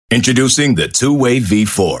Introducing the Two-Way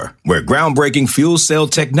V4, where groundbreaking fuel cell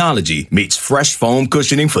technology meets fresh foam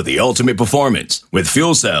cushioning for the ultimate performance. With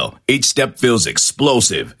Fuel Cell, each step feels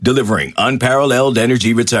explosive, delivering unparalleled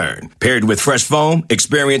energy return. Paired with fresh foam,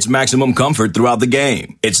 experience maximum comfort throughout the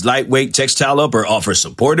game. Its lightweight textile upper offers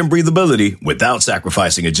support and breathability without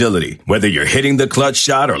sacrificing agility. Whether you're hitting the clutch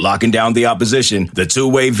shot or locking down the opposition, the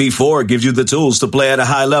Two-Way V4 gives you the tools to play at a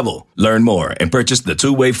high level. Learn more and purchase the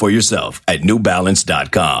Two-Way for yourself at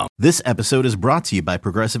newbalance.com. This episode is brought to you by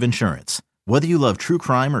Progressive Insurance. Whether you love true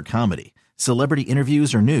crime or comedy, celebrity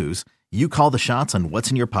interviews or news, you call the shots on what's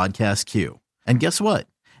in your podcast queue. And guess what?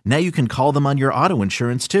 Now you can call them on your auto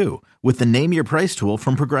insurance too with the Name Your Price tool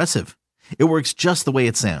from Progressive. It works just the way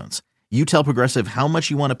it sounds. You tell Progressive how much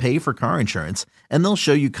you want to pay for car insurance, and they'll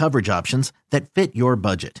show you coverage options that fit your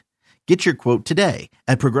budget. Get your quote today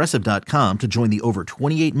at Progressive.com to join the over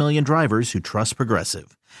 28 million drivers who trust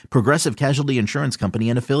Progressive. Progressive Casualty Insurance Company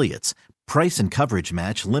and Affiliates. Price and coverage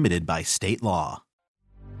match limited by state law.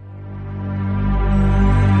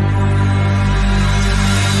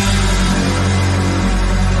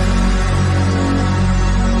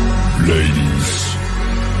 Ladies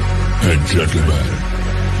and gentlemen,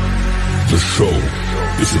 the show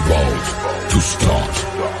is about to start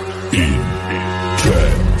in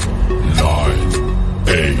 10, 9,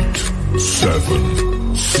 8,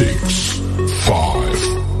 7, 6, 5,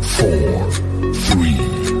 4, 3,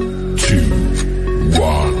 2,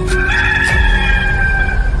 1.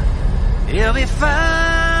 He'll be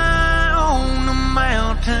fire on the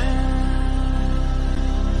mountain.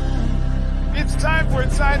 It's time for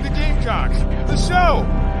Inside the Gamecocks, the show.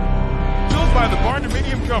 Built by the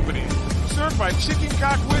Barndominium Company, served by Chicken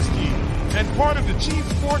Cock Whiskey, and part of the Chief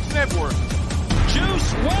Sports Network.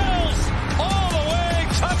 Juice Wells, all the way,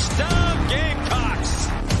 touchdown Gamecocks.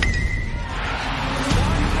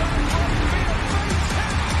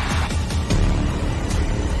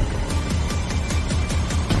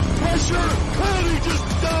 Pressure, and he just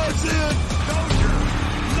dives in. Dozier,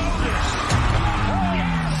 notice.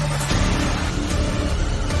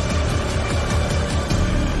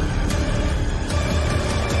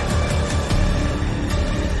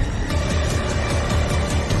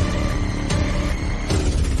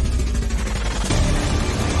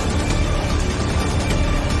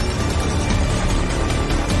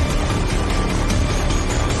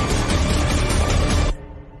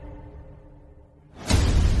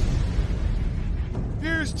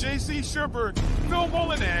 J.C. Sherbert, Phil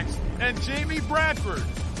Molinax, and Jamie Bradford.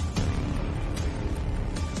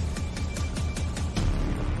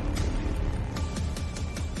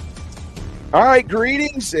 All right,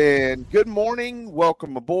 greetings and good morning.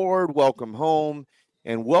 Welcome aboard, welcome home,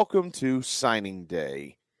 and welcome to signing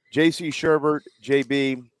day. J.C. Sherbert,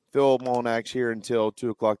 JB, Phil Molinax here until 2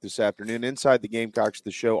 o'clock this afternoon. Inside the Gamecocks,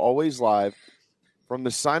 the show always live from the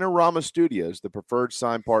Signorama Studios, the preferred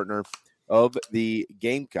sign partner of the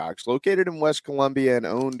Gamecocks, located in West Columbia and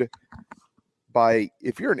owned by,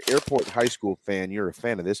 if you're an Airport High School fan, you're a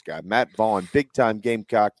fan of this guy, Matt Vaughn, big-time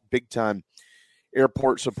Gamecock, big-time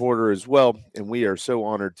Airport supporter as well, and we are so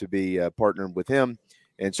honored to be partnered with him,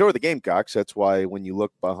 and so are the Gamecocks. That's why when you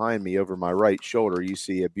look behind me over my right shoulder, you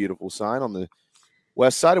see a beautiful sign on the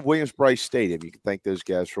west side of Williams-Brice Stadium. You can thank those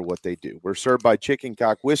guys for what they do. We're served by Chicken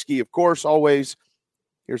Cock Whiskey, of course, always.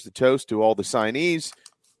 Here's the toast to all the signees.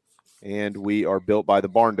 And we are built by the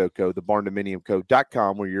Barndo Co., the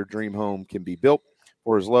barndominiumco.com, where your dream home can be built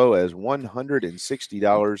for as low as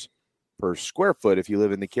 $160 per square foot if you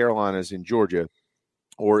live in the Carolinas, in Georgia,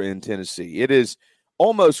 or in Tennessee. It is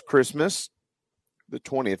almost Christmas, the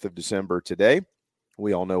 20th of December today.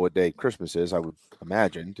 We all know what day Christmas is, I would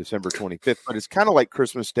imagine, December 25th. But it's kind of like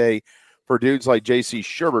Christmas Day for dudes like J.C.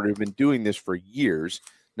 Sherbert, who've been doing this for years.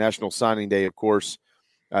 National Signing Day, of course,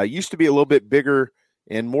 used to be a little bit bigger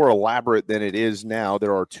and more elaborate than it is now.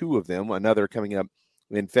 There are two of them, another coming up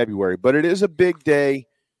in February. But it is a big day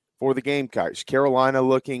for the Gamecocks. Carolina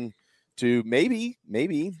looking to maybe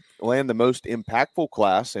land the most impactful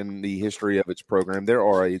class in the history of its program. There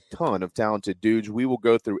are a ton of talented dudes. We will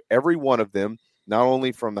go through every one of them, not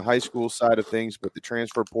only from the high school side of things, but the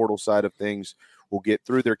transfer portal side of things. We'll get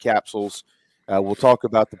through their capsules. We'll talk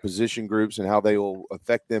about the position groups and how they will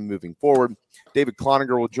affect them moving forward. David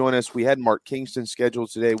Cloninger will join us. We had Mark Kingston scheduled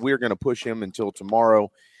today. We're going to push him until tomorrow,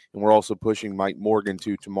 and we're also pushing Mike Morgan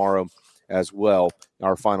to tomorrow as well,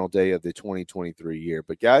 our final day of the 2023 year.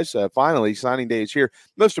 But, guys, finally, signing day is here.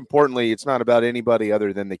 Most importantly, it's not about anybody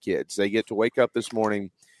other than the kids. They get to wake up this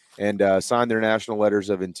morning and sign their national letters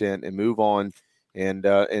of intent and move on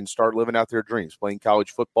and start living out their dreams, playing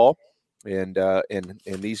college football. And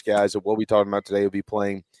these guys that we'll be talking about today will be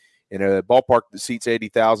playing in a ballpark that seats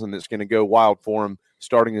 80,000 that's going to go wild for him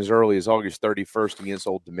starting as early as August 31st against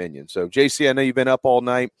Old Dominion. So, JC, I know you've been up all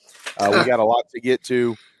night. We got a lot to get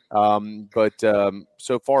to, but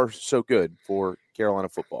so far, so good for Carolina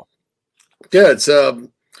football. Yeah, it's kind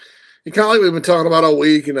of like we've been talking about all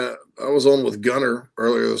week, and I was on with Gunner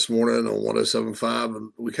earlier this morning on 107.5,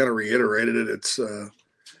 and we kind of reiterated it. It's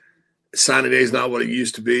signing day is not what it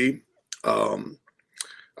used to be.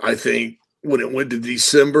 I think when it went to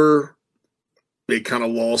December, it kind of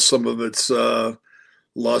lost some of its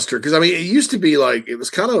luster, because I mean, it used to be like it was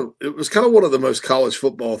kind of one of the most college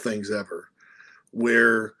football things ever,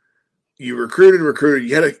 where you recruited.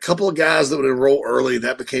 You had a couple of guys that would enroll early.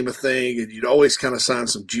 That became a thing, and you'd always kind of sign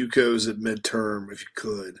some JUCOs at midterm if you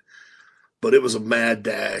could. But it was a mad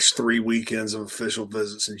dash, 3 weekends of official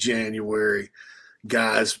visits in January.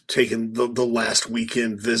 Guys taking the last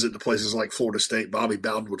weekend visit to places like Florida State. Bobby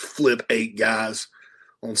Bowden would flip 8 guys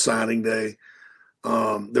on signing day.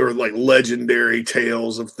 There were like legendary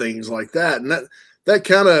tales of things like that. And that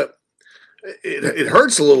kind of it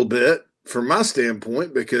hurts a little bit from my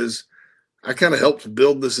standpoint, because I kind of helped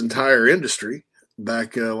build this entire industry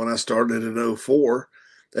back when I started in 2004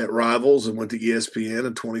 at Rivals and went to ESPN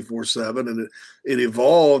and 24/7, and it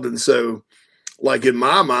evolved. And so, like, in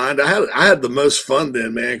my mind, I had the most fun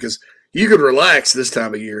then, man, because you could relax this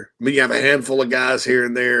time of year. I mean, you have a handful of guys here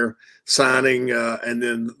and there signing, and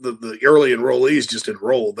then the early enrollees just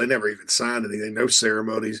enrolled. They never even signed anything, no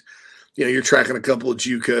ceremonies. You know, you're tracking a couple of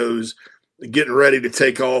JUCOs, getting ready to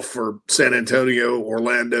take off for San Antonio,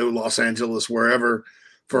 Orlando, Los Angeles, wherever,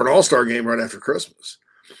 for an all-star game right after Christmas.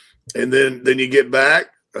 And then you get back,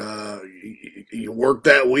 you work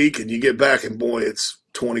that week, and you get back, and boy, it's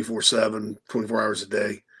 24/7, 24 hours a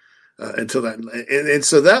day until that. And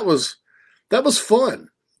so that was fun.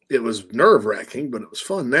 It was nerve-wracking, but it was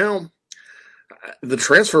fun. Now, the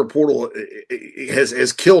transfer portal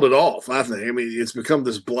has killed it off, I think. I mean, it's become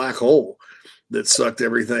this black hole that sucked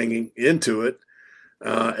everything into it.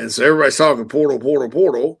 And so everybody's talking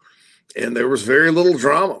portal, and there was very little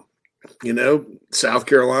drama, you know, South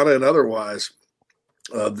Carolina and otherwise,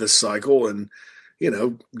 this cycle. And, you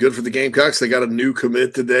know, good for the Gamecocks. They got a new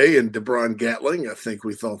commit today in DeBron Gatling. I think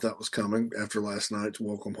we thought that was coming after last night's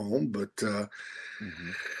welcome home. But,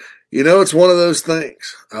 you know, it's one of those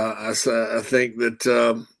things. I think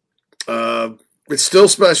that it's still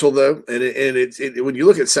special, though, and it when you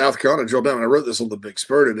look at South Carolina, drill down, and I wrote this on the Big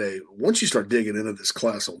Spur today, once you start digging into this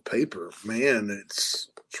class on paper, man, it's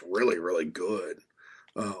really, really good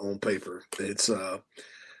on paper. It's,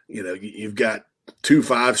 you know, you've got 2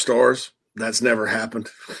 5-stars. That's never happened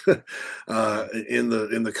in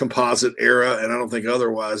the composite era, and I don't think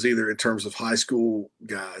otherwise either in terms of high school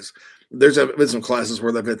guys. There's been some classes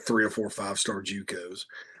where they've had 3 or 4 5-star JUCOs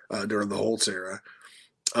during the Holtz era.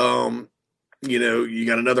 You know, you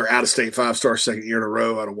got another out-of-state 5-star second year in a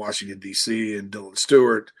row out of Washington, D.C., and Dylan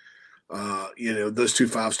Stewart. You know, those 2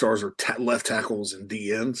 5-stars are left tackles and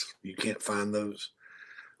DNs. You can't find those.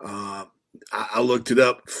 I looked it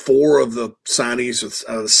up. 4 of the signees,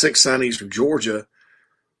 out of the 6 signees from Georgia,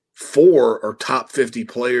 4 are top 50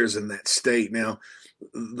 players in that state. Now,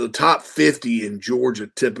 the top 50 in Georgia,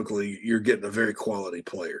 typically, you're getting a very quality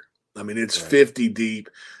player. I mean, it's 50 deep.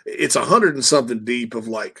 It's 100 and something deep of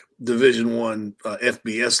like Division I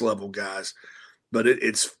FBS level guys, but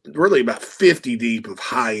it's really about 50 deep of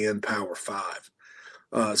high-end Power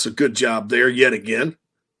 5. So good job there yet again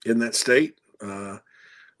in that state.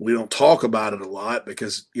 We don't talk about it a lot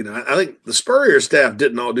because, you know, I think the Spurrier staff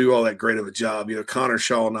didn't all do all that great of a job. You know, Connor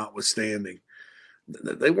Shaw notwithstanding.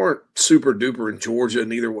 They weren't super duper in Georgia,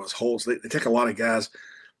 neither was Holtz. They take a lot of guys.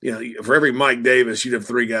 You know, for every Mike Davis, you'd have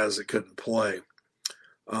 3 guys that couldn't play.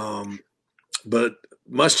 But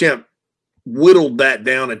Muschamp whittled that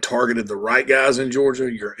down and targeted the right guys in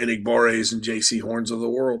Georgia, your Enigbares and J.C. Horns of the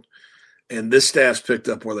world. And this staff's picked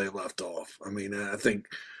up where they left off. I mean, I think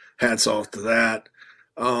hats off to that.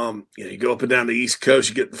 You know, you go up and down the East Coast,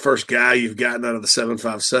 you get the first guy you've gotten out of the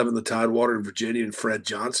 757, the Tidewater in Virginia, and Fred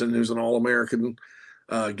Johnson, who's an All-American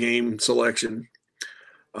game selection.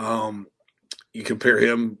 You compare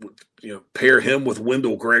him, you know, pair him with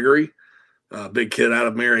Wendell Gregory, big kid out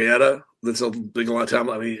of Marietta. That's a big lot of time.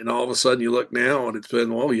 I mean, and all of a sudden you look now and it's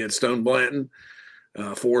been, well, you had Stone Blanton,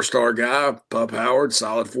 4-star guy, Pup Howard,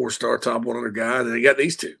 solid 4-star top 100 guy. And then you got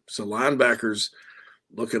these 2. So linebackers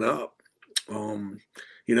looking up.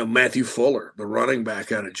 You know, Matthew Fuller, the running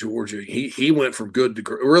back out of Georgia, he went from good to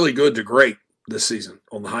really good to great this season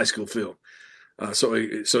on the high school field. So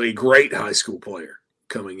a great high school player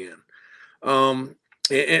coming in.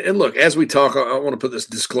 And look, as we talk, I want to put this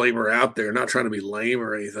disclaimer out there, not trying to be lame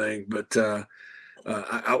or anything, but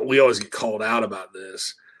we always get called out about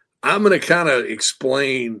this. I'm going to kind of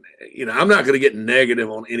explain, I'm not going to get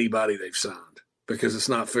negative on anybody they've signed because it's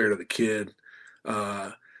not fair to the kid.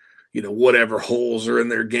 Whatever holes are in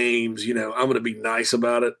their games, I'm going to be nice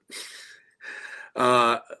about it.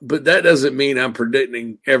 But that doesn't mean I'm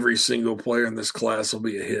predicting every single player in this class will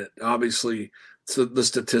be a hit. Obviously, so the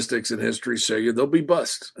statistics and history show you there'll be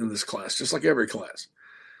busts in this class, just like every class.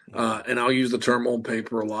 And I'll use the term on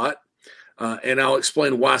paper a lot. And I'll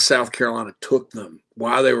explain why South Carolina took them,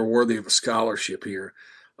 why they were worthy of a scholarship here.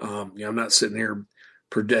 I'm not sitting here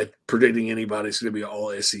predicting anybody's going to be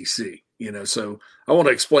all SEC, So I want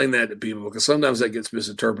to explain that to people because sometimes that gets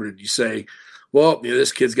misinterpreted. You say, well,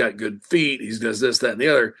 this kid's got good feet. He does this, that, and the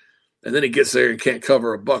other. And then he gets there and can't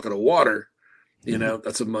cover a bucket of water.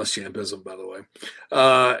 That's a Muschampism, by the way.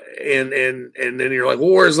 And then you're like,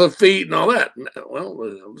 well, where's the feet and all that? Well,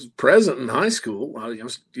 I was present in high school.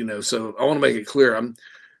 So I want to make it clear.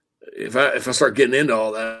 If I start getting into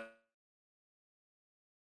all that.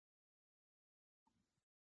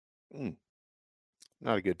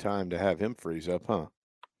 Not a good time to have him freeze up, huh?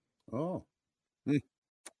 Oh.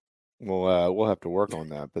 Well, we'll have to work on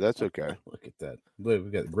that, but that's okay. Look at that.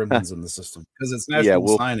 We've got gremlins in the system because it's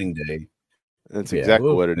National Signing Day. That's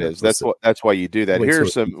exactly what it is. That's why you do that.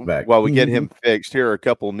 Here's some while we get him fixed. Here are a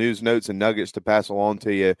couple news notes and nuggets to pass along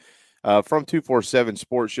to you from 247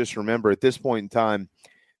 Sports. Just remember, at this point in time,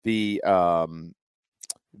 the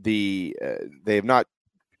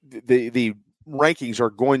rankings are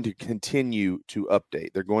going to continue to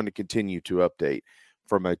update. They're going to continue to update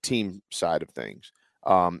from a team side of things.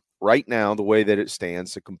 Right now, the way that it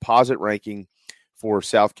stands, the composite ranking for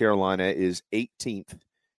South Carolina is 18th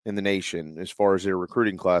in the nation as far as their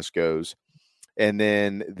recruiting class goes. And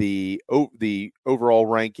then the overall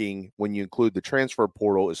ranking, when you include the transfer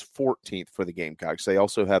portal, is 14th for the Gamecocks. They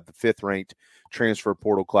also have the 5th-ranked transfer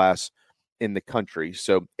portal class in the country.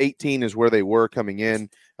 So 18 is where they were coming in.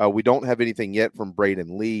 We don't have anything yet from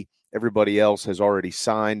Braden Lee. Everybody else has already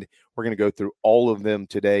signed. We're going to go through all of them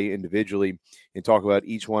today individually and talk about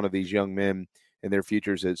each one of these young men and their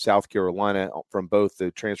futures at South Carolina from both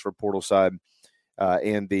the transfer portal side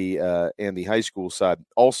and the high school side.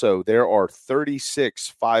 Also, there are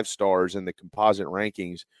 36 5-stars in the composite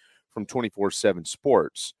rankings from 24/7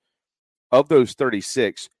 Sports. Of those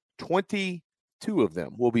 36, 22 of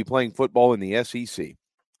them will be playing football in the SEC.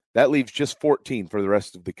 That leaves just 14 for the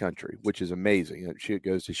rest of the country, which is amazing. It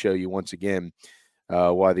goes to show you once again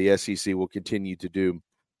why the SEC will continue to do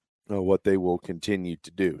what they will continue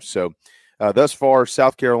to do. So thus far,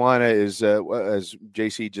 South Carolina is, as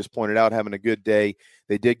JC just pointed out, having a good day.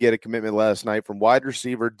 They did get a commitment last night from wide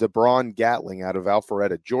receiver DeBron Gatling out of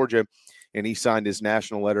Alpharetta, Georgia, and he signed his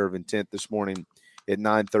national letter of intent this morning at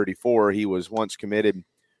 9:34. He was once committed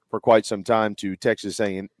for quite some time to Texas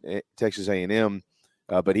A&M.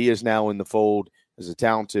 But he is now in the fold as a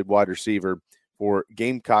talented wide receiver for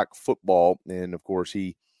Gamecock football. And, of course,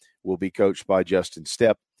 he will be coached by Justin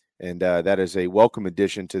Stepp. And that is a welcome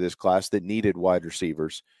addition to this class that needed wide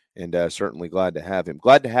receivers. And certainly glad to have him.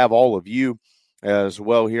 Glad to have all of you as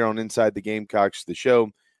well here on Inside the Gamecocks, the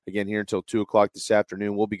show. Again, here until 2 o'clock this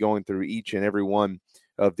afternoon. We'll be going through each and every one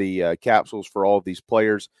of the capsules for all of these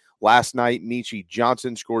players. Last night, Michi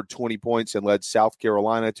Johnson scored 20 points and led South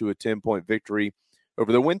Carolina to a 10-point victory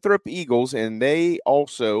over the Winthrop Eagles, and they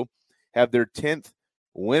also have their 10th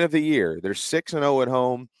win of the year. They're 6-0 at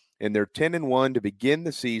home, and they're 10-1 to begin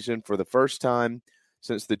the season for the first time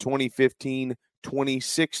since the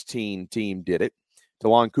 2015-2016 team did it.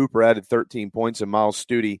 Talon Cooper added 13 points, and Miles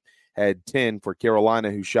Stute had 10 for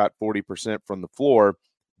Carolina, who shot 40% from the floor,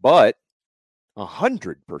 but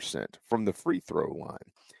 100% from the free throw line.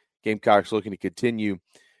 Gamecocks looking to continue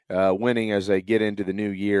winning as they get into the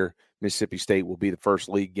new year. Mississippi State will be the first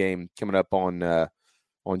league game coming up on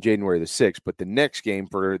January the 6th. But the next game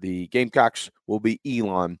for the Gamecocks will be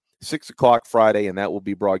Elon, 6 o'clock Friday, and that will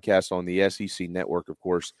be broadcast on the SEC network, of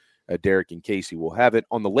course. Derek and Casey will have it.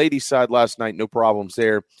 On the ladies' side last night, no problems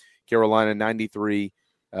there. Carolina 93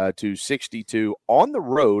 to 62 on the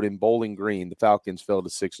road in Bowling Green. The Falcons fell to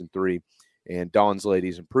 6-3, and Dawn's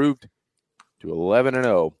ladies improved to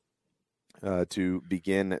 11-0. To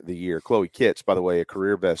begin the year. Chloe Kitts, by the way, a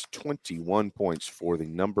career best 21 points for the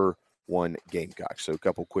number 1 Gamecock. So a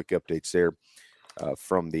couple quick updates there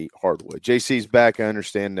from the hardwood. JC's back. I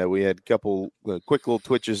understand that we had a couple quick little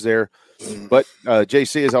twitches there. But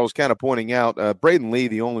JC, as I was kind of pointing out, Braden Lee,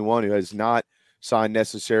 the only one who has not signed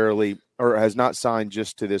necessarily or has not signed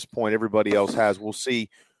just to this point. Everybody else has. We'll see.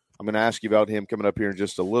 I'm going to ask you about him coming up here in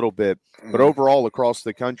just a little bit. But overall, across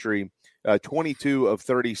the country, 22 of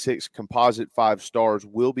 36 composite 5-stars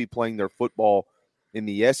will be playing their football in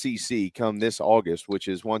the SEC come this August, which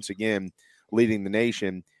is once again leading the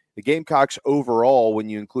nation. The Gamecocks overall, when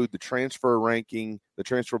you include the transfer ranking, the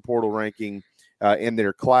transfer portal ranking, and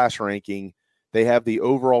their class ranking, they have the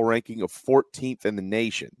overall ranking of 14th in the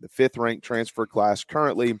nation, the 5th ranked transfer class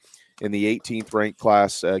currently, in the 18th ranked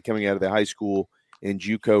class coming out of the high school and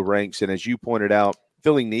JUCO ranks. And as you pointed out,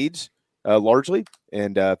 filling needs largely,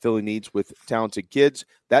 and filling needs with talented kids.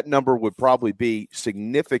 That number would probably be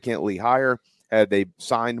significantly higher had they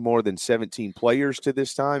signed more than 17 players to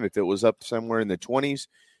this time. If it was up somewhere in the 20s,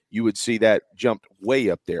 you would see that jumped way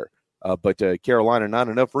up there. But Carolina, not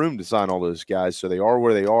enough room to sign all those guys, so they are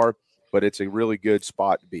where they are, but it's a really good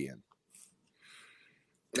spot to be in.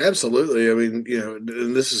 Absolutely. I mean,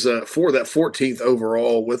 and this is for that 14th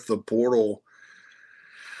overall with the portal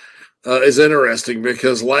is interesting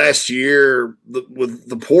because last year with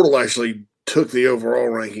the portal actually took the overall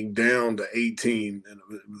ranking down to 18, and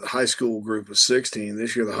the high school group was 16.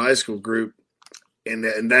 This year, the high school group,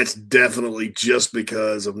 and that's definitely just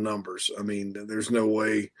because of numbers. I mean, there's no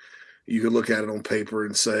way you could look at it on paper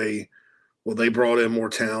and say, well, they brought in more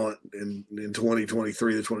talent in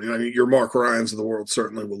 2023 to 20. I mean, your Mark Ryans of the world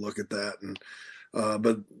certainly will look at that, and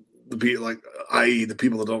but the people i.e. the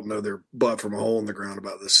people that don't know their butt from a hole in the ground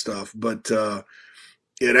about this stuff, but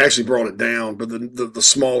it actually brought it down. But the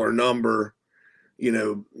smaller number,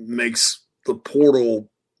 makes the portal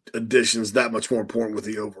additions that much more important with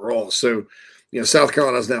the overall. So, South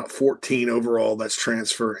Carolina is now at 14 overall. That's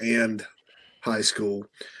transfer and high school.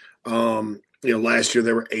 Last year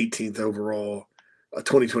they were 18th overall.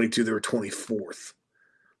 2022 they were 24th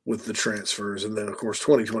with the transfers, and then of course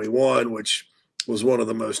 2021, which was one of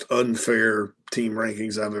the most unfair team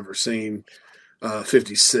rankings I've ever seen,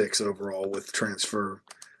 56 overall with transfer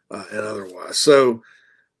and otherwise. So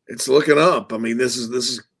it's looking up. I mean, this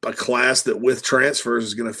is a class that with transfers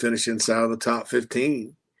is going to finish inside of the top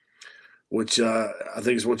 15, which I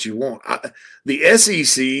think is what you want. The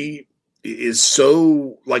SEC is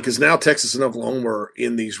so because now Texas and Oklahoma are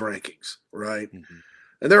in these rankings, right? Mm-hmm.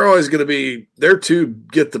 And they're always going to be there to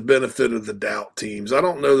get the benefit of the doubt teams. I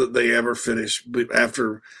don't know that they ever finish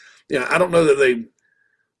after, I don't know that they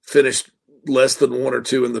finished less than 1 or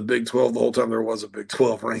 2 in the Big 12 the whole time there was a Big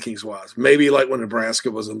 12 rankings wise. Maybe like when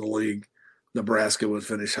Nebraska was in the league, Nebraska would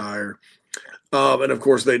finish higher. And of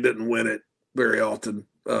course they didn't win it very often.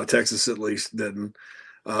 Texas at least didn't.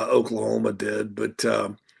 Oklahoma did, but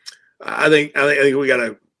I think we got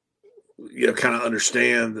to kind of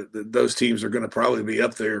understand that those teams are going to probably be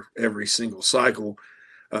up there every single cycle.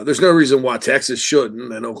 There's no reason why Texas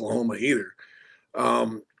shouldn't, and Oklahoma either.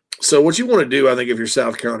 So what you want to do, I think, if you're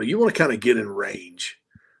South Carolina, you want to kind of get in range,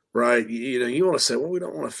 right? You want to say, well, we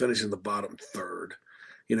don't want to finish in the bottom third.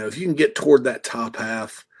 If you can get toward that top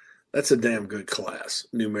half, that's a damn good class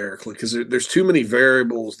numerically, because there's too many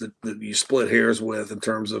variables that you split hairs with in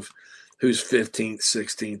terms of who's 15th,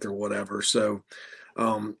 16th, or whatever. So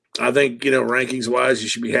I think, rankings wise, you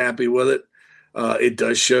should be happy with it. It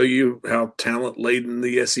does show you how talent laden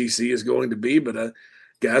the SEC is going to be, but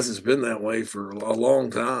guys, it's been that way for a long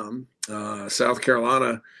time. South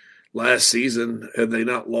Carolina last season, had they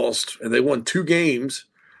not lost, and they won 2 games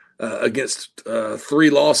against 3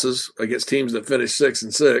 losses against teams that finished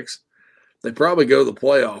 6-6, they probably go to the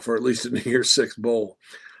playoff, or at least in the year 6 bowl,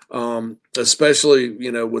 especially,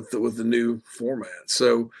 with the new format.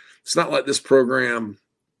 So it's not like this program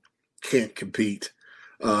can't compete,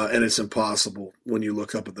 and it's impossible when you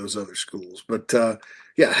look up at those other schools. But,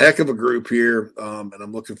 heck of a group here, and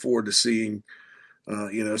I'm looking forward to seeing,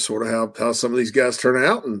 sort of how some of these guys turn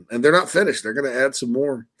out. And they're not finished. They're going to add some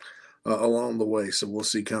more along the way, so we'll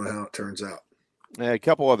see kind of how it turns out. A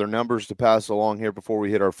couple other numbers to pass along here before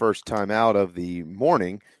we hit our first time out of the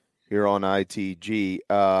morning here on ITG.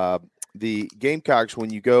 The Gamecocks, when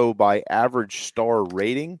you go by average star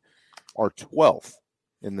rating, are 12th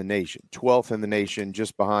in the nation. 12th in the nation,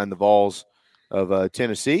 just behind the Vols of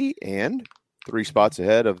Tennessee, and 3 spots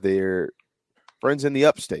ahead of their friends in the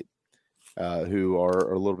upstate, who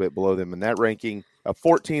are a little bit below them in that ranking.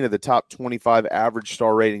 14 of the top 25 average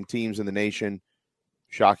star rating teams in the nation,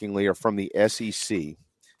 shockingly, are from the SEC.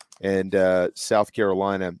 And South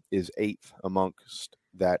Carolina is 8th amongst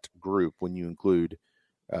that group when you include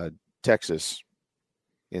Texas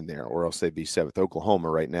in there, or else they'd be 7th. Oklahoma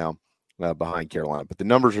right now behind Carolina. But the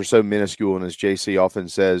numbers are so minuscule, and as JC often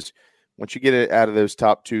says, once you get it out of those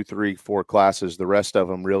top 2, 3, 4 classes, the rest of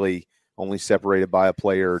them really only separated by a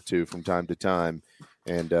player or 2 from time to time.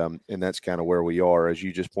 And that's kind of where we are. As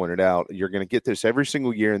you just pointed out, you're going to get this every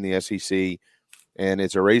single year in the SEC, and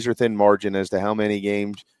it's a razor-thin margin as to how many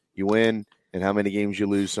games you win and how many games you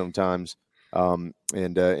lose sometimes. and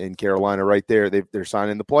in Carolina right there, they're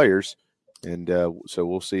signing the players, and so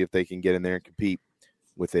we'll see if they can get in there and compete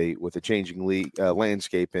with a changing league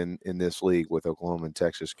landscape in this league with Oklahoma and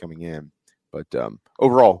Texas coming in. But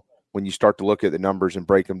overall, when you start to look at the numbers and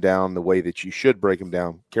break them down the way that you should break them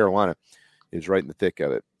down, Carolina is right in the thick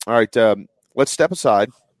of it. All right, let's step aside.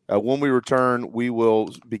 When we return, we will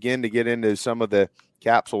begin to get into some of the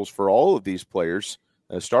capsules for all of these players,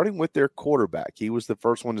 starting with their quarterback. He was the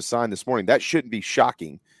first one to sign this morning. That shouldn't be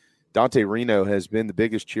shocking. Dante Reno has been the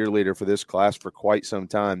biggest cheerleader for this class for quite some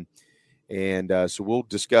time. And so we'll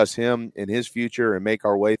discuss him and his future and make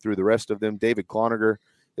our way through the rest of them. David Cloninger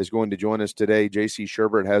is going to join us today. J.C.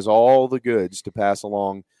 Sherbert has all the goods to pass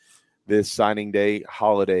along this signing day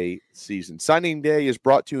holiday season. Signing day is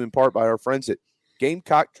brought to you in part by our friends at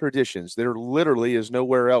Gamecock Traditions. There literally is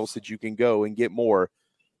nowhere else that you can go and get more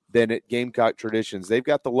than at Gamecock Traditions. They've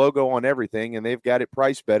got the logo on everything, and they've got it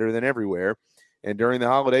priced better than everywhere. And during the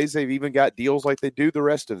holidays, they've even got deals like they do the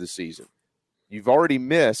rest of the season. You've already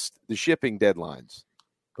missed the shipping deadlines.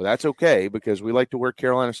 But that's okay because we like to wear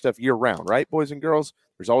Carolina stuff year-round, right, boys and girls?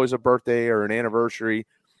 There's always a birthday or an anniversary,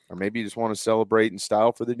 or maybe you just want to celebrate in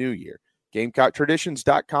style for the new year.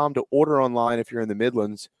 GamecockTraditions.com to order online if you're in the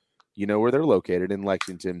Midlands. You know where they're located in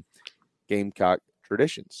Lexington. Gamecock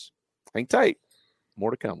Traditions. Hang tight.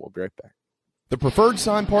 More to come. We'll be right back. The preferred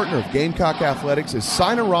sign partner of Gamecock Athletics is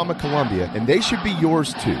Signorama Columbia, and they should be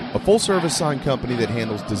yours too. A full-service sign company that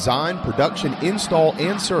handles design, production, install,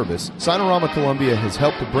 and service, Signorama Columbia has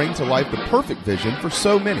helped to bring to life the perfect vision for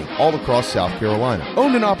so many all across South Carolina.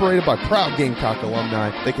 Owned and operated by proud Gamecock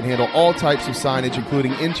alumni, they can handle all types of signage,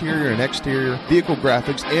 including interior and exterior, vehicle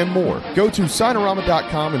graphics, and more. Go to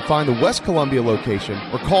Signorama.com and find the West Columbia location,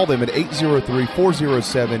 or call them at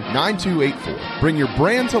 803-407-9284. Bring your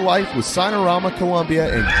brand to life with Signorama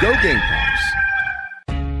Columbia, and go Gamecocks!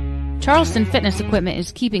 Charleston Fitness Equipment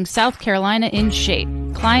is keeping South Carolina in shape.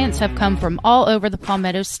 Clients have come from all over the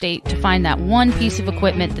Palmetto State to find that one piece of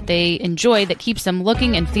equipment that they enjoy that keeps them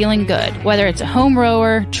looking and feeling good. Whether it's a home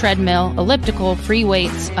rower, treadmill, elliptical, free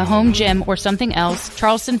weights, a home gym, or something else,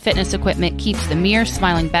 Charleston Fitness Equipment keeps the mirror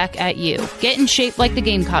smiling back at you. Get in shape like the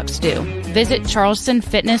Gamecocks do. Visit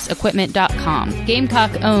charlestonfitnessequipment.com.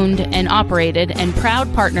 Gamecock owned and operated and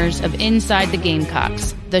proud partners of Inside the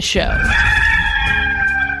Gamecocks, the show.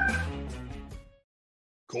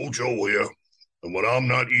 Coach O here, and when I'm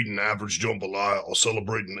not eating average jambalaya or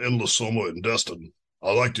celebrating endless summer in Destin,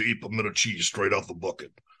 I like to eat pimento cheese straight out the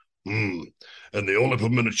bucket. And the only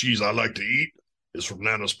pimento cheese I like to eat is from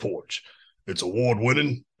Nana's Porch. It's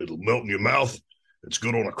award-winning, it'll melt in your mouth, it's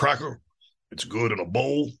good on a cracker, it's good in a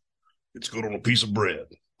bowl, it's good on a piece of bread.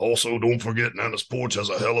 Also, don't forget Nana's Porch has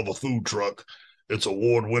a hell of a food truck. It's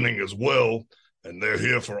award-winning as well, and they're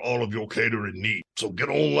here for all of your catering needs. So get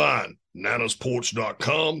online,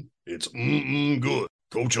 nanasporch.com. It's good.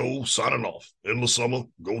 Coach O signing off. Endless summer,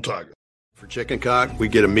 go Tiger. For chicken cock, we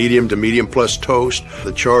get a medium to medium plus toast,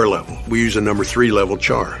 the char level. We use a number 3 level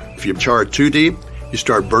char. If you char it too deep, you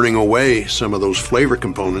start burning away some of those flavor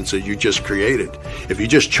components that you just created. If you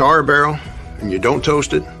just char a barrel and you don't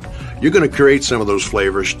toast it, you're going to create some of those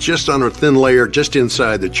flavors just on a thin layer just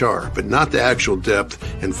inside the char, but not the actual depth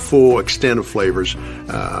and full extent of flavors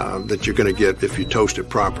that you're going to get if you toast it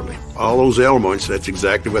properly. All those elements, that's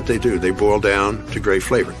exactly what they do. They boil down to great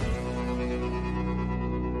flavor.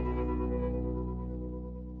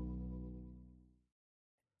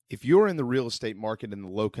 If you're in the real estate market in the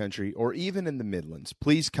Lowcountry or even in the Midlands,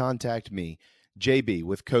 please contact me, JB,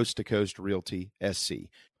 with Coast to Coast Realty SC.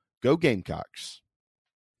 Go Gamecocks.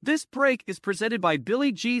 This break is presented by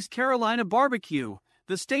Billy G's Carolina Barbecue,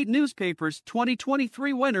 the state newspaper's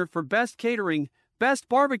 2023 winner for Best Catering, Best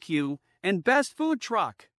Barbecue, and Best Food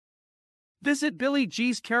Truck. Visit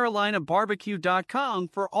BillyG'sCarolinaBarbecue.com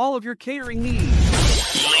for all of your catering needs.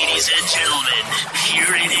 Ladies and gentlemen,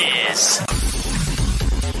 here it is.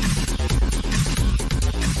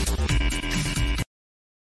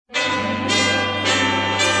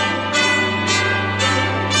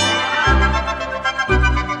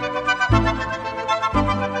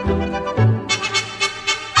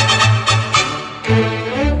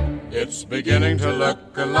 It's beginning to look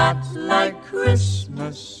a lot like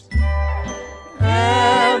Christmas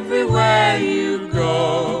everywhere you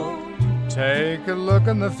go. Take a look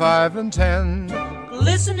in the 5 and 10,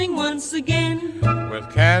 glistening once again,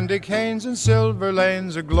 with candy canes and silver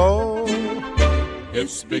lanes aglow.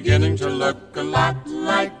 It's beginning to look a lot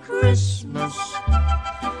like Christmas,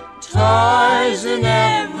 toys in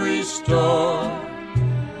every store.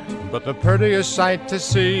 But the prettiest sight to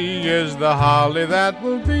see is the holly that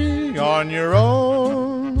will be on your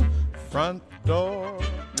own front door.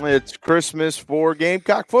 It's Christmas for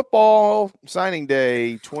Gamecock football, signing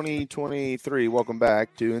day 2023. Welcome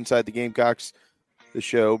back to Inside the Gamecocks, the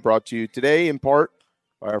show brought to you today in part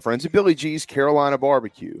by our friends at Billy G's Carolina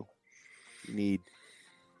Barbecue. You need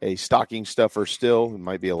a stocking stuffer still. It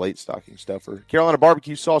might be a late stocking stuffer.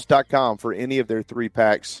 CarolinaBarbecueSauce.com for any of their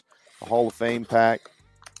 3-packs. A Hall of Fame pack.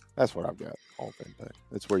 That's what I've got. Hall of Fame pack.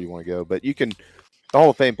 That's where you want to go. But the Hall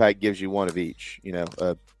of Fame pack gives you one of each,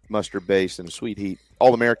 a mustard base and a sweet heat.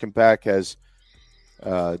 All-American pack has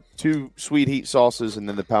 2 sweet heat sauces, and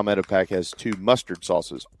then the Palmetto pack has 2 mustard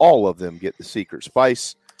sauces. All of them get the secret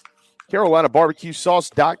spice.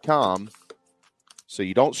 CarolinaBarbecueSauce.com so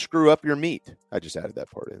you don't screw up your meat. I just added that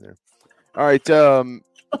part in there. All right,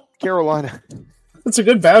 Carolina. It's a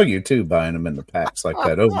good value, too, buying them in the packs like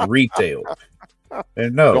that over retail.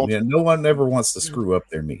 And no one ever wants to screw up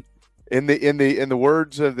their meat. In the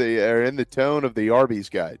words of in the tone of the Arby's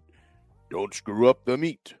guide, don't screw up the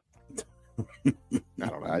meat. I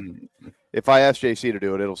don't know. If I ask JC to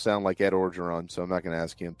do it, it'll sound like Ed Orgeron, so I'm not going to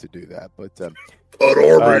ask him to do that. But at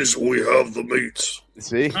Arby's, we have the meats.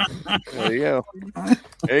 See, there you go.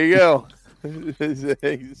 There you go.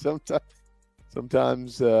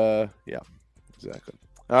 Sometimes, yeah, exactly.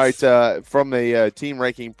 All right, from a team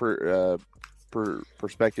ranking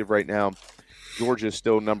perspective right now, Georgia's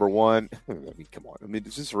still number 1. I mean, come on. I mean,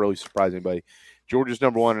 this is really surprising anybody. Georgia's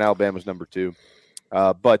number 1 and Alabama's number 2.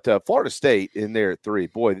 But Florida State in there at 3.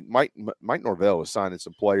 Boy, Mike Norvell is signing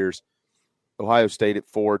some players. Ohio State at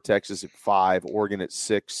 4, Texas at 5, Oregon at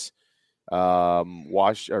 6, Miami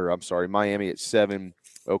at 7,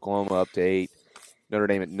 Oklahoma up to 8, Notre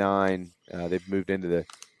Dame at 9. They've moved into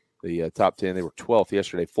the top 10. They were 12th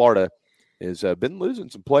yesterday. Florida has been losing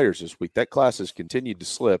some players this week. That class has continued to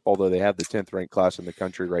slip, although they have the 10th ranked class in the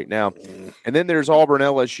country right now. And then there's Auburn,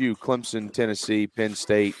 LSU, Clemson, Tennessee, Penn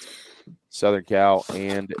State, Southern Cal,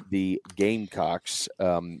 and the Gamecocks.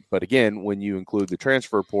 But again, when you include the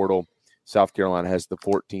transfer portal, South Carolina has the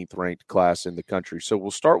 14th ranked class in the country. So we'll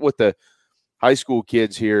start with the high school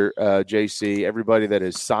kids here, JC, everybody that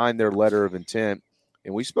has signed their letter of intent.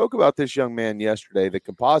 And we spoke about this young man yesterday. The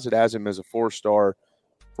composite has him as a 4-star.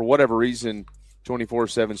 For whatever reason,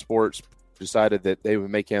 24/7 Sports decided that they would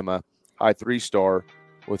make him a high 3-star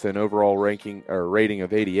with an overall rating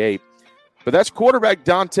of 88. But that's quarterback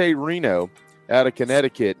Dante Reno out of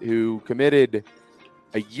Connecticut, who committed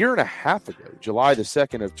a year and a half ago, July the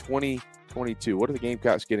 2nd of 2022. What are the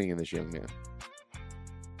Gamecocks getting in this young man?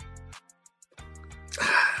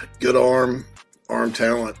 Good arm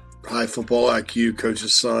talent, high football IQ,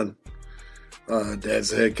 coach's son.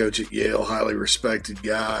 Dad's the head coach at Yale, highly respected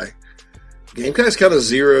guy. Gamecocks kind of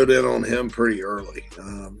zeroed in on him pretty early.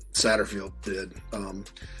 Satterfield did.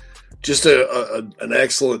 Just an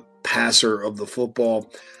excellent passer of the football.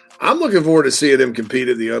 I'm looking forward to seeing him compete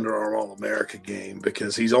at the Under Armour All-America game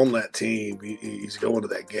because he's on that team. He's going to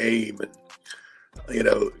that game. And,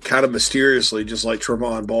 kind of mysteriously, just like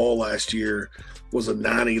Tremont Ball last year, was a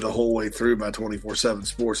 90 the whole way through by 24/7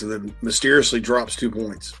 Sports and then mysteriously drops 2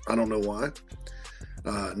 points. I don't know why.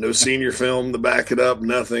 No senior film to back it up,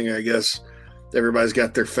 nothing. I guess everybody's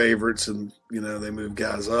got their favorites and, they move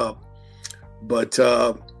guys up. But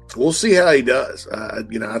we'll see how he does.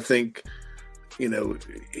 I think,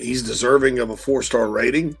 he's deserving of a 4-star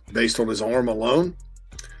rating based on his arm alone.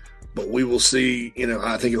 But we will see,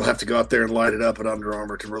 I think he'll have to go out there and light it up at Under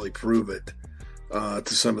Armour to really prove it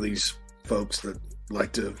to some of these folks that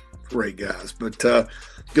like to rate guys. But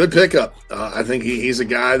good pickup. I think he's a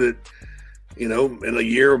guy that, in a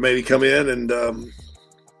year will maybe come in and,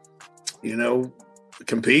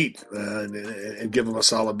 compete and give them a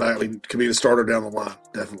solid back. I mean, can be the starter down the line,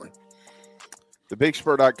 definitely.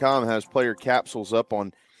 TheBigSpur.com has player capsules up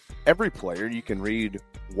on every player. You can read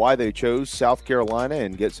why they chose South Carolina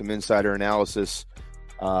and get some insider analysis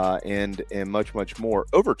and much, much more.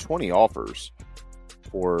 Over 20 offers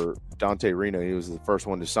for Dante Reno. He was the first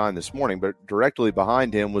one to sign this morning, but directly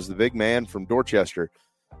behind him was the big man from Dorchester,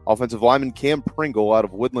 offensive lineman Cam Pringle out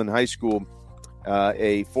of Woodland High School,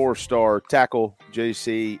 a 4-star tackle,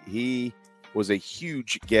 JC. He was a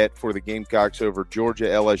huge get for the Gamecocks over Georgia,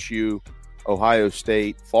 LSU, Ohio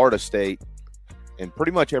State, Florida State, and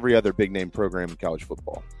pretty much every other big-name program in college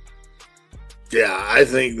football. Yeah, I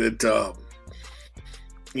think that,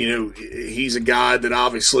 he's a guy that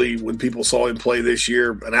obviously when people saw him play this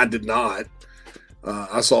year, and I did not,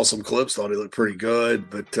 I saw some clips, thought he looked pretty good,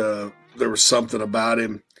 but there was something about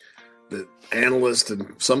him that analysts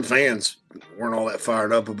and some fans weren't all that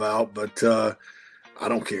fired up about, but I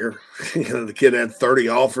don't care. The kid had 30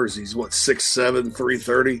 offers. He's 6'7",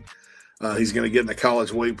 330. He's going to get in the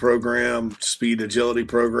college weight program, speed agility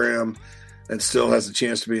program, and still has a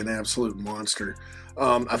chance to be an absolute monster.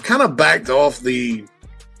 I've kind of backed off the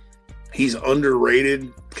he's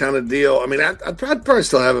underrated kind of deal. I mean, I'd probably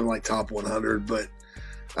still have him like top 100, but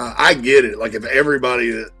I get it. Like if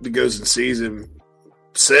everybody that goes and sees him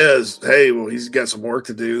says, hey, well, he's got some work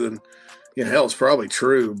to do, then hell, it's probably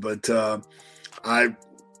true. But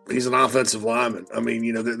he's an offensive lineman. I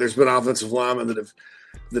mean, there's been offensive linemen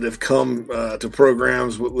that have come to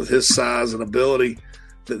programs with his size and ability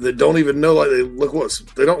that don't even know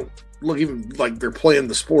they don't look even like they're playing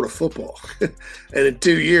the sport of football. And in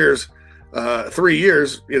 3 years, they're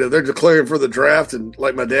declaring for the draft. And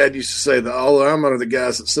like my dad used to say, all the linemen are the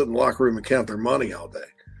guys that sit in the locker room and count their money all day,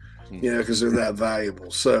 because they're that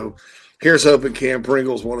valuable. So here's hoping Cam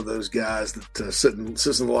Pringle's one of those guys that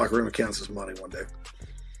sits in the locker room and counts his money one day.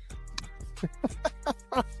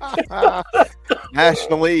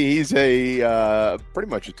 Nationally, he's pretty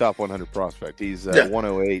much a top 100 prospect. He's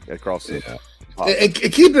 108 across the top. And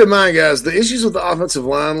keep in mind, guys, the issues with the offensive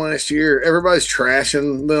line last year, everybody's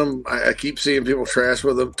trashing them. I keep seeing people trash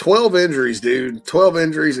with them. 12 injuries, dude. 12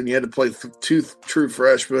 injuries, and you had to play two true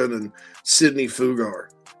freshmen and Sidney Fugar,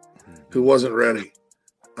 who wasn't ready.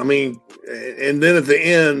 I mean, and then at the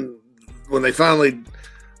end, when they finally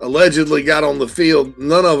allegedly got on the field,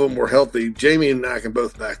 none of them were healthy. Jamie and I can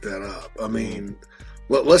both back that up. I mean,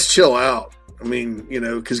 let's chill out. I mean,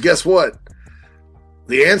 because guess what?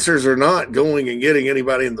 The answers are not going and getting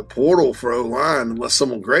anybody in the portal for O-line unless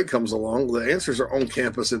someone great comes along. The answers are on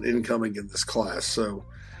campus and incoming in this class. So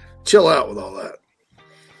chill out with all that.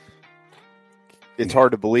 It's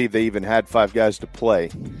hard to believe they even had 5 guys to play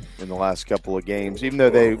in the last couple of games, even though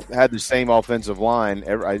they had the same offensive line.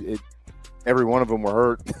 Every one of them were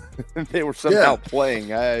hurt. They were somehow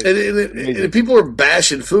playing. And people are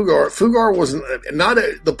bashing Fugar. Fugar wasn't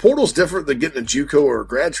the portal's different than getting a JUCO or a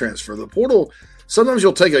grad transfer. The portal, sometimes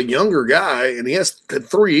you'll take a younger guy and he has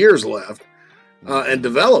 3 years left and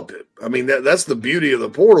develop it. I mean, that's the beauty of the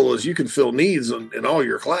portal is you can fill needs in all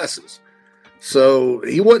your classes. So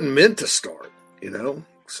he wasn't meant to start,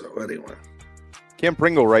 So anyway. Cam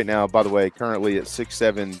Pringle right now, by the way, currently at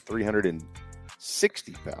 6'7",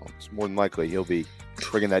 360 pounds. More than likely, he'll be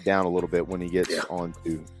bringing that down a little bit when he gets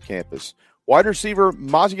onto campus. Wide receiver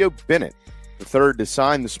Mazio Bennett, the third to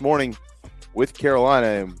sign this morning with Carolina.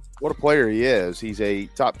 And what a player he is. He's a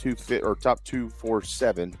top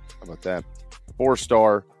 247. How about that?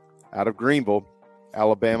 4-star out of Greenville,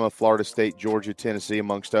 Alabama, Florida State, Georgia, Tennessee,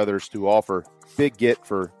 amongst others, to offer. Big get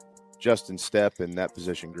for Justin Stepp in that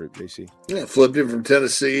position group, JC. Yeah, flipped him from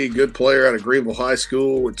Tennessee. Good player out of Greenville High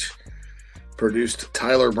School, which produced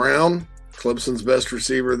Tyler Brown, Clemson's best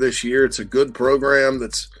receiver this year. It's a good program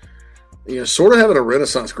that's, sort of having a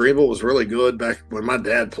renaissance. Greenville was really good back when my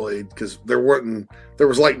dad played because there wasn't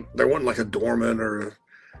like a Dorman or a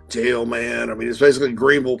J.O. Man. I mean, it's basically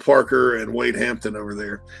Greenville, Parker, and Wade Hampton over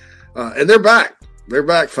there. And they're back. They're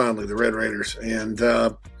back finally, the Red Raiders. And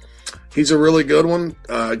he's a really good one.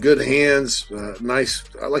 Good hands, nice.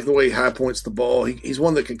 I like the way he high points the ball. He's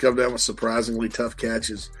one that can come down with surprisingly tough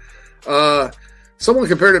catches. Someone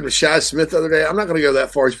compared him to Shi Smith the other day. I'm not going to go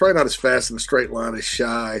that far. He's probably not as fast in the straight line as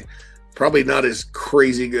Shi. Probably not as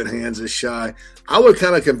crazy good hands as Shi. I would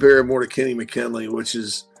kind of compare him more to Kenny McKinley, which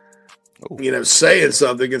is, saying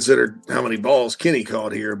something considered how many balls Kenny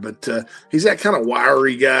caught here. But he's that kind of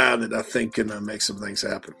wiry guy that I think can make some things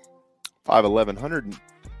happen. 5'11",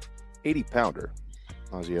 180-pounder,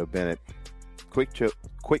 Mazio Bennett. Quick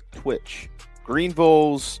twitch.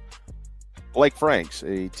 Greenville's Blake Franks,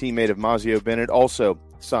 a teammate of Mazio Bennett, also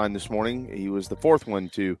signed this morning. He was the fourth one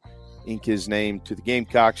to ink his name to the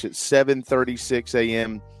Gamecocks at 7:36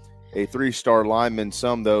 a.m. A 3-star lineman.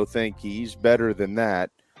 Some, though, think he's better than that.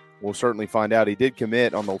 We'll certainly find out. He did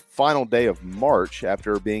commit on the final day of March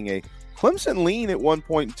after being a Clemson lean at one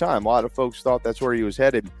point in time. A lot of folks thought that's where he was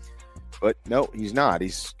headed. But no, he's not.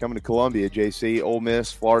 He's coming to Columbia, JC, Ole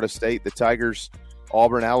Miss, Florida State, the Tigers,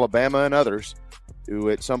 Auburn, Alabama, and others, who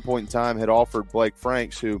at some point in time had offered Blake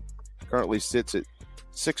Franks, who currently sits at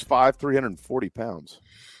 6'5", 340 pounds.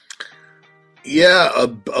 Yeah,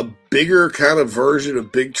 a bigger kind of version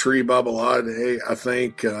of Big Tree Babalade, I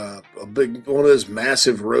think. A big one of those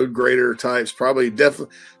massive road grader types.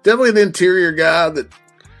 Definitely an interior guy that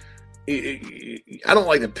I don't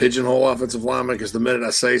like to pigeonhole offensive linemen because the minute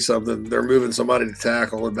I say something, they're moving somebody to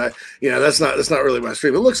tackle and back. That's not really my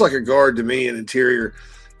stream. It looks like a guard to me, an interior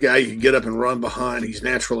guy you can get up and run behind. He's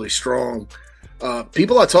naturally strong.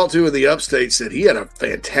 People I talked to in the upstate said he had a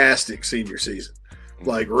fantastic senior season.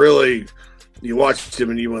 Like, really, you watched him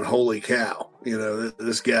and you went, holy cow.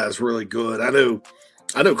 This guy's really good. I know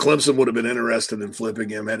I know Clemson would have been interested in flipping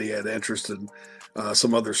him had he had interest in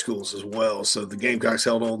some other schools as well. So the Gamecocks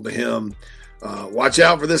held on to him. Watch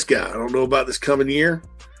out for this guy. I don't know about this coming year.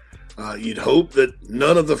 You'd hope that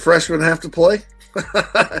none of the freshmen have to play on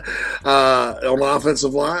the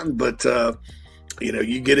offensive line, but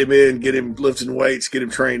you get him in, get him lifting weights, get him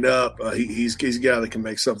trained up. He's a guy that can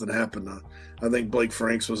make something happen. I think Blake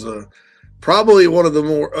Franks was probably one of the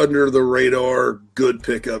more under the radar good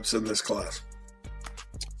pickups in this class.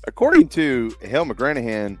 According to Hale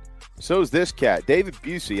McGranahan, so is this cat, David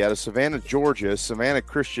Busey out of Savannah, Georgia, Savannah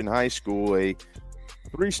Christian High School, a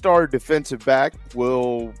 3-star defensive back,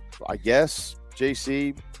 will, I guess,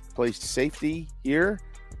 JC plays safety here.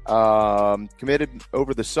 Committed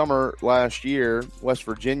over the summer last year, West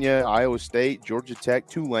Virginia, Iowa State, Georgia Tech,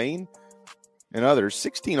 Tulane, and others.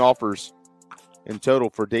 16 offers in total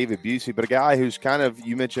for David Busey, but a guy who's kind of,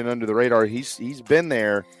 you mentioned under the radar, he's been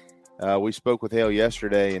there. We spoke with Hale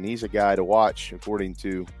yesterday, and he's a guy to watch, according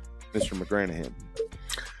to Mr. McGranahan.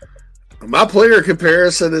 My player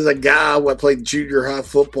comparison is a guy I played junior high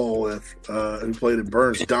football with, who played in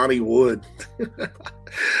Burns, Donnie Wood.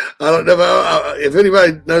 I don't know if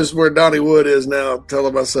anybody knows where Donnie Wood is now. Tell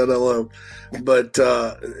him I said hello. But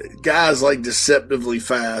guys like deceptively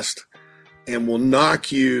fast and will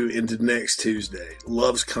knock you into next Tuesday.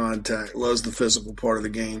 Loves contact, loves the physical part of the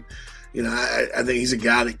game. I think he's a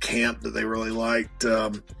guy that camped that they really liked.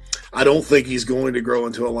 I don't think he's going to grow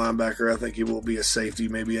into a linebacker. I think he will be a safety,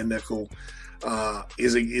 maybe a nickel.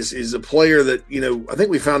 Is a player that, I think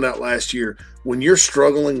we found out last year, when you're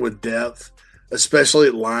struggling with depth, especially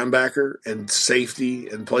at linebacker and safety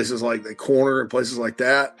and places like the corner and places like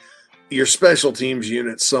that, your special teams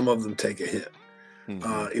units, some of them take a hit.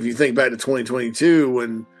 Mm-hmm. If you think back to 2022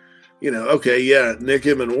 when,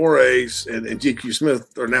 Nickham and Juarez and GQ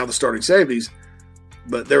Smith are now the starting safeties,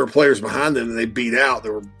 but there were players behind them that they beat out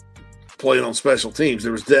that were playing on special teams.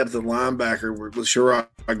 There was depth at linebacker with Sherrod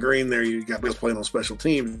Green there. You got guys playing on special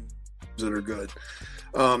teams that are good.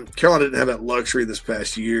 Carolina didn't have that luxury this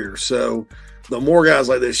past year. So the more guys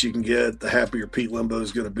like this you can get, the happier Pete Limbo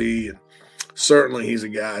is going to be. And certainly he's a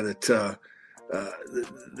guy that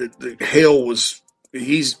Hale was –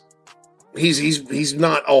 he's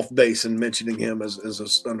not off base in mentioning him as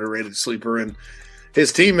an underrated sleeper. And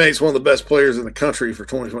his teammate's one of the best players in the country for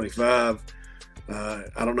 2025. I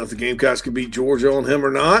don't know if the Gamecocks can beat Georgia on him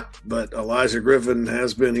or not, but Elijah Griffin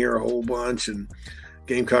has been here a whole bunch, and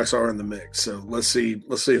Gamecocks are in the mix. So let's see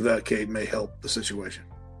if that Kate may help the situation.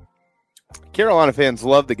 Carolina fans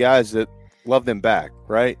love the guys that love them back,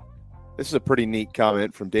 right? This is a pretty neat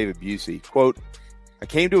comment from David Busey. Quote, I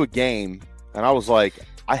came to a game, and I was like,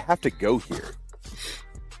 I have to go here.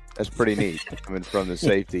 That's pretty neat coming from the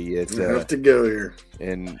safety. It's have to go here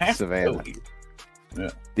in Savannah. Yeah.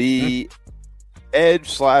 The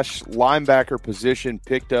edge/linebacker position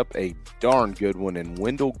picked up a darn good one in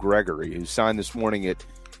Wendell Gregory, who signed this morning at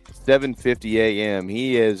 7:50 a.m.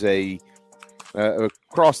 He is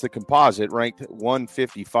across the composite, ranked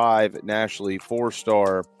 155 nationally,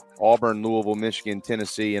 4-star, Auburn, Louisville, Michigan,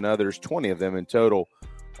 Tennessee, and others, 20 of them in total,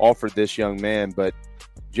 offered this young man. But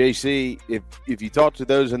JC, if you talk to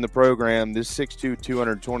those in the program, this 6'2",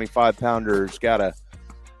 225-pounder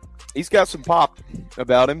he's got some pop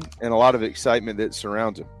about him and a lot of excitement that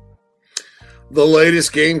surrounds him. The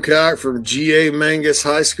latest Gamecock from G.A. Mangus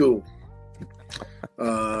High School.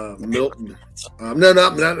 Milton. No,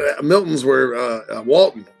 not Milton's where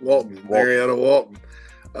Walton. Marietta Walton.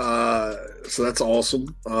 So that's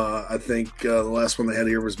awesome. I think the last one they had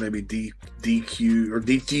here was maybe DQ or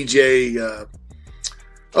DJ.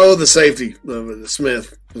 The safety.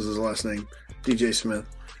 Smith was his last name. DJ Smith.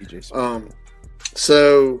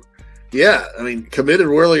 So, yeah, I mean, committed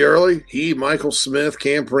really early. He, Michael Smith,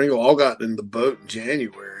 Cam Pringle all got in the boat in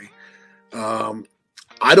January.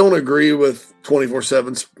 I don't agree with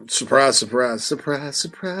 24/7 surprise.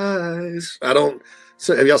 I don't.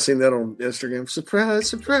 So have y'all seen that on Instagram?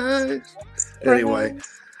 Surprise. Anyway,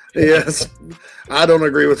 yes, I don't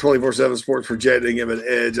agree with 24/7 Sports projecting him at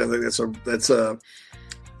edge. I think that's a.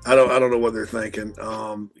 I don't know what they're thinking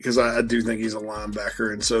because I do think he's a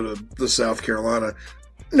linebacker, and so do the South Carolina.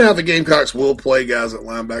 Now the Gamecocks will play guys at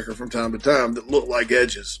linebacker from time to time that look like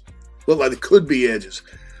edges, look like they could be edges.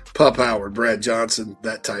 Pup Howard, Brad Johnson,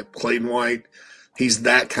 that type. Clayton White, he's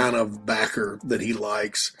that kind of backer that he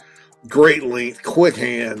likes. Great length, quick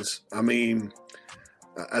hands. I mean,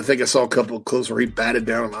 I think I saw a couple of clips where he batted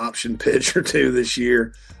down an option pitch or two this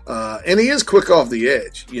year. And he is quick off the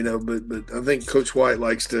edge, but I think Coach White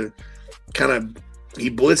likes to he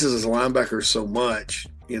blitzes his linebackers so much,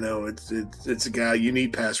 It's a guy you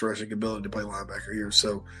need pass rushing ability to play linebacker here.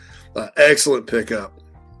 So excellent pickup.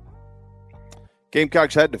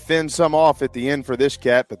 Gamecocks had to fend some off at the end for this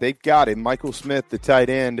cat, but they've got him. Michael Smith, the tight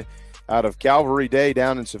end out of Calvary Day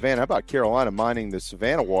down in Savannah. How about Carolina mining the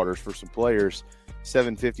Savannah waters for some players?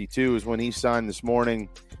 7:52 is when he signed this morning.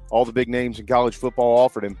 All the big names in college football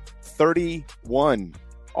offered him 31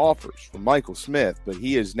 offers from Michael Smith, but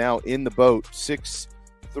he is now in the boat.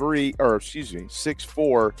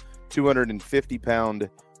 6'4", 250-pound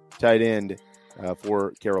tight end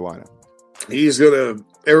for Carolina.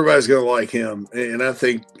 Everybody's gonna like him, and I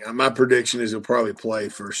think my prediction is he'll probably play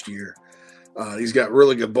first year. He's got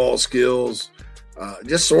really good ball skills.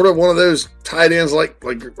 Just sort of one of those tight ends like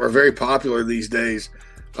are very popular these days.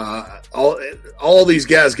 All these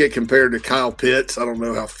guys get compared to Kyle Pitts. I don't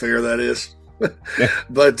know how fair that is, but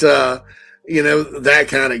that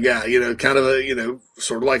kind of guy. Kind of a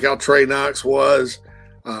sort of like how Trey Knox was.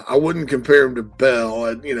 I wouldn't compare him to Bell.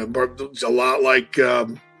 A lot like.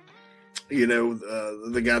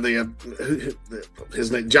 The guy they have,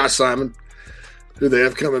 his name, Josh Simon, who they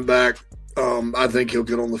have coming back. I think he'll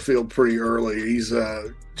get on the field pretty early. He's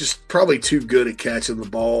just probably too good at catching the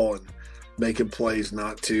ball and making plays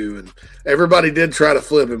not to. And everybody did try to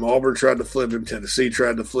flip him. Auburn tried to flip him. Tennessee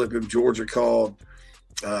tried to flip him. Georgia called.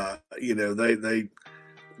 There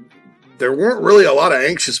weren't really a lot of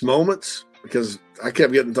anxious moments because I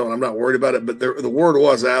kept getting told I'm not worried about it. But the word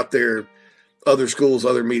was out there. Other schools,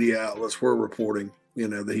 other media outlets were reporting,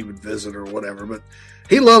 that he would visit or whatever. But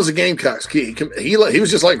he loves the Gamecocks. He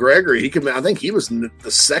was just like Gregory. I think he was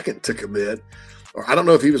the second to commit. Or I don't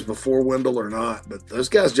know if he was before Wendell or not. But those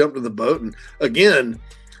guys jumped in the boat. And, again,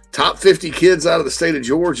 top 50 kids out of the state of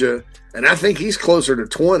Georgia. And I think he's closer to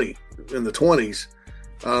 20 in the 20s.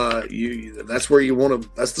 That's where you want to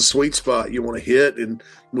 – that's the sweet spot you want to hit. And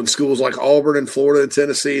when schools like Auburn and Florida and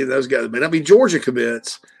Tennessee, those guys – may not be Georgia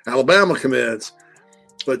commits, Alabama commits,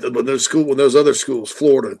 but when those other schools,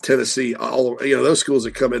 Florida, Tennessee, those schools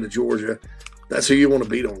that come into Georgia, that's who you want to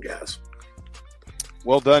beat on, guys.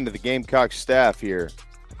 Well done to the Gamecock staff here.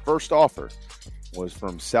 First offer was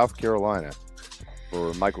from South Carolina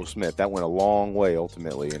for Michael Smith. That went a long way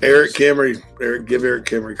ultimately. Give Eric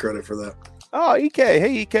Kimry credit for that. Oh, EK.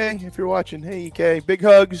 Hey, EK, if you're watching. Hey, EK. Big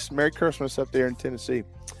hugs. Merry Christmas up there in Tennessee.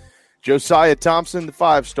 Josiah Thompson, the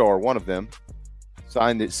 5-star, one of them,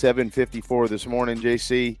 signed at 7:54 this morning,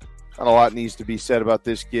 JC. Not a lot needs to be said about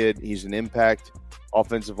this kid. He's an impact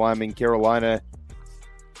offensive lineman. Carolina,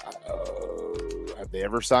 have they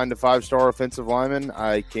ever signed a 5-star offensive lineman?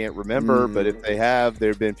 I can't remember, but if they have,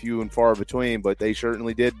 they've been few and far between, but they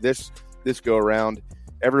certainly did this go-around.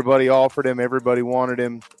 Everybody offered him. Everybody wanted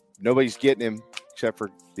him. Nobody's getting him except for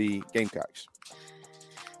the Gamecocks.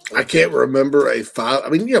 I can't remember a 5. I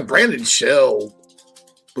mean, Brandon Shell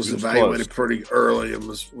was evaluated pretty early and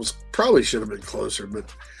was probably should have been closer.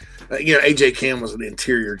 But, A.J. Cam was an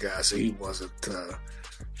interior guy, so he wasn't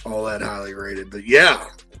all that highly rated. But,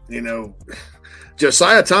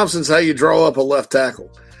 Josiah Thompson's how you draw up a left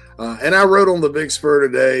tackle. And I wrote on the Big Spur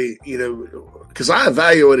today, because I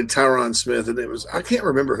evaluated Tyron Smith, and I can't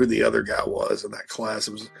remember who the other guy was in that class.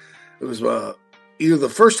 It was either the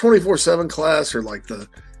first 24/7 class or like I think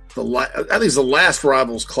it's the last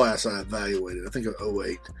Rivals class I evaluated. I think of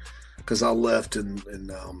 08, because I left in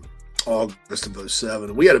August of 07.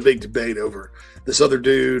 And we had a big debate over this other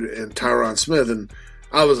dude and Tyron Smith, and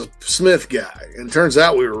I was a Smith guy. And it turns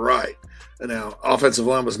out we were right. And now offensive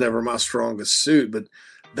line was never my strongest suit, but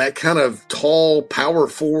that kind of tall, power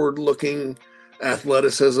forward looking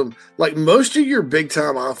athleticism, like most of your big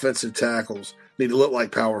time offensive tackles need to look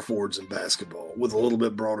like power forwards in basketball with a little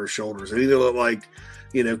bit broader shoulders. They need to look like,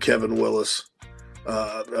 Kevin Willis,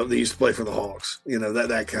 they used to play for the Hawks,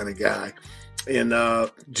 that kind of guy. And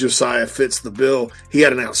Josiah fits the bill. He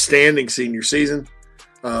had an outstanding senior season,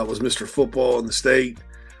 was Mr. Football in the state.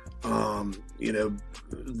 The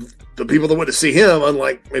people that went to see him,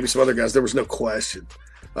 unlike maybe some other guys, there was no question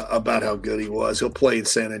about how good he was. He'll play in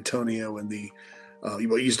San Antonio in the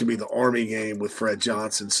what used to be the Army game with Fred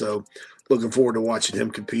Johnson. So looking forward to watching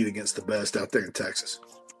him compete against the best out there in Texas.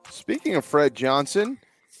 Speaking of Fred Johnson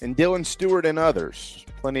and Dylan Stewart and others,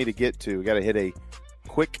 plenty to get to. We got to hit a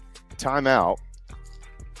quick timeout,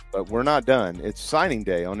 but we're not done. It's signing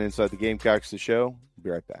day on Inside the Gamecocks, the show. We'll be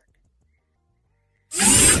right back.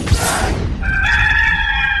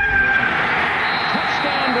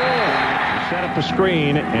 Touchdown Brewer. Set up a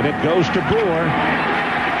screen, and it goes to Brewer.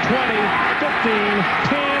 20, 15,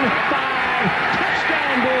 10, 5.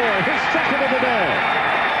 Touchdown Brewer, his second of the day.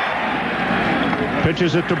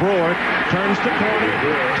 Pitches it to Brewer, turns the corner.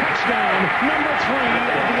 Touchdown, number 3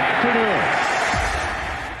 of the afternoon.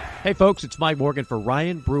 Hey, folks, it's Mike Morgan for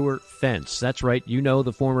Ryan Brewer Fence. That's right. You know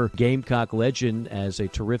the former Gamecock legend as a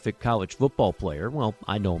terrific college football player. Well,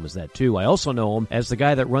 I know him as that, too. I also know him as the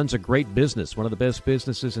guy that runs a great business, one of the best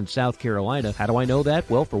businesses in South Carolina. How do I know that?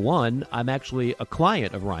 Well, for one, I'm actually a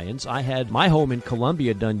client of Ryan's. I had my home in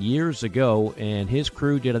Columbia done years ago, and his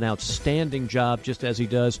crew did an outstanding job, just as he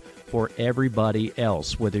does for everybody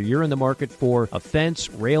else. Whether you're in the market for a fence,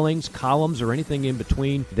 railings, columns, or anything in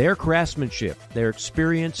between, their craftsmanship, their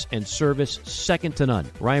experience, and service second to none.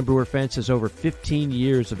 Ryan Brewer Fence has over 15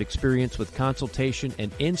 years of experience with consultation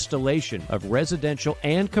and installation of residential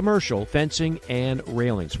and commercial fencing and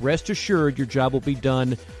railings. Rest assured your job will be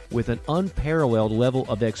done with an unparalleled level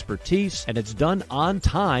of expertise, and it's done on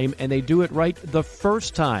time, and they do it right the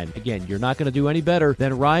first time. Again, you're not going to do any better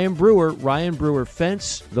than Ryan Brewer. Ryan Brewer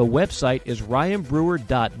Fence. The website is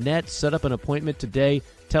ryanbrewer.net. Set up an appointment today.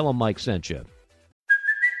 Tell them Mike sent you.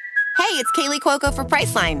 Hey, it's Kaylee Cuoco for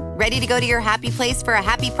Priceline. Ready to go to your happy place for a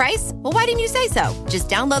happy price? Well, why didn't you say so? Just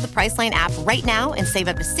download the Priceline app right now and save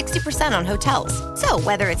up to 60% on hotels. So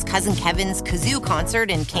whether it's Cousin Kevin's Kazoo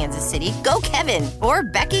Concert in Kansas City, go Kevin, or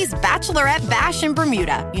Becky's Bachelorette Bash in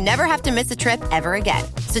Bermuda, you never have to miss a trip ever again.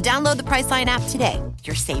 So download the Priceline app today.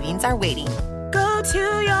 Your savings are waiting. Go to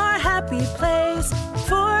your happy place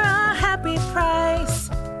for a happy price.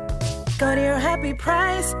 Go to your happy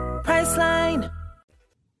price, Priceline.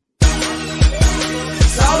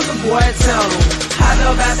 Soulja Boy tell him, hop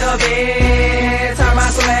up out the bed, turn my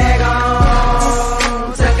swag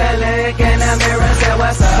on, took a look in the mirror, said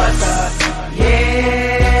what's up, what's up,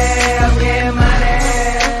 yeah, I'm getting money,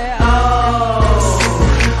 oh,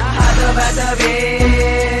 hop up out the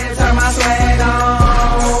bed, turn my swag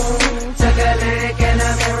on, took a look in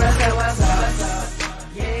the mirror, said what's up, what's up,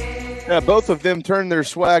 yeah. Yeah, both of them turned their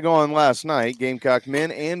swag on last night. Gamecock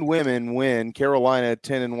men and women win. Carolina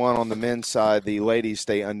 10-1 on the men's side. The ladies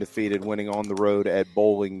stay undefeated, winning on the road at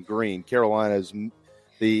Bowling Green. Carolina's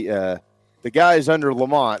the guys under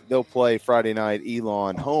Lamont. They'll play Friday night.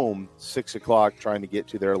 Elon home 6 o'clock, trying to get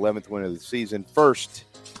to their 11th win of the season. First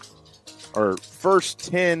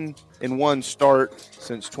 10-1 start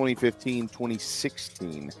since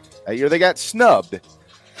 2015-2016. That year they got snubbed.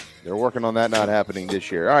 They're working on that not happening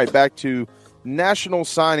this year. All right, back to National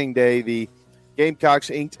Signing Day. The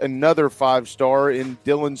Gamecocks inked another 5-star in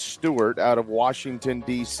Dylan Stewart out of Washington,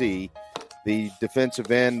 D.C. The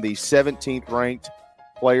defensive end, the 17th-ranked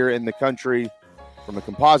player in the country. From a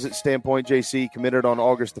composite standpoint, JC committed on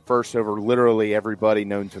August the 1st over literally everybody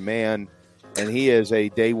known to man, and he is a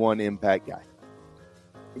day-one impact guy.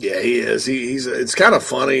 Yeah, he is. He's. It's kind of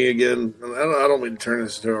funny, again, I don't mean to turn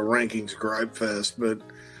this into a rankings gripe fest, but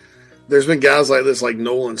there's been guys like this, like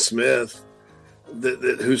Nolan Smith,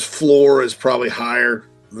 that whose floor is probably higher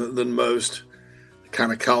than most,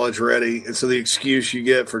 kind of college ready. And so the excuse you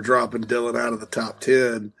get for dropping Dylan out of the top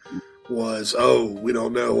 10 was, oh, we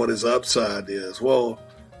don't know what his upside is. Well,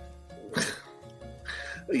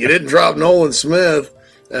 you didn't drop Nolan Smith.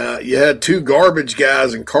 You had two garbage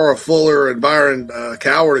guys in Carl Fuller and Byron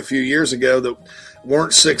Coward a few years ago that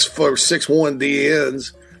weren't 6'1"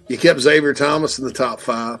 DNs. You kept Xavier Thomas in the top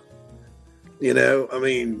 5. You know, I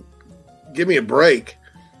mean, give me a break.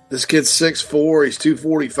 This kid's 6'4", he's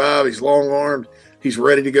 245, he's long-armed, he's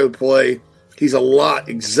ready to go play. He's a lot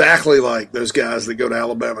exactly like those guys that go to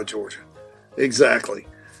Alabama, Georgia. Exactly.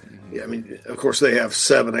 Yeah, I mean, of course, they have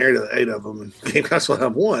 7 or 8 of them, and Gamecocks will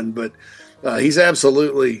have 1, but he's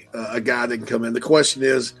absolutely a guy that can come in. The question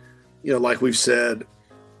is, you know, like we've said,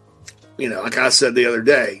 you know, like I said the other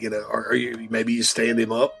day, you know, are you maybe you stand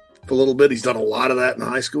him up for a little bit? He's done a lot of that in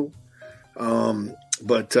high school.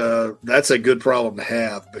 But that's a good problem to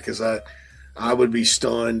have, because I would be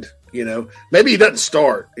stunned, you know. Maybe he doesn't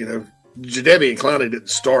start, you know. Jadeveon Clowney didn't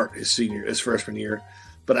start his freshman year,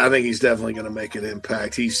 but I think he's definitely going to make an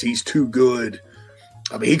impact. He's too good.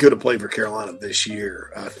 I mean, he could have played for Carolina this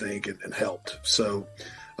year, I think, and helped. So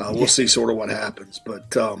we'll see sort of what happens.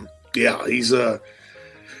 But, yeah, he's a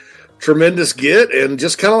tremendous get. And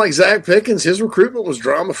just kind of like Zach Pickens, his recruitment was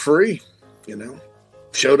drama-free, you know.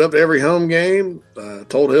 Showed up to every home game,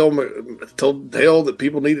 told Hale that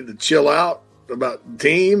people needed to chill out about the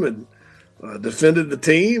team, and defended the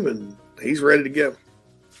team, and he's ready to go.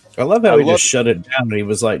 I love how he just shut it down, and he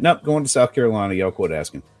was like, nope, going to South Carolina, y'all quit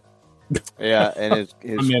asking. Yeah, and his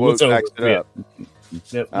quote backs it up.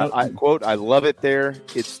 Yep. I quote, I love it there.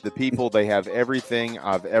 It's the people, they have everything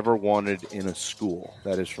I've ever wanted in a school.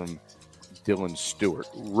 That is from Dylan Stewart.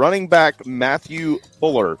 Running back Matthew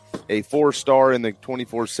Fuller, a 4-star in the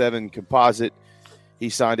 24/7 composite. He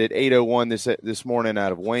signed at 8:01 this morning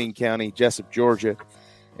out of Wayne County, Jessup, Georgia,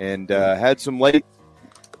 and had some late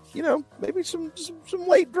maybe some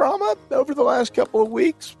late drama over the last couple of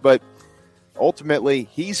weeks, but ultimately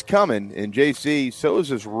he's coming. And JC, so is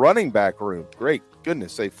his running back room. Great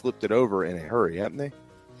goodness, they flipped it over in a hurry, haven't they?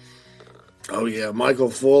 Oh yeah, Michael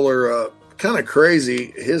Fuller, kind of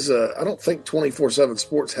crazy. His I don't think 24/7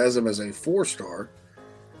 Sports has him as a 4-star,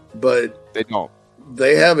 but they don't.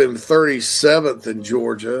 They have him 37th in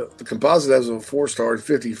Georgia. The composite has him a 4-star,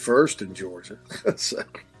 51st in Georgia. So,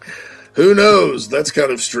 who knows? That's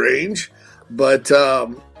kind of strange. But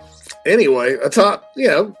anyway,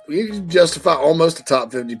 you can justify almost a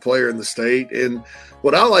top 50 player in the state. And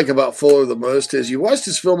what I like about Fuller the most is you watched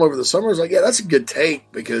his film over the summer. It's like, yeah, that's a good take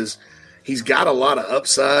because he's got a lot of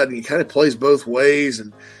upside and he kind of plays both ways.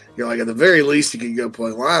 And you're like, at the very least, he can go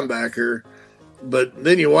play linebacker. But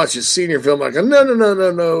then you watch his senior film, like,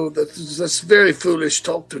 no. That's very foolish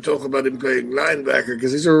talk about him playing linebacker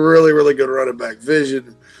because he's a really, really good running back.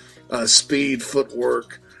 Vision, speed,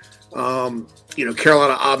 footwork.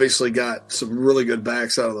 Carolina obviously got some really good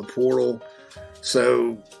backs out of the portal.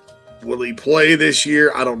 So will he play this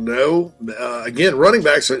year? I don't know. Again, running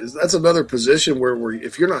backs, that's another position where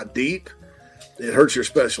if you're not deep, it hurts your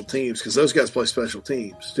special teams because those guys play special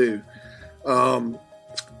teams too.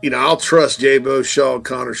 I'll trust J-Bo Shaw,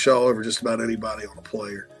 Connor Shaw over just about anybody on a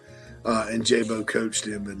player. And J-Bo coached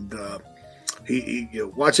him, and he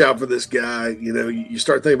watch out for this guy. You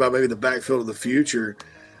start thinking about maybe the backfield of the future.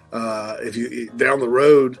 If you down the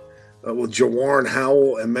road with Jawarn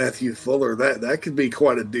Howell and Matthew Fuller, that could be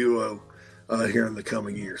quite a duo here in the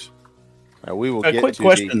coming years. We will a get quick to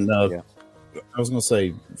question. I was going to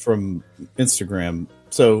say from Instagram.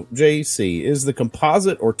 So, JC, is the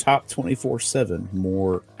composite or top 24/7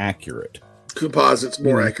 more accurate? Composite's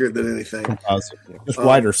more accurate than anything. Composite. Just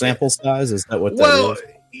wider sample size? Is that what that is?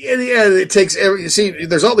 Yeah, it takes you see,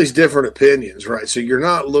 there's all these different opinions, right? So you're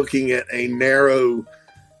not looking at a narrow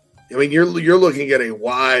 – you're looking at a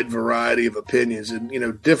wide variety of opinions.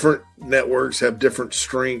 And, different networks have different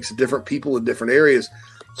strengths, different people in different areas.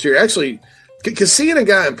 So you're actually – because seeing a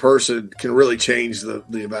guy in person can really change the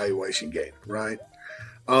evaluation game, right?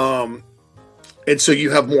 And so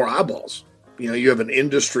you have more eyeballs. You have an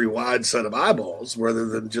industry-wide set of eyeballs rather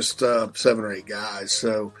than just 7 or 8 guys.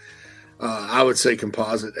 So I would say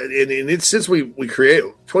composite. And it's since we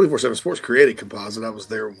created 24/7 Sports created composite, I was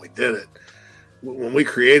there when we did it. When we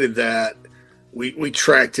created that, we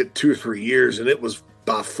tracked it 2 or 3 years, and it was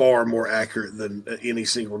by far more accurate than any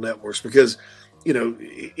single networks because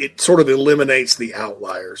it sort of eliminates the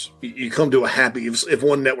outliers. You come to a happy if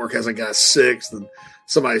one network has a guy 6th and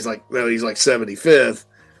somebody's like, no, he's like 75th.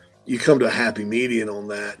 You come to a happy median on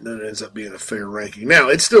that, and it ends up being a fair ranking. Now,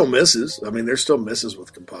 it still misses. There's still misses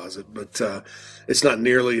with composite, but it's not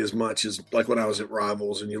nearly as much as like when I was at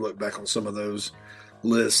Rivals, and you look back on some of those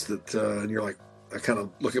lists that, and you're like, I kind of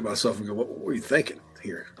look at myself and go, what were you thinking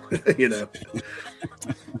here?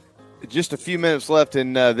 Just a few minutes left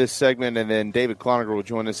in this segment, and then David Cloninger will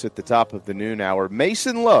join us at the top of the noon hour.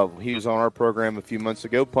 Mason Love, he was on our program a few months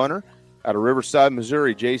ago, punter out of Riverside,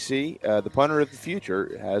 Missouri. JC, the punter of the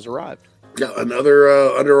future, has arrived. Yeah, another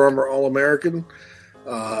Under Armour All-American.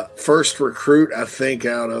 First recruit, I think,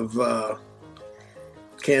 out of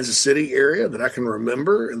Kansas City area that I can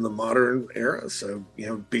remember in the modern era. So,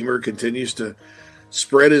 Beamer continues to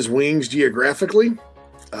spread his wings geographically.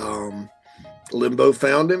 Limbo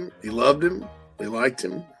found him. He loved him. He liked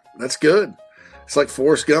him. That's good. It's like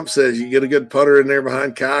Forrest Gump says, you get a good putter in there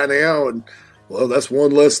behind Kai now, and, well, that's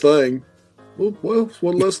one less thing. Well, it's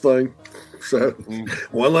one less thing. So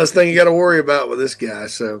one less thing you got to worry about with this guy.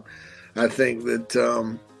 So I think that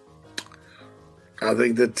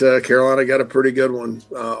Carolina got a pretty good one,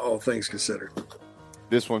 all things considered.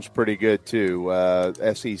 This one's pretty good, too.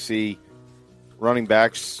 SEC running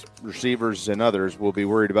backs, receivers, and others will be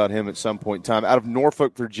worried about him at some point in time. Out of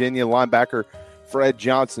Norfolk, Virginia, linebacker Fred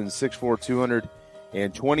Johnson, 6'4",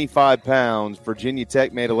 225 pounds. Virginia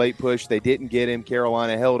Tech made a late push. They didn't get him.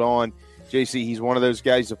 Carolina held on. JC, he's one of those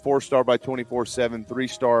guys, a 4-star by 24/7,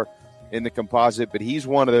 3-star in the composite, but he's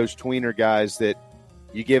one of those tweener guys that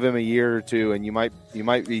you give him a year or two, and you might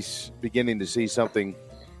be beginning to see something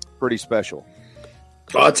pretty special.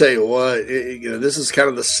 I'll tell you what, this is kind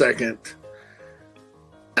of the second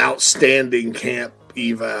outstanding camp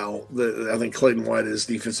eval that I think Clayton White and his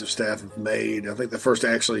defensive staff have made. I think the first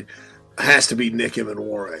actually has to be Nick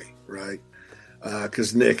Emenware, right?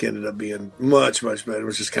 Because Nick ended up being much, much better. It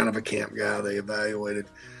was just kind of a camp guy they evaluated.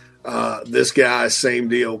 This guy, same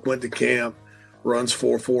deal, went to camp, runs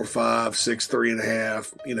 4.45,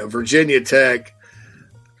 6'3.5. Virginia Tech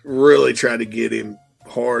really tried to get him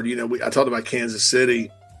hard. I talked about Kansas City.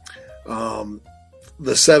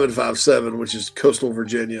 the 757, which is coastal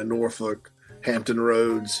Virginia, Norfolk, Hampton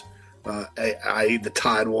Roads, i.e. the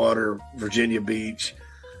Tidewater, Virginia Beach.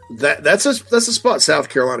 That's a spot South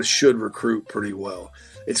Carolina should recruit pretty well.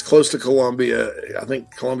 It's close to Columbia. I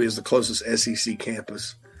think Columbia is the closest SEC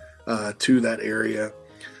campus to that area.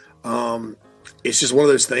 It's just one of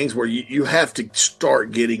those things where you have to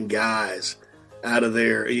start getting guys out of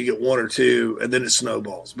there, and you get one or two, and then it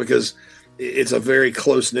snowballs because it's a very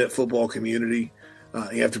close-knit football community.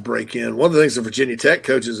 You have to break in. One of the things the Virginia Tech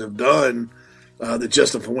coaches have done that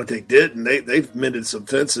Justin Fuente didn't, they've mended some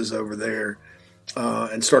fences over there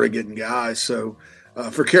and started getting guys. So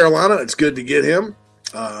for Carolina, it's good to get him.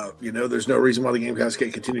 There's no reason why the Gamecocks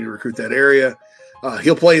can't continue to recruit that area.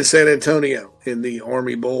 He'll play in San Antonio in the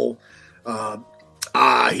Army Bowl.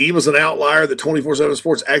 He was an outlier that 24/7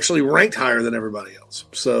 Sports actually ranked higher than everybody else.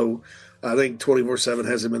 So I think 24/7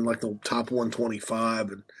 has him in like the top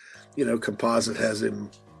 125, and Composite has him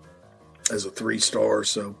as a 3-star.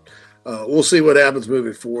 So we'll see what happens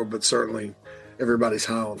moving forward, but certainly everybody's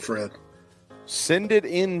high on Fred. Send it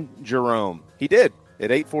in, Jerome. He did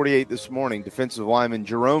at 8:48 this morning. Defensive lineman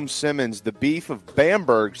Jerome Simmons, the beef of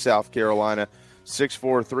Bamberg, South Carolina,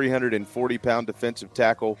 6'4", 340-pound defensive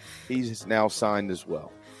tackle. He's now signed as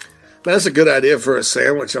well. That's a good idea for a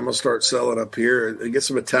sandwich. I'm going to start selling up here. Get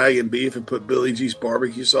some Italian beef and put Billy G's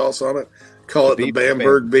barbecue sauce on it. Call it the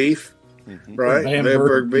Bamberg beef, right?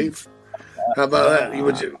 Bamberg beef. How about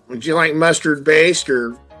that? Would you like mustard based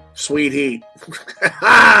or sweet heat?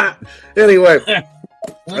 Anyway,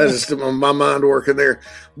 that's just my mind working there.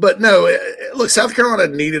 But no, look, South Carolina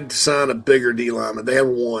needed to sign a bigger D lineman. They have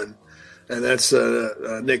one, and that's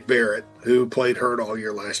Nick Barrett, who played hurt all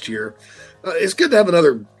year last year. It's good to have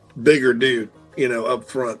another bigger dude, up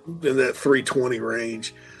front in that 320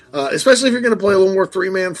 range, especially if you're going to play a little more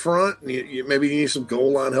 3-man front. Maybe you need some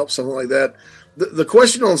goal line help, something like that. The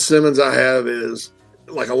question on Simmons I have is,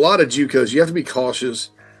 like a lot of JUCOs, you have to be cautious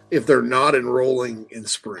if they're not enrolling in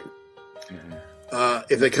spring.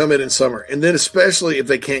 If they come in summer, and then especially if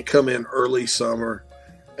they can't come in early summer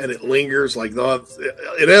and it lingers, like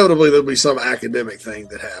inevitably there'll be some academic thing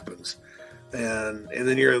that happens. And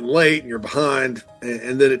then you're late and you're behind,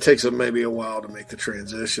 and then it takes them maybe a while to make the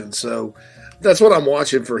transition. So that's what I'm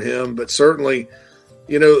watching for him. But certainly,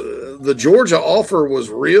 the Georgia offer was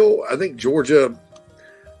real. I don't think Georgia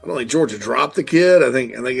dropped the kid. I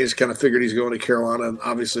think he just kind of figured he's going to Carolina. And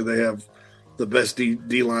obviously they have the best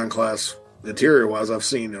D-line class interior-wise I've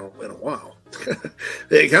seen in a while.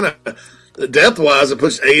 They kind of, depth-wise, it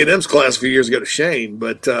pushed A&M's class a few years ago to shame.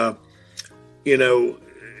 But,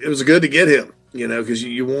 it was good to get him, because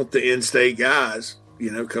you want the in-state guys,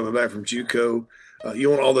 coming back from JUCO. You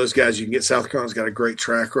want all those guys you can get. South Carolina's got a great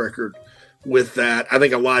track record with that. I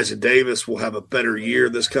think Elijah Davis will have a better year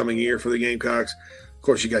this coming year for the Gamecocks. Of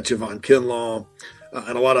course, you got Javon Kinlaw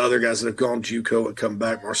and a lot of other guys that have gone JUCO and come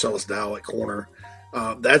back. Marcellus Dowell at corner.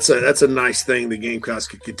 That's a nice thing the Gamecocks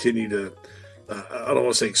could continue to, I don't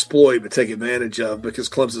want to say exploit, but take advantage of, because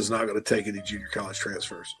Clemson's not going to take any junior college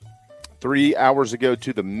transfers. 3 hours ago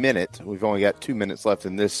to the minute. We've only got 2 minutes left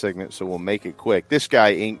in this segment, so we'll make it quick. This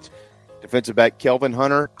guy inked defensive back Kelvin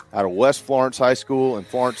Hunter out of West Florence High School in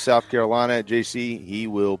Florence, South Carolina. JC, he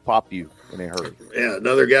will pop you in a hurry. Yeah,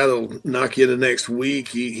 another guy that'll knock you into next week.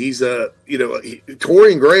 He's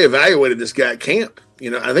Torian Gray evaluated this guy at camp.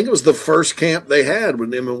 I think it was the first camp they had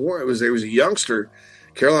when Emma Warren was there. He was a youngster.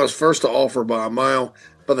 Carolina was first to offer by a mile.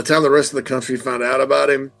 By the time the rest of the country found out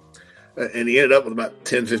about him, and he ended up with about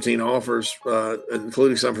 10, 15 offers,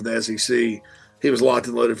 including some for the SEC. He was locked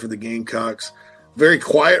and loaded for the Gamecocks. Very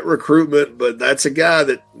quiet recruitment, but that's a guy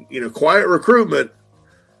that, quiet recruitment,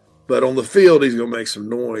 but on the field he's going to make some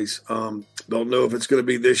noise. Don't know if it's going to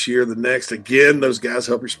be this year, the next. Again, those guys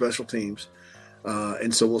help your special teams.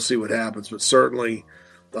 And so we'll see what happens. But certainly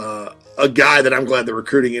a guy that I'm glad the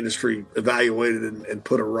recruiting industry evaluated and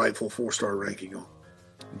put a rightful 4-star ranking on.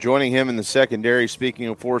 Joining him in the secondary, speaking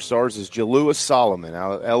of 4 stars, is Jalewis Solomon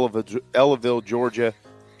out of Ellaville, Georgia,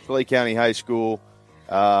 Clay County High School,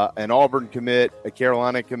 an Auburn commit, a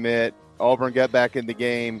Carolina commit. Auburn got back in the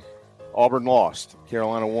game. Auburn lost.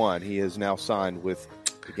 Carolina won. He is now signed with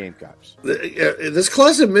the Gamecocks. This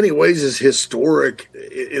class in many ways is historic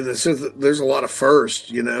in the sense that there's a lot of firsts,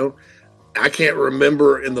 I can't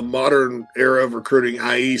remember in the modern era of recruiting,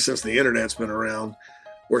 i.e. since the internet's been around,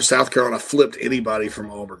 where South Carolina flipped anybody from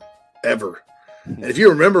Auburn, ever. And if you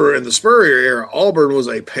remember, in the Spurrier era, Auburn was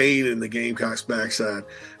a pain in the Gamecocks' backside.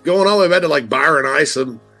 Going all the way back to like Byron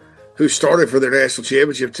Isom, who started for their national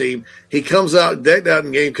championship team. He comes out, decked out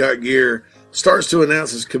in Gamecock gear, starts to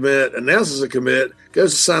announce his commit, announces a commit,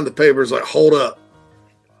 goes to sign the papers, like, hold up.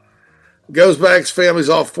 goes back, his family's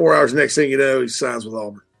off 4 hours. Next thing you know, he signs with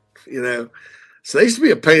Auburn. So they used to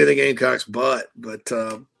be a pain in the Gamecocks' butt, but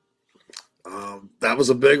that was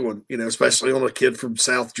a big one, especially on a kid from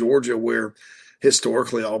South Georgia where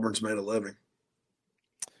historically Auburn's made a living.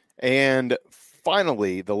 And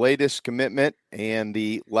finally, the latest commitment and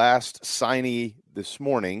the last signee this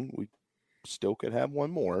morning, we still could have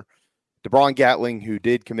one more. DeBron Gatling, who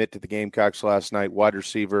did commit to the Gamecocks last night, wide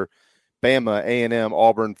receiver, Bama, A&M,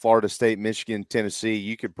 Auburn, Florida State, Michigan, Tennessee.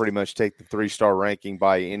 You could pretty much take the 3-star ranking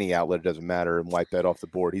by any outlet, it doesn't matter, and wipe that off the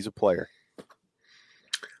board. He's a player.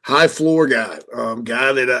 High floor guy,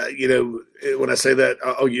 guy that, when I say that,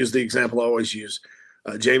 I'll use the example I always use.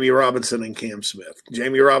 Jamie Robinson and Cam Smith.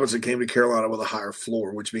 Jamie Robinson came to Carolina with a higher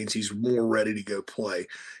floor, which means he's more ready to go play.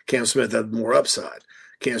 Cam Smith had more upside.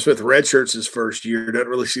 Cam Smith redshirts his first year, doesn't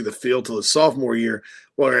really see the field till his sophomore year,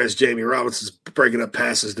 whereas Jamie Robinson's breaking up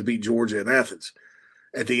passes to beat Georgia and Athens.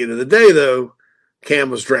 At the end of the day, though, Cam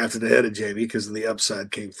was drafted ahead of Jamie because of the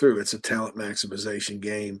upside came through. It's a talent maximization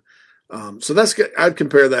game. So I'd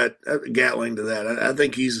compare that Gatling to that. I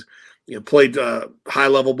think he's played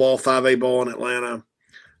high-level ball, 5A ball in Atlanta,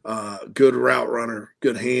 good route runner,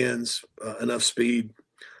 good hands, enough speed.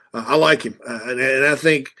 I like him. And I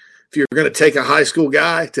think if you're going to take a high school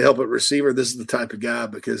guy to help at receiver, this is the type of guy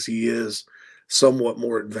because he is somewhat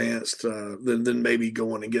more advanced than maybe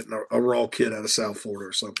going and getting a raw kid out of South Florida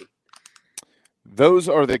or something. Those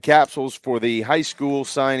are the capsules for the high school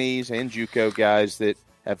signees and JUCO guys that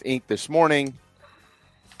have inked this morning.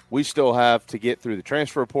 We still have to get through the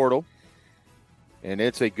transfer portal, and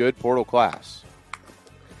it's a good portal class.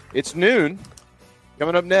 It's noon.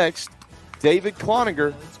 Coming up next, David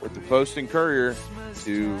Cloninger with the Post and Courier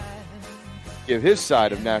to give his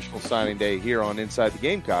side of National Signing Day here on Inside the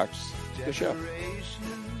Gamecocks, the show.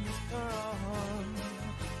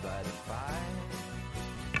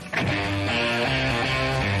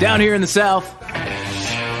 Down here in the South,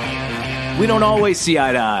 we don't always see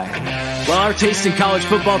eye to eye. While our taste in college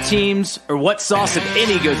football teams, or what sauce, if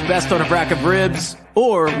any, goes best on a rack of ribs,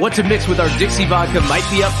 or what to mix with our Dixie vodka might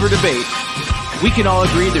be up for debate, we can all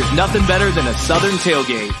agree there's nothing better than a Southern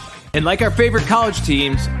tailgate. And like our favorite college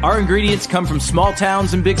teams, our ingredients come from small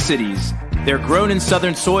towns and big cities. They're grown in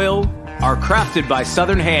Southern soil, are crafted by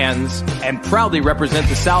Southern hands, and proudly represent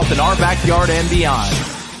the South in our backyard and beyond.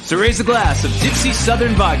 So raise a glass of Dixie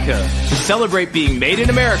Southern Vodka to celebrate being made in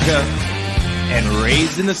America and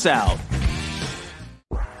raised in the South.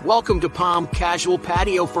 Welcome to Palm Casual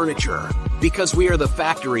Patio Furniture. Because we are the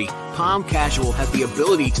factory, Palm Casual has the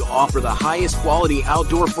ability to offer the highest quality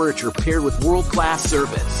outdoor furniture paired with world-class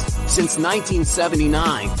service. Since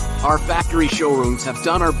 1979, our factory showrooms have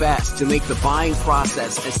done our best to make the buying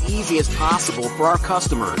process as easy as possible for our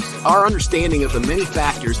customers. Our understanding of the many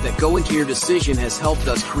factors that go into your decision has helped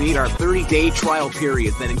us create our 30-day trial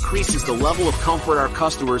period that increases the level of comfort our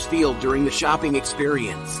customers feel during the shopping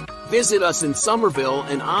experience. Visit us in Somerville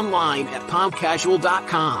and online at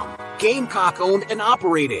palmcasual.com. Gamecock owned and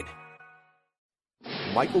operated.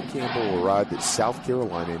 Michael Campbell arrived at South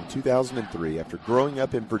Carolina in 2003 after growing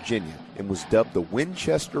up in Virginia and was dubbed the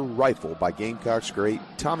Winchester Rifle by Gamecocks great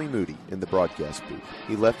Tommy Moody in the broadcast booth.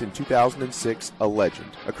 He left in 2006 a legend,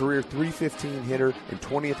 a career .315 hitter and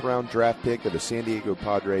 20th round draft pick of the San Diego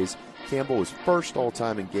Padres. Campbell was first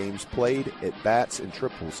all-time in games played, at bats and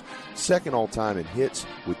triples, second all-time in hits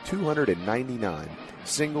with 299,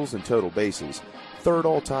 singles and total bases, third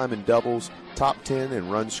all-time in doubles, top 10 in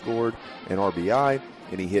runs scored and RBI,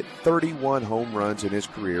 and he hit 31 home runs in his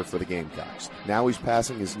career for the Gamecocks. Now he's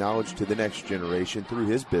passing his knowledge to the next generation through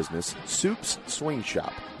his business, Soup's Swing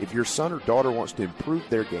Shop. If your son or daughter wants to improve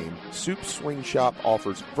their game, Soup's Swing Shop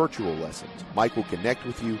offers virtual lessons. Mike will connect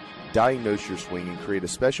with you, diagnose your swing, and create a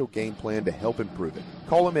special game plan to help improve it.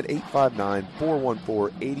 Call him at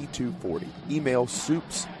 859-414-8240. Email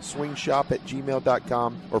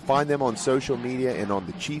soupsswingshop@gmail.com or find them on social media and on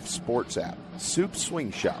the Chief Sports app. Soup's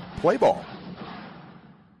Swing Shop. Play ball.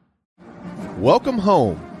 Welcome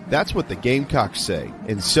home. That's what the Gamecocks say,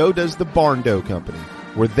 and so does the Barn Dough Company,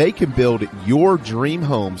 where they can build your dream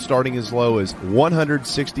home starting as low as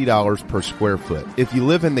 $160 per square foot. If you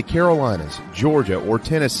live in the Carolinas, Georgia, or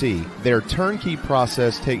Tennessee, their turnkey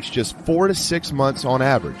process takes just 4 to 6 months on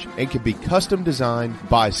average and can be custom designed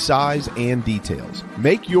by size and details.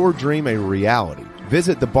 Make your dream a reality.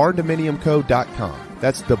 Visit thebarndominiumco.com.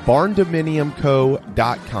 That's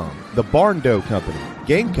thebarndominiumco.com. The Barn Dough Company,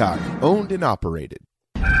 Gamecock, owned and operated.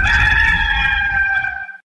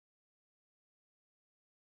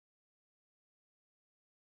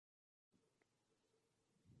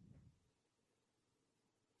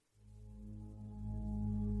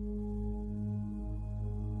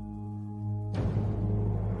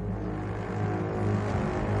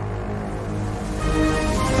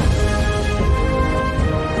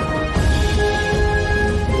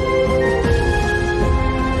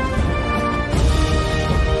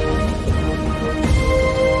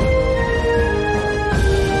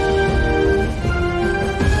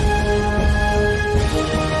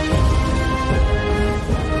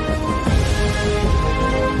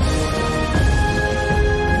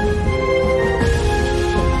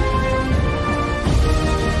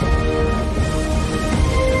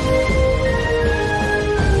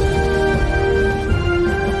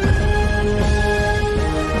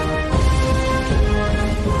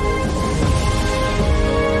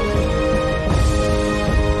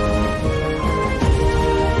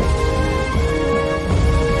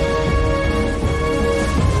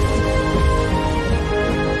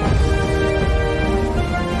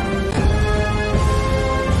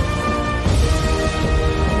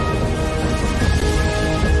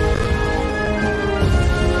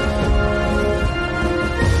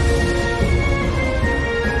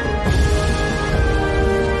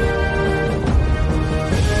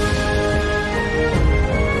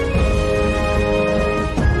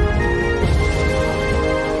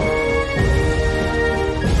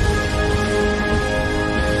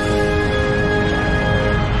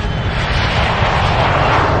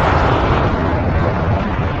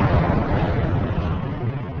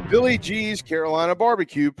 Billy G's Carolina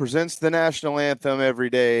Barbecue presents the national anthem every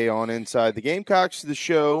day on Inside the Gamecocks, the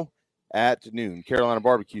show at noon.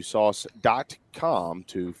 CarolinaBarbecueSauce.com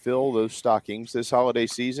to fill those stockings this holiday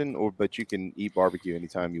season, but you can eat barbecue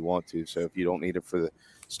anytime you want to. So if you don't need it for the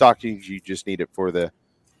stockings, you just need it for the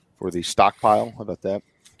stockpile. How about that?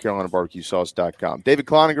 CarolinaBarbecueSauce.com. David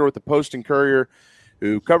Cloninger with the Post and Courier,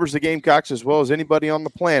 who covers the Gamecocks as well as anybody on the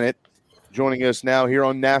planet, joining us now here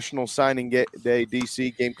on National Signing Day.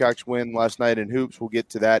 DC Gamecocks win last night in hoops. We'll get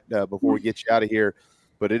to that before we get you out of here.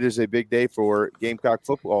 But it is a big day for Gamecock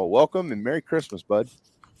football. Welcome and Merry Christmas, bud.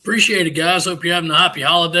 Appreciate it, guys. Hope you're having a happy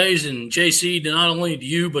holidays. And JC, not only to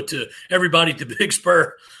you, but to everybody at the Big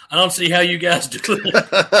Spur. I don't see how you guys do it.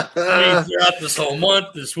 Throughout this whole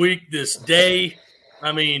month, this week, this day.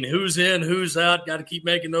 I mean, who's in, who's out? Got to keep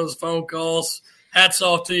making those phone calls. Hats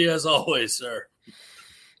off to you as always, sir.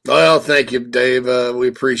 Well, thank you, Dave. We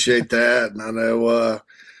appreciate that. And I know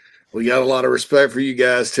we got a lot of respect for you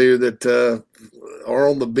guys, too, that are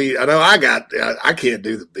on the beat. I know I can't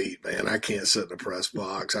do the beat, man. I can't sit in the press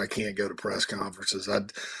box. I can't go to press conferences.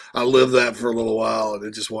 I lived that for a little while, and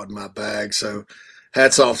it just wasn't my bag. So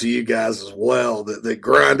hats off to you guys as well that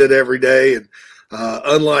grind it every day. And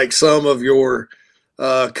unlike some of your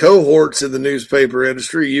cohorts in the newspaper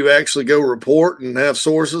industry, you actually go report and have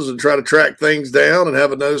sources and try to track things down and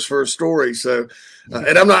have a nose for a story. So,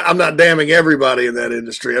 and I'm not damning everybody in that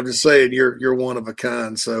industry. I'm just saying you're one of a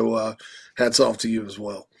kind. So, hats off to you as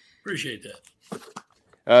well. Appreciate that.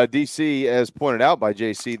 DC, as pointed out by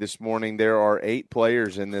JC this morning, there are 8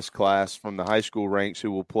 players in this class from the high school ranks who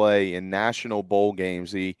will play in national bowl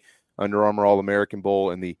games, the Under Armour All-American Bowl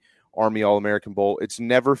and the Army All-American Bowl. It's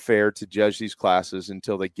never fair to judge these classes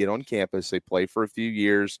until they get on campus. They play for a few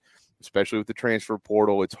years, especially with the transfer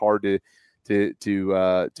portal. It's hard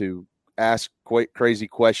to ask quite crazy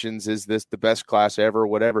questions. Is this the best class ever?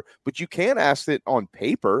 Whatever. But you can ask it on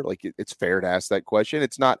paper. Like it's fair to ask that question.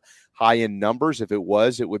 It's not high in numbers. If it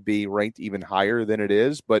was, it would be ranked even higher than it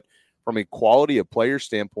is. But from a quality of player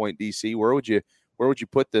standpoint, DC, where would you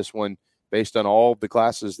put this one based on all the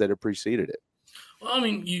classes that have preceded it? Well, I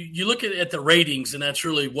mean, you look at the ratings, and that's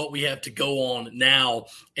really what we have to go on now.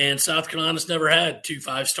 And South Carolina's never had 2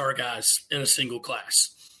 5-star guys in a single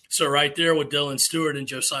class. So right there with Dylan Stewart and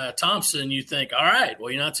Josiah Thompson, you think, all right,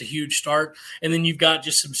 well, that's a huge start. And then you've got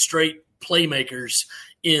just some straight playmakers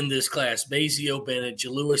in this class. Mazio Bennett,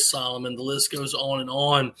 Jalewis Solomon, the list goes on and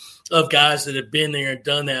on of guys that have been there and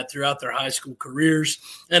done that throughout their high school careers.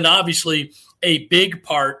 And obviously a big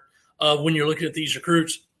part of when you're looking at these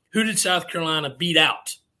recruits, who did South Carolina beat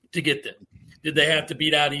out to get them? Did they have to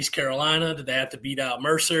beat out East Carolina? Did they have to beat out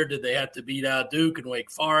Mercer? Did they have to beat out Duke and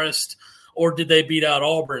Wake Forest? Or did they beat out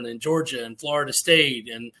Auburn and Georgia and Florida State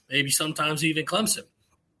and maybe sometimes even Clemson?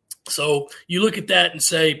 So you look at that and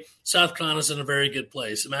say South Carolina's in a very good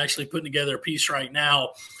place. I'm actually putting together a piece right now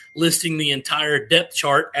listing the entire depth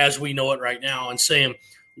chart as we know it right now and saying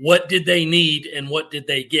what did they need and what did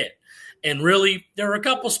they get? And really, there are a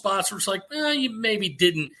couple spots where it's like, you maybe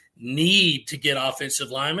didn't need to get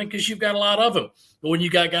offensive linemen because you've got a lot of them. But when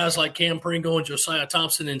you got guys like Cam Pringle and Josiah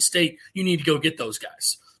Thompson in state, you need to go get those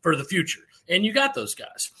guys for the future. And you got those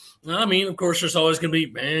guys. I mean, of course, there's always going to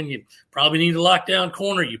be, you probably need a lockdown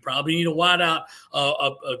corner. You probably need a wide out,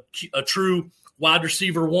 a true wide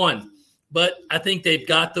receiver 1. But I think they've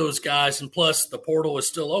got those guys. And plus, the portal is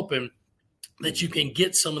still open, that you can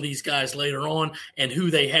get some of these guys later on and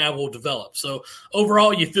who they have will develop. So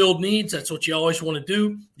overall, you filled needs. That's what you always want to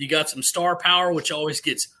do. You got some star power, which always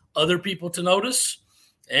gets other people to notice.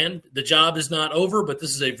 And the job is not over, but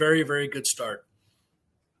this is a very, very good start.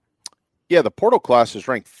 Yeah, the portal class is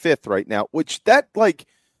ranked 5th right now, which that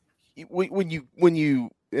when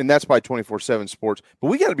you and that's by 24/7 Sports, but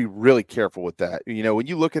we got to be really careful with that. When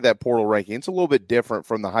you look at that portal ranking, it's a little bit different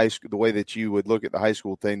from the high school, the way that you would look at the high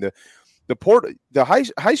school thing. The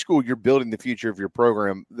high school, you're building the future of your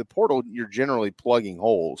program. The portal, you're generally plugging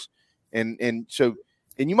holes, and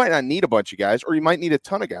you might not need a bunch of guys, or you might need a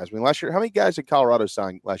ton of guys. I mean, last year, how many guys did Colorado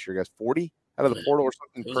sign last year? Guys, 40 out of the portal or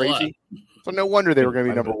something crazy. So no wonder they were going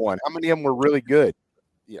to be number 1. How many of them were really good?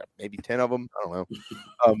 Yeah, maybe 10 of them. I don't know.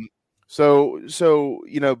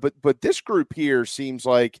 But this group here seems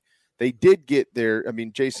like they did get there. I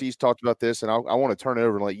mean, JC's talked about this, and I want to turn it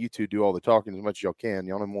over and let you two do all the talking as much as y'all can.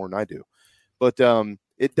 Y'all know more than I do. But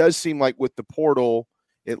it does seem like with the portal,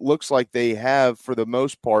 it looks like they have, for the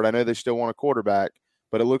most part, I know they still want a quarterback,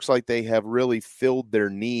 but it looks like they have really filled their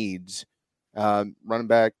needs. Running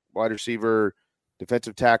back, wide receiver,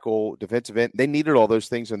 defensive tackle, defensive end. They needed all those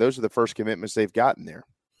things, and those are the first commitments they've gotten there.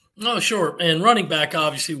 Oh, sure. And running back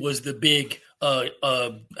obviously was the big, I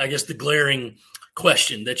guess, the glaring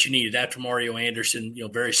question that you needed after Mario Anderson,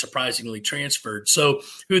 very surprisingly transferred. So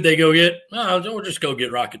who'd they go get? We'll just go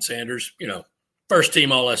get Rocket Sanders, first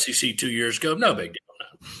team All SEC 2 years ago. No big deal.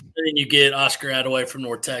 And then you get Oscar Attaway from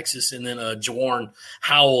North Texas and then Jawarn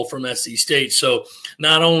Howell from SC State. So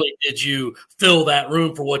not only did you fill that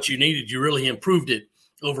room for what you needed, you really improved it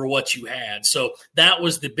over what you had. So that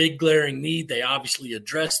was the big glaring need. They obviously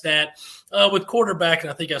addressed that. With quarterback,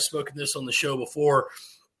 and I think I've spoken this on the show before,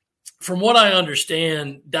 from what I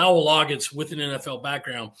understand, Dowell Loggins with an NFL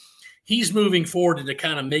background, he's moving forward into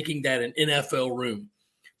kind of making that an NFL room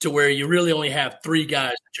to where you really only have 3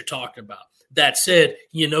 guys that you're talking about. That said,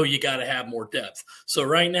 you got to have more depth. So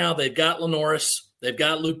right now they've got Lenoris, they've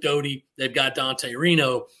got Luke Doty, they've got Dante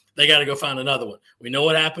Reno. They got to go find another one. We know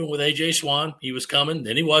what happened with A.J. Swan. He was coming,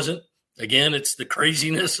 then he wasn't. Again, it's the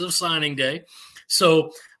craziness of signing day.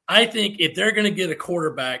 So I think if they're going to get a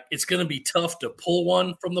quarterback, it's going to be tough to pull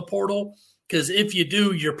one from the portal, because if you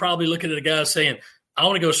do, you're probably looking at a guy saying, I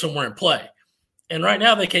want to go somewhere and play. And right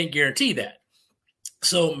now they can't guarantee that.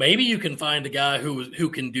 So maybe you can find a guy who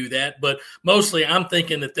can do that. But mostly I'm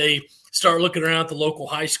thinking that they start looking around at the local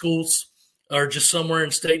high schools or just somewhere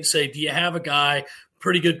in state and say, do you have a guy,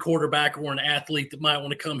 pretty good quarterback or an athlete that might want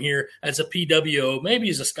to come here as a PWO, maybe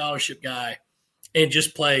as a scholarship guy, and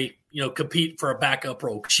just play, compete for a backup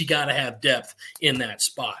role, because you got to have depth in that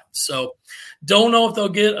spot. So don't know if they'll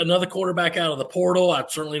get another quarterback out of the portal. I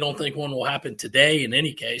certainly don't think one will happen today in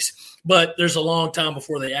any case, but there's a long time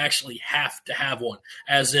before they actually have to have one,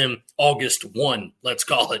 as in August 1, let's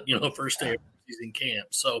call it, first day of season camp.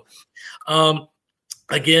 So,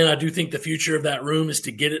 again, I do think the future of that room is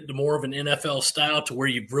to get it to more of an NFL style, to where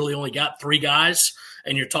you've really only got 3 guys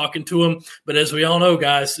and you're talking to them. But as we all know,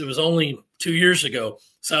 guys, it was only 2 years ago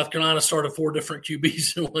South Carolina started 4 different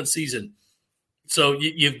QBs in one season. So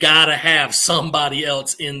you've got to have somebody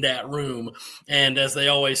else in that room. And as they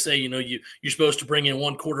always say, you're supposed to bring in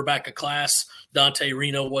one quarterback a class. Dante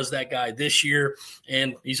Reno was that guy this year,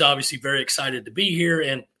 and he's obviously very excited to be here,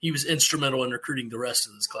 and he was instrumental in recruiting the rest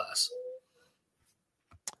of this class.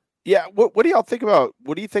 Yeah, what do y'all think about?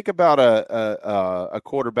 What do you think about a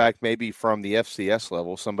quarterback maybe from the FCS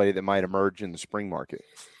level, somebody that might emerge in the spring market?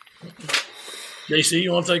 JC,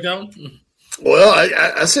 you want to take that one? Well,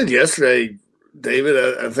 I said yesterday,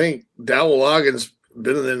 David, I think Dowell Loggins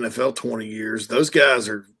been in the NFL 20 years. Those guys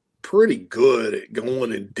are pretty good at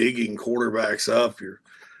going and digging quarterbacks up. Your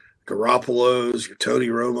Garoppolos, your Tony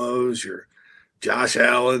Romos, your Josh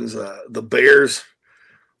Allens, the Bears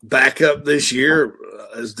backup this year,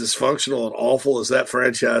 as dysfunctional and awful as that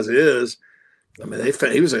franchise is. I mean,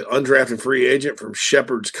 he was an undrafted free agent from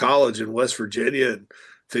Shepherd's College in West Virginia, and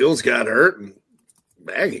Fields got hurt, and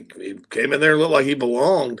man, he came in there and looked like he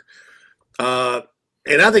belonged.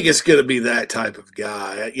 And I think it's going to be that type of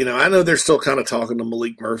guy. I know they're still kind of talking to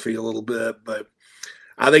Malik Murphy a little bit, but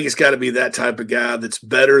I think it's got to be that type of guy that's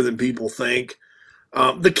better than people think.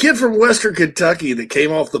 The kid from Western Kentucky that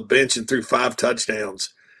came off the bench and threw 5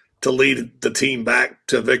 touchdowns to lead the team back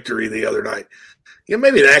to victory the other night.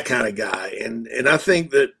 Maybe that kind of guy. And I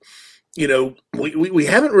think that, we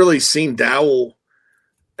haven't really seen Dowell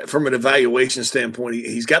from an evaluation standpoint.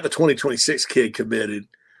 He's got the 2026 kid committed,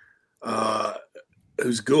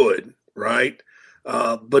 who's good, right?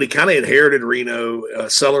 But he kind of inherited Reno.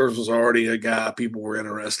 Sellers was already a guy people were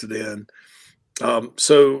interested in.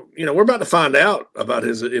 So, we're about to find out about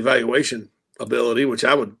his evaluation ability, which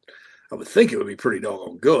I would think it would be pretty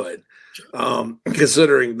doggone good,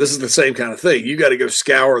 considering this is the same kind of thing. You got to go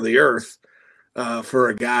scour the earth for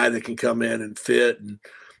a guy that can come in and fit and,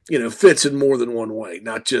 fits in more than one way,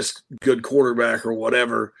 not just good quarterback or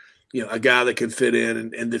whatever, a guy that can fit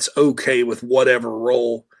in and that's okay with whatever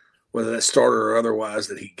role, whether that's starter or otherwise,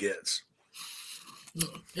 that he gets.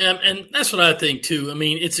 Yeah, and that's what I think too. I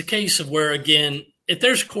mean, it's a case of where, again, if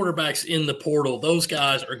there's quarterbacks in the portal, those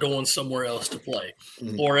guys are going somewhere else to play,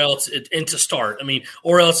 or else and to start. I mean,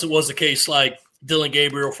 or else it was a case like Dylan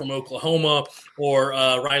Gabriel from Oklahoma or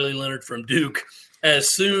Riley Leonard from Duke.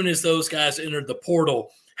 As soon as those guys entered the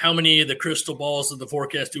portal, how many of the crystal balls of the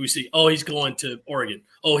forecast do we see? Oh, he's going to Oregon.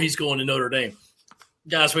 Oh, he's going to Notre Dame.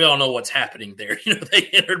 Guys, we all know what's happening there. They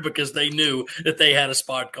entered because they knew that they had a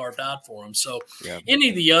spot carved out for them. So any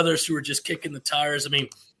of the others who were just kicking the tires, I mean,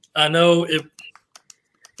 I know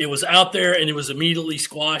it was out there and it was immediately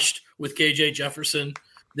squashed with KJ Jefferson.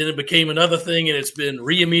 Then it became another thing, and it's been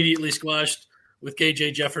immediately squashed with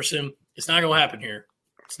KJ Jefferson. It's not going to happen here.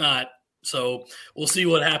 It's not. So we'll see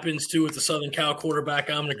what happens, too, with the Southern Cal quarterback.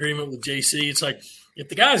 I'm in agreement with JC. It's like, if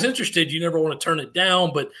the guy's interested, you never want to turn it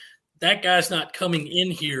down, but that guy's not coming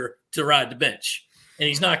in here to ride the bench. and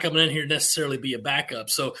he's not coming in here to necessarily be a backup.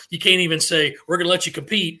 So you can't even say, we're going to let you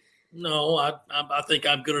compete. No, I think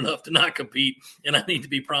I'm good enough to not compete, and I need to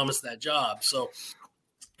be promised that job. So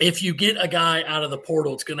if you get a guy out of the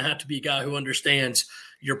portal, it's going to have to be a guy who understands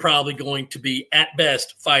you're probably going to be, at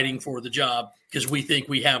best, fighting for the job because we think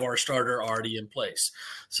we have our starter already in place.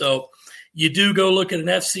 So you do go look at an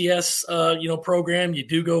FCS program. You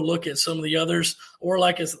do go look at some of the others. Or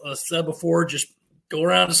like I said before, just go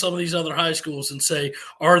around to some of these other high schools and say,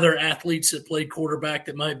 are there athletes that played quarterback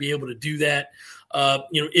that might be able to do that,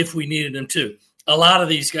 if we needed them to? A lot of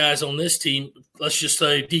these guys on this team, let's just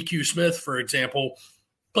say DQ Smith, for example,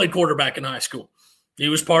 played quarterback in high school. He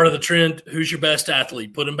was part of the trend. Who's your best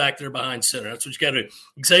athlete? Put him back there behind center. That's what you got to do.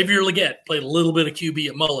 Xavier Legette played a little bit of QB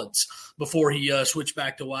at Mullins before he switched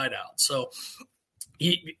back to wideout. So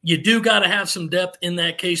you do got to have some depth in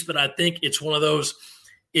that case, but I think it's one of those,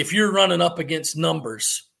 if you're running up against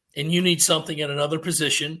numbers and you need something at another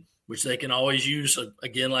position, which they can always use,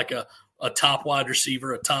 again, like a top wide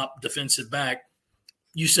receiver, a top defensive back,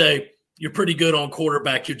 you say you're pretty good on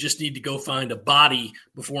quarterback. You just need to go find a body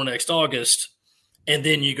before next August, and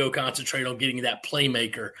then you go concentrate on getting that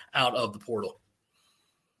playmaker out of the portal.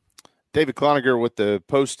 David Cloninger with the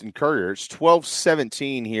Post and Courier. It's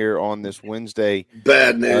 12:17 here on this Wednesday.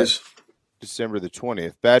 Bad news. December the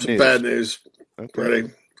 20th. Bad news. Bad news. Okay.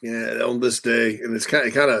 Ready? Yeah, on this day. And it's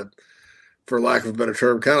kind of, for lack of a better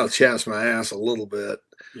term, kind of chaps my ass a little bit.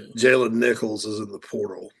 Yeah. Jalen Nichols is in the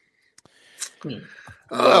portal.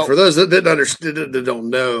 For those that didn't understand, that don't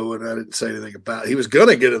know, and I didn't say anything about it, he was going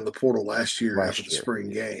to get in the portal last year after the spring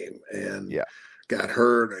game, and got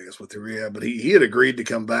hurt, I guess, with the rehab. But he had agreed to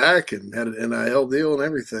come back and had an NIL deal and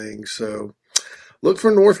everything. So look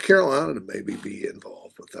for North Carolina to maybe be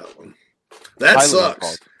involved with that one. That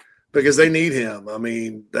sucks because they need him. I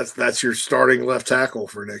mean, that's your starting left tackle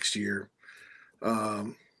for next year.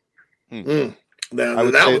 Now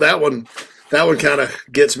that one kind of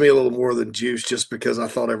gets me a little more than juice, just because I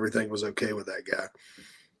thought everything was okay with that guy.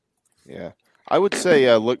 Yeah, I would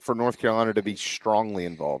say look for North Carolina to be strongly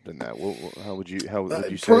involved in that. How would you say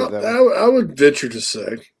that? I would venture to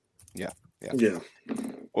say, yeah.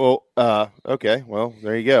 Well, okay. Well,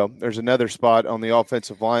 there you go. There's another spot on the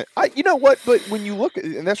offensive line. You know what? But when you look at,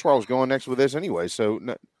 and that's where I was going next with this anyway. So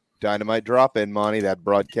dynamite drop in, Monty. That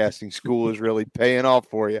broadcasting school is really paying off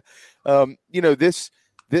for you.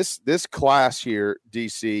 This class here,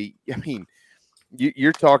 DC, I mean,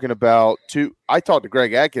 you're talking about two. I talked to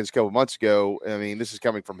Greg Atkins a couple months ago. I mean, this is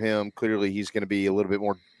coming from him. Clearly, he's going to be a little bit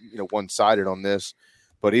more, one-sided on this.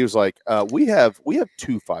 But he was like, we have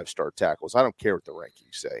 2 5-star tackles. I don't care what the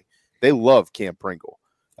rankings say. They love Cam Pringle,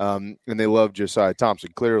 and they love Josiah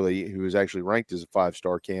Thompson, clearly, who is actually ranked as a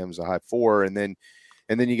 5-star. Cam's a high 4, and then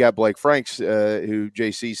you got Blake Franks, who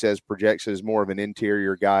JC says projects as more of an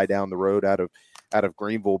interior guy down the road out of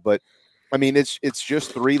Greenville. But I mean, it's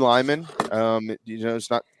just 3 linemen.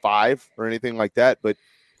 It's not 5 or anything like that. But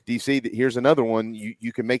DC, here's another one.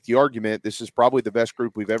 You can make the argument this is probably the best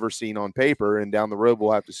group we've ever seen on paper, and down the road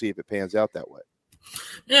we'll have to see if it pans out that way.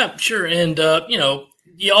 Yeah, sure. And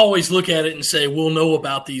you always look at it and say we'll know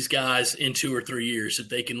about these guys in 2 or 3 years if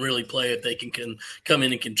they can really play, if they can come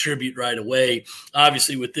in and contribute right away.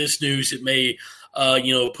 Obviously, with this news, it may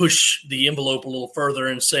push the envelope a little further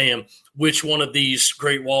and saying which one of these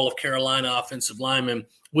Great Wall of Carolina offensive linemen,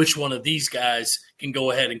 which one of these guys can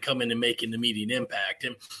go ahead and come in and make an immediate impact.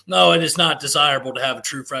 And no, it is not desirable to have a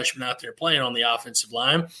true freshman out there playing on the offensive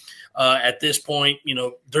line. At this point,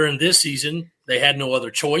 during this season, they had no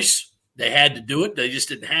other choice. They had to do it. They just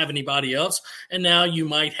didn't have anybody else. And now you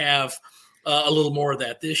might have a little more of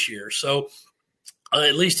that this year. So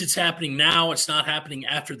at least it's happening now. It's not happening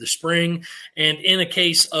after the spring. And in a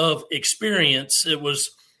case of experience, it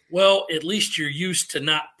was, well, at least you're used to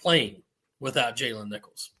not playing without Jalen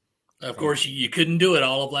Nichols. Of course, you couldn't do it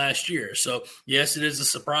all of last year. So, yes, it is a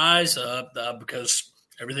surprise because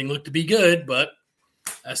everything looked to be good, but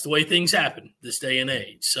that's the way things happen this day and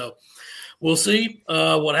age. So we'll see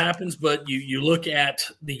what happens, but you look at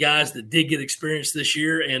the guys that did get experience this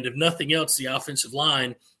year, and if nothing else, the offensive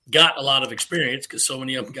line got a lot of experience because so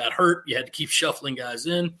many of them got hurt. You had to keep shuffling guys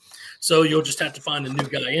in. So you'll just have to find a new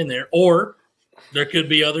guy in there, or there could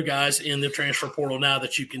be other guys in the transfer portal now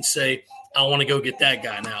that you can say, I want to go get that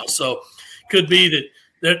guy now. So could be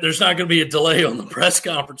that there's not going to be a delay on the press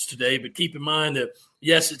conference today, but keep in mind that,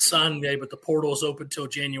 yes, it's signing day, but the portal is open until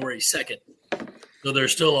January 2nd. So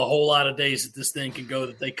there's still a whole lot of days that this thing can go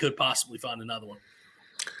that they could possibly find another one.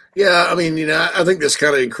 Yeah, I mean, I think this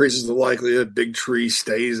kind of increases the likelihood Big Tree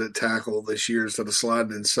stays at tackle this year instead of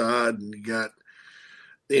sliding inside. And you got,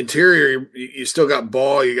 the interior, you still got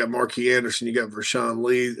Ball, you got Marquis Anderson, you got Vershawn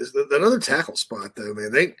Lee. That other tackle spot, though,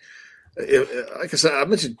 man, like I said, I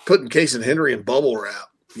mentioned putting Casey Henry in bubble wrap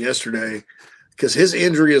yesterday because his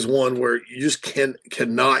injury is one where you just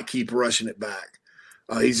cannot keep rushing it back.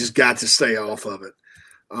 He's just got to stay off of it.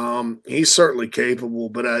 He's certainly capable,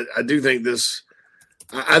 but I do think this.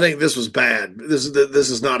 I think this was bad. This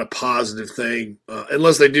is not a positive thing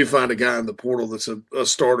unless they do find a guy in the portal that's a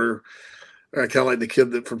starter, kind of like the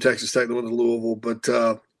kid from Texas Tech that went to Louisville. But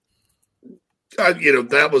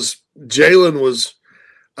that was Jalen was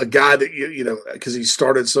a guy that because he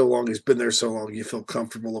started so long, he's been there so long, you feel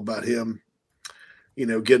comfortable about him,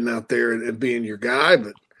 getting out there and being your guy.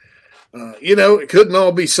 But it couldn't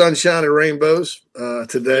all be sunshine and rainbows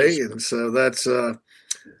today, and so that's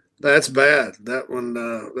bad. That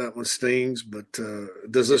one stings. But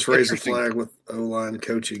does this raise a flag with O-line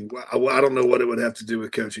coaching? I don't know what it would have to do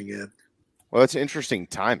with coaching, Ed. Well, it's interesting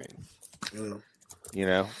timing. You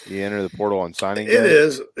enter the portal on signing day. It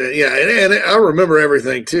is, yeah, and I remember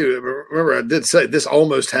everything too. Remember, I did say this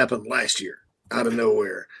almost happened last year out of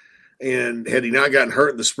nowhere, and had he not gotten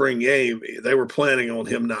hurt in the spring game, they were planning on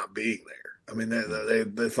him not being there. I mean,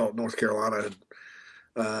 they thought North Carolina had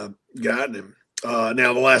gotten him.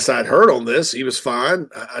 Now, the last I'd heard on this, he was fine.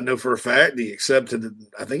 I know for a fact he accepted it.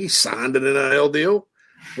 I think he signed an NIL deal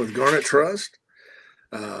with Garnet Trust.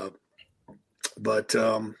 But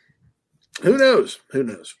who knows? Who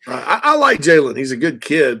knows? I like Jalen. He's a good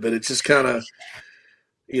kid, but it's just kind of,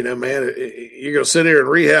 man, you're going to sit here and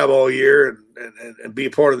rehab all year and be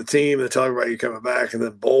a part of the team and tell everybody you're coming back and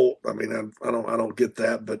then bolt. I mean, I don't get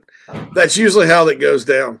that, but that's usually how that goes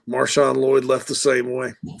down. Marshawn Lloyd left the same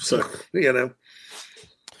way. So,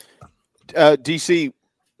 DC,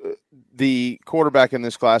 the quarterback in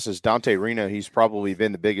this class is Dante Reno. He's probably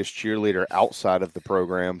been the biggest cheerleader outside of the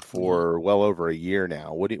program for well over a year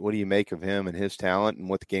now. What do you make of him and his talent and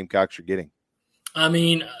what the Gamecocks are getting? I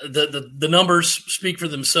mean, the numbers speak for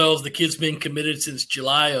themselves. The kid's been committed since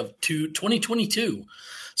July of 2022.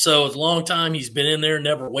 So it's a long time he's been in there,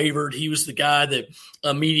 never wavered. He was the guy that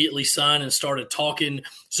immediately signed and started talking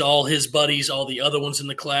to all his buddies, all the other ones in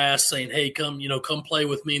the class, saying, hey, come play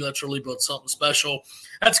with me. Let's really build something special.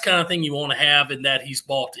 That's the kind of thing you want to have, and that he's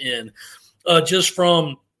bought in. Just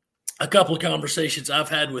from a couple of conversations I've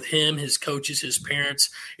had with him, his coaches, his parents,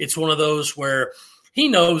 it's one of those where he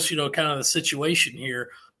knows, kind of the situation here.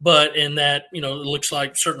 But in that,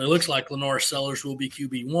 it certainly looks like Lenore Sellers will be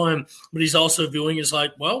QB1, but he's also viewing as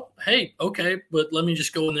like, well, hey, okay, but let me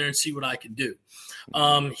just go in there and see what I can do.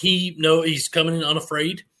 He's coming in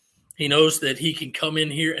unafraid. He knows that he can come in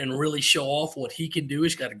here and really show off what he can do.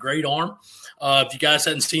 He's got a great arm. If you guys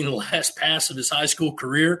hadn't seen the last pass of his high school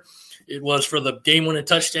career, it was for the game-winning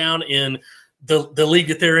touchdown in the league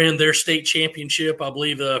that they're in, their state championship. I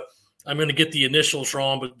believe I'm going to get the initials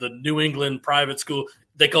wrong, but the New England private school,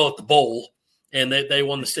 they call it the Bowl, and they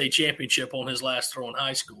won the state championship on his last throw in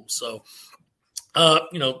high school. So,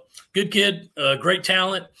 good kid, great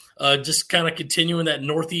talent, just kind of continuing that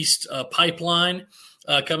Northeast pipeline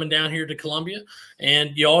coming down here to Columbia.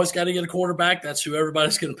 And you always got to get a quarterback. That's who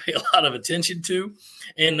everybody's going to pay a lot of attention to.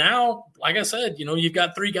 And now, like I said, you've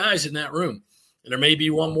got three guys in that room. There may be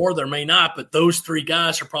one more, there may not, but those three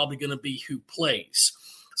guys are probably going to be who plays.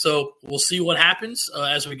 So we'll see what happens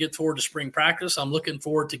as we get toward the spring practice. I'm looking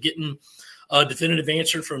forward to getting a definitive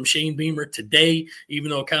answer from Shane Beamer today, even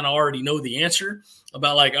though I kind of already know the answer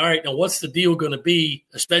about all right, now what's the deal going to be,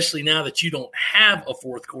 especially now that you don't have a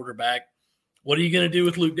fourth quarterback? What are you going to do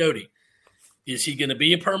with Luke Doty? Is he going to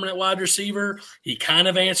be a permanent wide receiver? He kind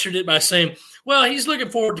of answered it by saying, well, he's looking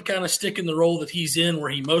forward to kind of sticking the role that he's in where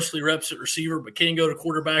he mostly reps at receiver but can go to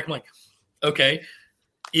quarterback. I'm like, okay,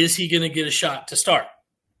 is he going to get a shot to start?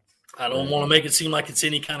 I don't want to make it seem like it's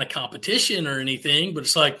any kind of competition or anything, but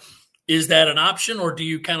it's like, is that an option, or do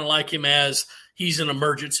you kind of like him as he's an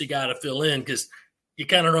emergency guy to fill in because you're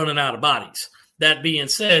kind of running out of bodies? That being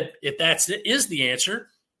said, if that is the answer,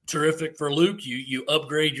 terrific for Luke. You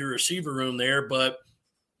upgrade your receiver room there, but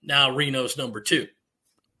now Reno's number 2.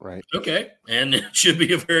 Right. Okay. And it should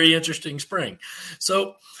be a very interesting spring.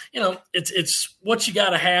 So, it's what you got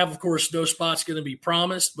to have. Of course, no spot's going to be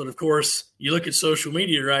promised, but of course, you look at social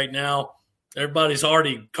media right now, everybody's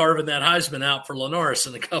already carving that Heisman out for Lenoris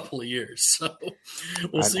in a couple of years. So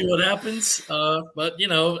we'll see what happens. But,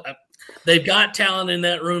 they've got talent in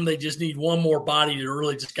that room. They just need one more body to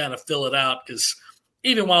really just kind of fill it out, because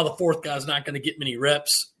even while the fourth guy's not going to get many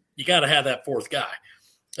reps, you got to have that fourth guy.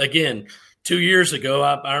 Again, 2 years ago,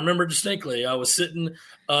 I remember distinctly, I was sitting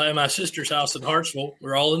at my sister's house in Hartsville.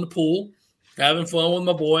 We're all in the pool, having fun with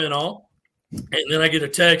my boy and all. And then I get a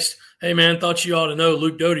text, hey, man, thought you ought to know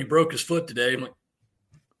Luke Doty broke his foot today. I'm like,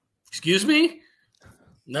 excuse me?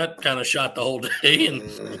 And that kind of shot the whole day. And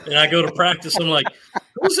I go to practice. I'm like,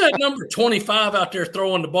 who's that number 25 out there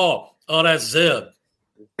throwing the ball? Oh, that's Zeb.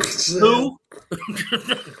 Who?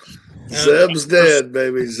 Zeb's dead,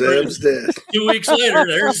 baby. Zeb's dead. 2 weeks later,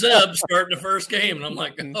 there's Zeb starting the first game. And I'm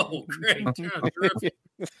like, oh, great.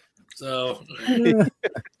 So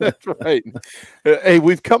that's right. Hey,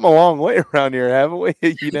 we've come a long way around here, haven't we?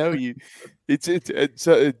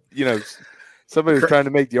 Somebody was trying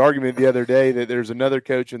to make the argument the other day that there's another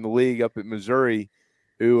coach in the league up at Missouri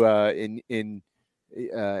who had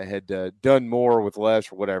done more with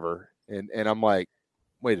less or whatever. And I'm like,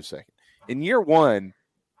 wait a second. In year one,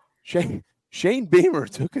 Shane Beamer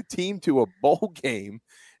took a team to a bowl game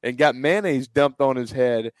and got mayonnaise dumped on his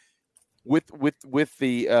head with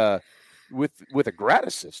a grad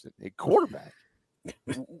assistant, a quarterback.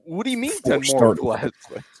 What do you mean done more with less?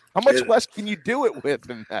 How much less can you do it with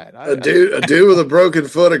than that? A dude with a broken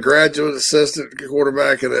foot, a graduate assistant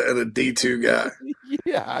quarterback, and a D2 guy.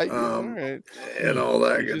 Yeah, all right. And all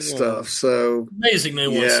that good stuff. So amazing they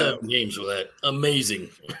won 7 games with that.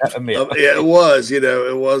 Amazing. Yeah, it was. It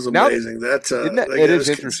was amazing. It is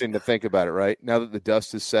interesting to think about it, right? Now that the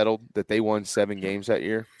dust has settled, that they won 7 games that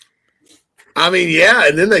year. I mean, yeah,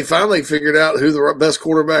 and then they finally figured out who the best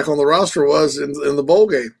quarterback on the roster was in the bowl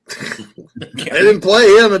game. They didn't play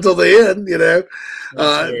him until the end,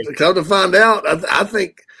 Come to find out, I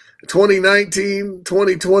think 2019,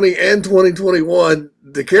 2020, and 2021,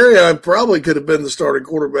 DeCarrion probably could have been the starting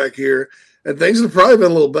quarterback here, and things would have probably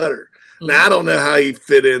been a little better. Now, I don't know how he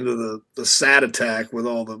fit into the SAT attack with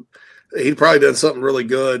all the – he'd probably done something really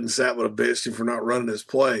good, and SAT would have bitched him for not running his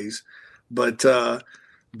plays. But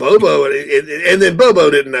Bobo, and then Bobo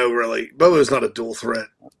didn't know really. Bobo's not a dual threat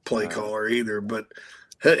play caller either, but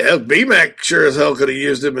BMAC sure as hell could have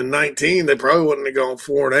used him in 19. They probably wouldn't have gone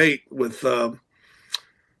 4-8 with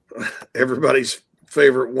everybody's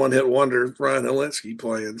favorite one-hit wonder, Ryan Helinski,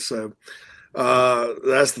 playing. So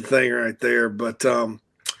that's the thing right there. But that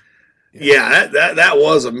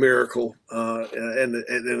was a miracle, and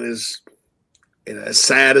is. As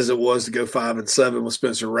sad as it was to go 5-7 with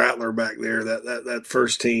Spencer Rattler back there, that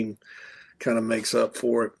first team kind of makes up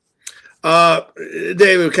for it.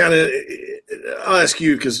 David, I'll ask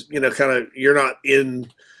you because you're not in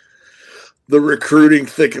the recruiting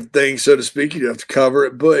thick of things, so to speak. You have to cover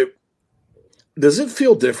it, but does it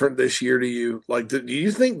feel different this year to you? Like, do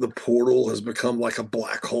you think the portal has become like a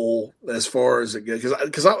black hole as far as it goes?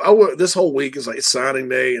 Because this whole week is like signing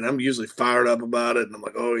day, and I'm usually fired up about it, and I'm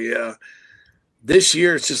like, oh yeah. This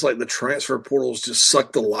year, it's just like the transfer portals just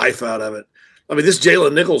sucked the life out of it. I mean, this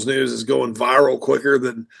Jalen Nichols news is going viral quicker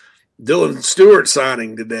than Dylan Stewart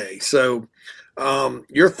signing today. So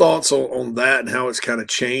your thoughts on that and how it's kind of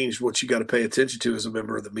changed what you got to pay attention to as a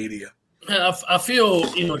member of the media? I feel,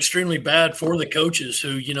 extremely bad for the coaches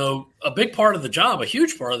who, a big part of the job, a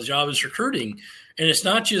huge part of the job is recruiting. And it's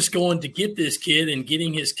not just going to get this kid and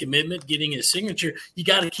getting his commitment, getting his signature. You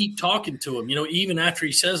got to keep talking to him. Even after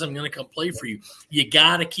he says, I'm going to come play for you, you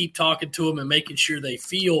got to keep talking to him and making sure they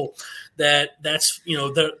feel that that's,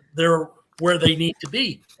 they're where they need to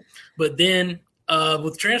be. But then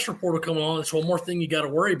with transfer portal coming on, it's one more thing you got to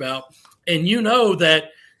worry about. And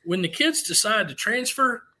that when the kids decide to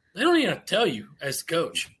transfer, they don't even have to tell you as the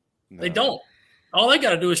coach. No. They don't. All they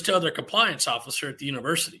got to do is tell their compliance officer at the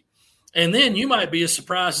university. And then you might be as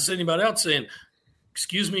surprised as anybody else saying,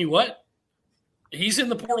 excuse me, what? He's in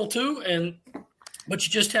the portal too? But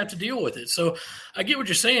you just have to deal with it. So I get what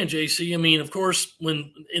you're saying, JC. I mean, of course,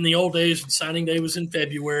 when in the old days when signing day was in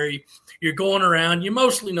February, you're going around, you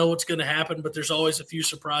mostly know what's going to happen, but there's always a few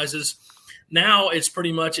surprises. Now it's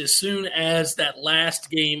pretty much as soon as that last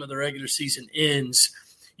game of the regular season ends,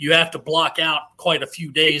 you have to block out quite a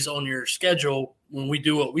few days on your schedule when we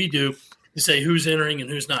do what we do to say who's entering and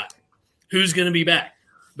who's not. Who's going to be back?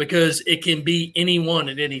 Because it can be anyone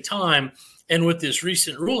at any time. And with this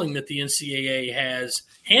recent ruling that the NCAA has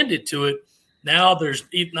handed to it, now there's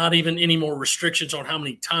not even any more restrictions on how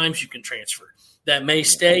many times you can transfer. That may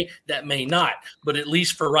stay, that may not. But at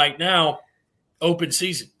least for right now, open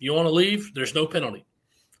season. You want to leave, there's no penalty.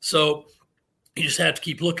 So you just have to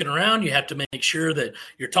keep looking around. You have to make sure that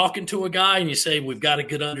you're talking to a guy and you say, we've got a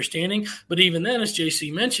good understanding. But even then, as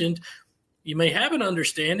JC mentioned, you may have an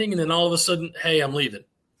understanding, and then all of a sudden, hey, I'm leaving.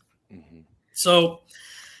 Mm-hmm. So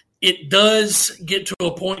it does get to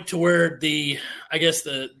a point to where the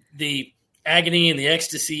agony and the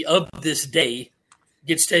ecstasy of this day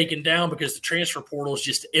gets taken down because the transfer portal is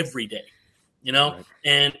just every day, Right.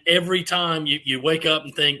 And every time you wake up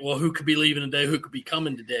and think, well, who could be leaving today? Who could be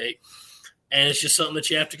coming today? And it's just something that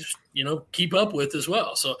you have to, keep up with as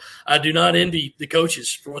well. So I do not envy the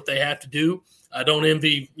coaches for what they have to do. I don't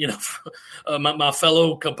envy, my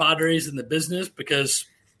fellow compadres in the business, because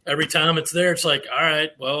every time it's there, it's like, all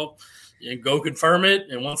right, well, you go confirm it.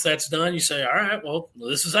 And once that's done, you say, all right, well,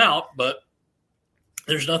 this is out, but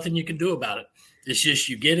there's nothing you can do about it. It's just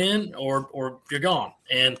you get in or you're gone.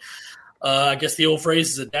 And I guess the old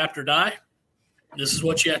phrase is adapt or die. This is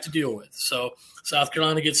what you have to deal with. So South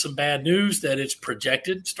Carolina gets some bad news that it's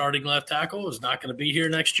projected starting left tackle is not going to be here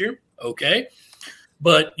next year. Okay.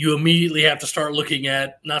 But you immediately have to start looking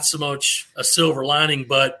at not so much a silver lining,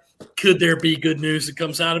 but could there be good news that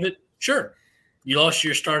comes out of it? Sure. You lost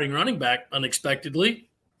your starting running back unexpectedly.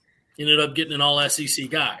 Ended up getting an all-SEC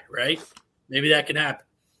guy, right? Maybe that can happen.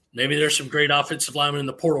 Maybe there's some great offensive linemen in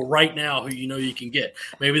the portal right now who you can get.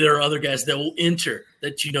 Maybe there are other guys that will enter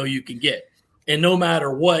that you can get. And no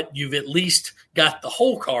matter what, you've at least got the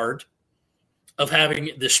whole card of having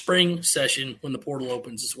the spring session when the portal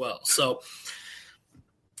opens as well. So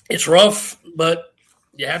it's rough, but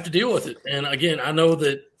you have to deal with it. And, again, I know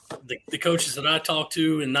that the coaches that I talk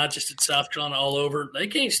to, and not just at South Carolina, all over, they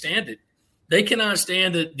can't stand it. They cannot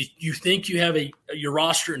stand that you think you have your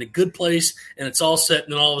roster in a good place and it's all set,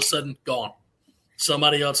 and then all of a sudden gone.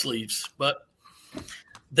 Somebody else leaves. But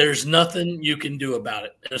there's nothing you can do about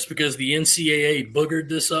it. And it's because the NCAA boogered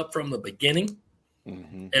this up from the beginning.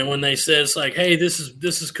 Mm-hmm. And when they said it's like, hey, this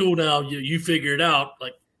is cool now, you figure it out,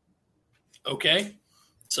 like, okay.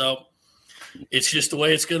 So it's just the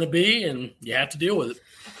way it's going to be, and you have to deal with it.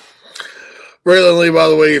 Braylon Lee, by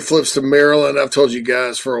the way, he flips to Maryland. I've told you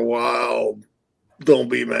guys for a while, don't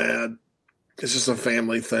be mad. It's just a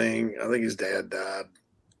family thing. I think his dad died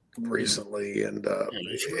recently, and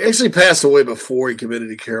he actually passed away before he committed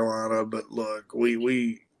to Carolina. But look,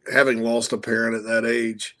 we having lost a parent at that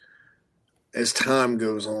age, as time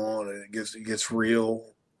goes on and it gets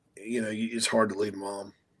real, it's hard to leave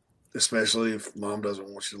mom, especially if mom doesn't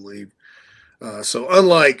want you to leave. So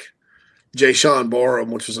unlike Jay Sean Barham,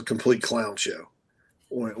 which was a complete clown show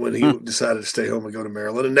when he decided to stay home and go to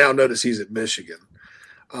Maryland. And now notice he's at Michigan.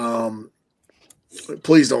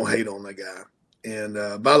 Please don't hate on that guy.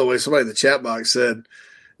 And by the way, somebody in the chat box said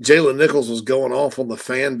Jalen Nichols was going off on the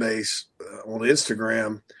fan base on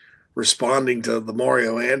Instagram responding to the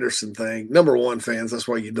Mario Anderson thing. Number one, fans, that's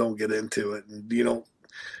why you don't get into it. And you don't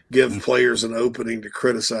give players an opening to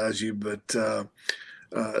criticize you. But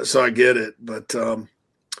so I get it. But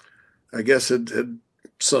I guess it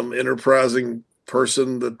some enterprising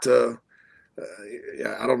person that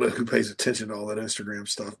I don't know who pays attention to all that Instagram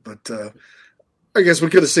stuff, but I guess we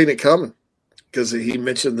could have seen it coming because he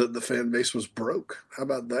mentioned that the fan base was broke. How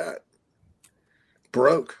about that?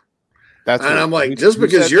 Broke. And I'm like, just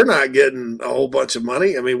because you're not getting a whole bunch of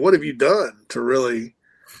money, I mean, what have you done to really?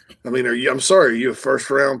 I mean, are you a first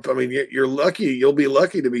round? I mean, you're lucky. You'll be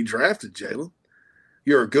lucky to be drafted, Jalen.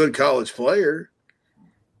 You're a good college player.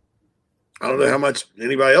 I don't know how much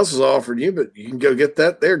anybody else is offering you, but you can go get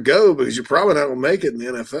that there, go, because you're probably not going to make it in the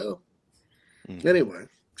NFL. Anyway,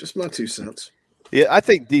 just my 2 cents. Yeah, I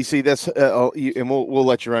think, DC, that's and we'll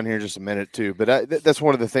let you run here in just a minute too, but that's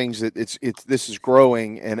one of the things that this is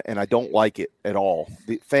growing, and I don't like it at all.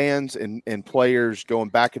 The fans and players going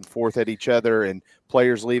back and forth at each other, and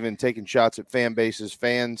players leaving, taking shots at fan bases,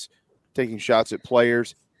 fans taking shots at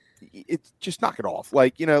players. It's just knock it off.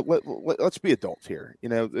 Like, let's be adults here.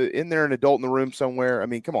 Isn't there an adult in the room somewhere? I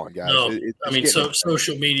mean, come on, guys. No,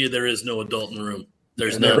 social media, there is no adult in the room.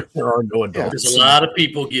 There's none. There are no adults. Because a lot of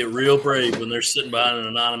people get real brave when they're sitting behind an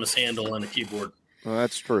anonymous handle and a keyboard. Well,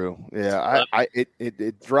 that's true. Yeah,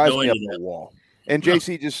 it drives me up the wall. And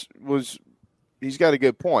JC he's got a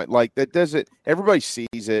good point. Like, that doesn't – everybody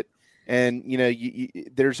sees it. And,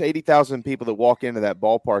 there's 80,000 people that walk into that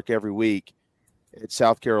ballpark every week at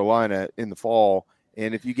South Carolina in the fall,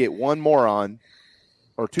 and if you get one moron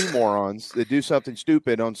or two morons that do something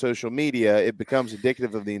stupid on social media, it becomes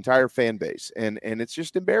indicative of the entire fan base, and it's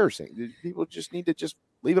just embarrassing. People just need to just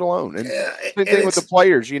leave it alone. And same thing with the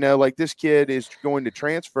players. Like, this kid is going to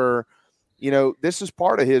transfer. This is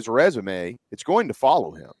part of his resume. It's going to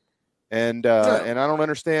follow him, and I don't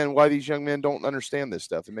understand why these young men don't understand this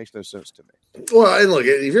stuff. It makes no sense to me. Well, and look,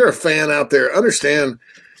 if you're a fan out there, understand.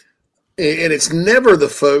 And it's never the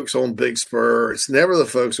folks on Big Spur. It's never the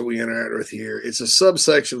folks that we interact with here. It's a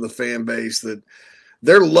subsection of the fan base that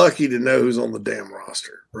they're lucky to know who's on the damn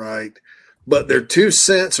roster, right? But their 2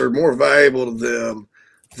 cents are more valuable to them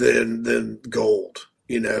than gold,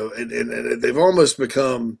 and they've almost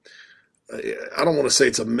become, I don't want to say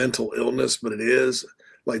it's a mental illness, but it is.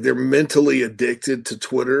 Like, they're mentally addicted to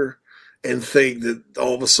Twitter and think that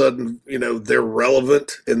all of a sudden, they're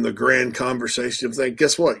relevant in the grand conversation of things.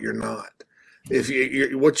 Guess what? You're not.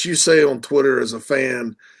 If what you say on Twitter as a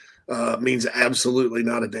fan means absolutely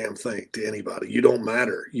not a damn thing to anybody. You don't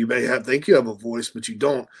matter. You may think you have a voice, but you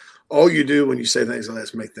don't. All you do when you say things like that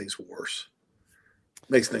is make things worse.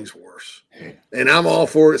 Makes things worse. And I'm all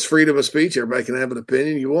for it. It's freedom of speech. Everybody can have an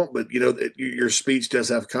opinion you want, but your speech does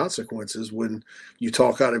have consequences when you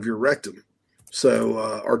talk out of your rectum.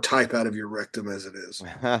 So, or type out of your rectum as it is.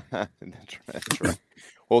 That's right.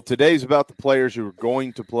 Well, today's about the players who are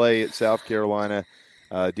going to play at South Carolina.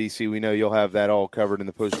 DC, we know you'll have that all covered in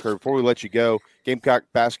the post-curve. Before we let you go, Gamecock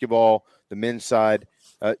basketball, the men's side.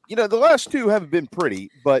 The last two haven't been pretty,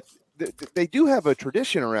 but they do have a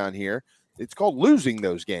tradition around here. It's called losing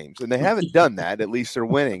those games, and they haven't done that. At least they're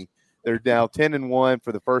winning. They're now 10-1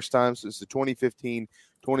 for the first time since the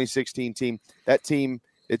 2015-2016 team. That team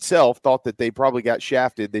itself thought that they probably got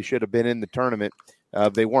shafted. They should have been in the tournament.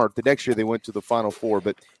 They weren't. The next year they went to the Final Four.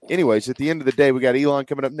 But anyways, at the end of the day, we got Elon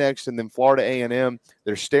coming up next, and then Florida A&M.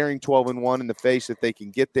 They're staring 12-1 in the face if they can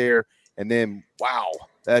get there. And then, wow,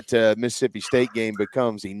 that Mississippi State game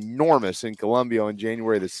becomes enormous in Columbia on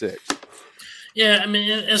January the 6th. Yeah, I mean,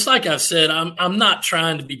 it's like I've said, I'm not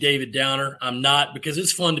trying to be David Downer. I'm not, because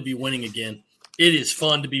it's fun to be winning again. It is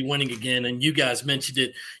fun to be winning again, and you guys mentioned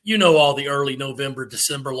it. All the early November,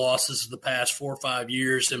 December losses of the past 4 or 5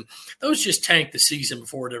 years, and those just tanked the season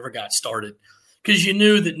before it ever got started because you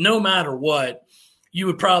knew that no matter what, you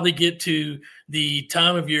would probably get to the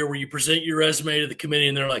time of year where you present your resume to the committee,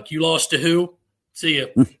 and they're like, you lost to who? See ya.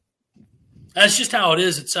 That's just how it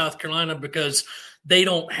is at South Carolina because they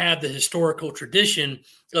don't have the historical tradition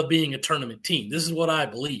of being a tournament team. This is what I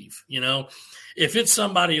believe, If it's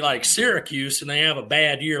somebody like Syracuse and they have a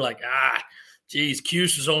bad year, like,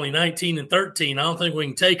 Cuse was only 19-13. I don't think we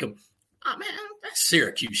can take them. Oh, man, that's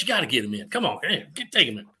Syracuse. You got to get them in. Come on, take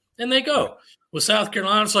them in. And they go. With South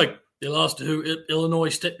Carolina, it's like they lost to who? Illinois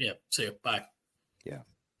State. Yeah, see you. Bye. Yeah.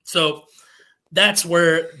 So that's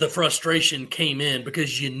where the frustration came in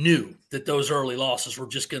because you knew that those early losses were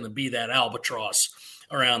just going to be that albatross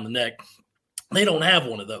around the neck. They don't have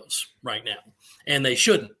one of those right now, and they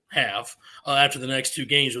shouldn't have after the next two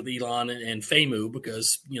games with Elon and FAMU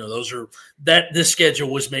because, this schedule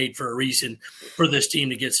was made for a reason for this team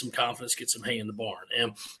to get some confidence, get some hay in the barn.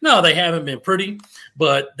 And no, they haven't been pretty,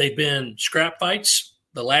 but they've been scrap fights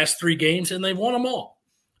the last 3 games, and they've won them all.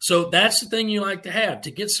 So that's the thing you like to have,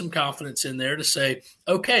 to get some confidence in there to say,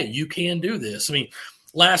 okay, you can do this. I mean,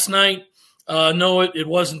 last night, no, it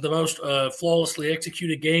wasn't the most flawlessly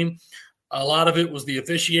executed game. A lot of it was the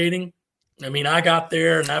officiating. I mean, I got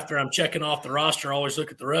there, and after I'm checking off the roster, I always look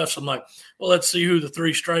at the refs. I'm like, well, let's see who the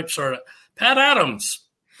 3 stripes are. Pat Adams.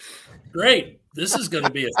 Great. This is going to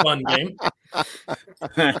be a fun game.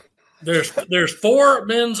 There's 4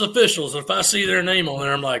 men's officials. If I see their name on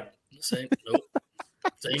there, I'm like, nope.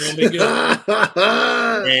 This ain't going to be good.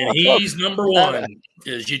 And he's number 1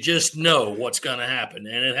 because you just know what's going to happen,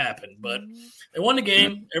 and it happened. But they won the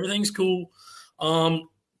game. Everything's cool.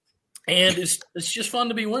 And it's just fun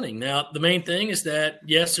to be winning. Now, the main thing is that,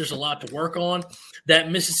 yes, there's a lot to work on.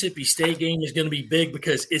 That Mississippi State game is going to be big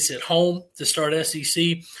because it's at home to start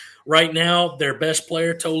SEC. Right now, their best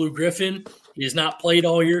player, Tolu Griffin, he has not played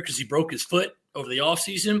all year because he broke his foot over the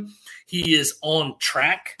offseason. He is on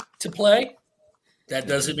track to play. That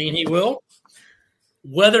doesn't mean he will.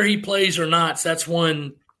 Whether he plays or not, that's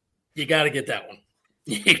one you got to get that one.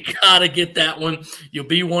 You got to get that one. You'll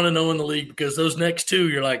be 1-0 in the league because those next 2,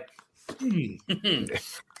 you're like, and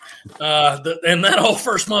that whole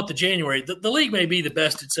first month of January, the league may be the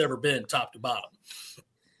best it's ever been, top to bottom.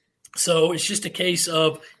 So it's just a case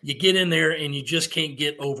of you get in there and you just can't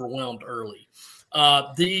get overwhelmed early.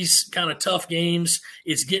 These kind of tough games,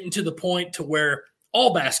 it's getting to the point to where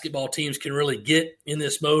all basketball teams can really get in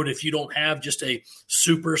this mode if you don't have just a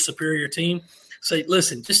super superior team. Say,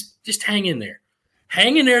 listen, just hang in there.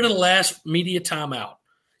 Hang in there to the last media timeout.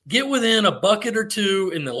 Get within a bucket or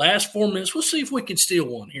 2 in the last 4 minutes. We'll see if we can steal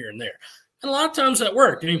one here and there. And a lot of times that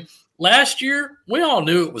worked. I mean, last year, we all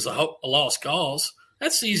knew it was a lost cause.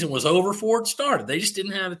 That season was over before it started. They just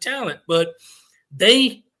didn't have the talent. But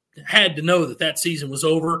they had to know that season was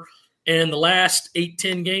over. And the last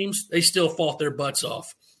 8-10 games, they still fought their butts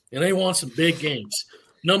off. And they won some big games.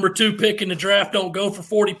 Number 2 pick in the draft don't go for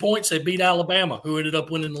 40 points. They beat Alabama, who ended up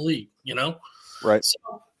winning the league, Right.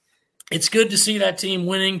 So it's good to see that team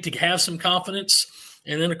winning, to have some confidence.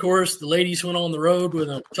 And then, of course, the ladies went on the road with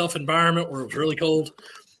a tough environment where it was really cold,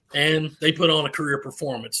 and they put on a career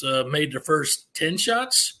performance. Made their first 10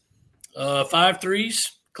 shots, 5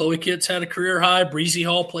 threes, Chloe Kitts had a career high. Breezy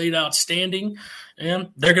Hall played outstanding. And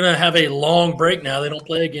they're going to have a long break now. They don't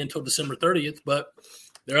play again until December 30th, but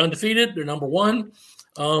they're undefeated. They're number one.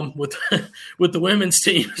 With the women's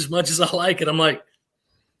team, as much as I like it, I'm like,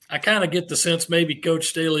 I kind of get the sense maybe Coach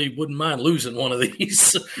Staley wouldn't mind losing one of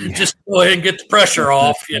these. Just go ahead and get the pressure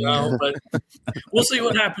off, But we'll see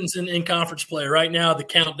what happens in conference play. Right now, the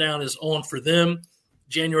countdown is on for them,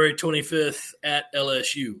 January 25th at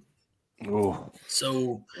LSU. Oh.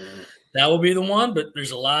 So that will be the one, but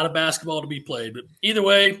there's a lot of basketball to be played. But either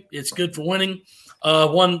way, it's good for winning.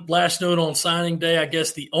 One last note on signing day, I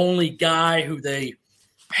guess the only guy who they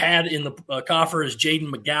had in the coffer is Jaden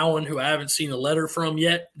McGowan, who I haven't seen a letter from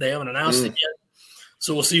yet. They haven't announced it yet.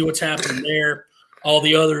 So we'll see what's happening there. All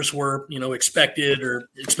the others were, expected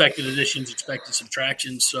additions, expected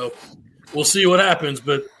subtractions. So we'll see what happens.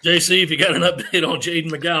 But, JC, if you got an update on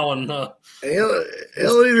Jaden McGowan.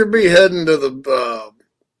 He'll either be heading to the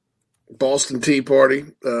Boston Tea Party,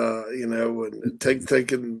 and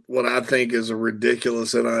taking what I think is a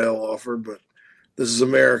ridiculous NIL offer, but this is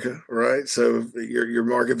America, right? So your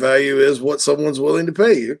market value is what someone's willing to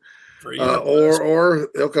pay you, or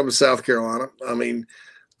they'll come to South Carolina. I mean,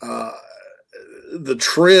 the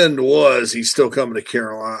trend was he's still coming to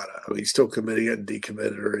Carolina. I mean, he's still committing, he hadn't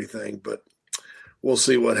decommitted or anything, but we'll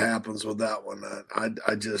see what happens with that one.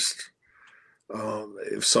 I just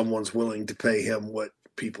if someone's willing to pay him what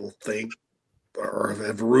people think or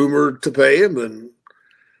have rumored to pay him,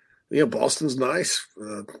 then Boston's nice,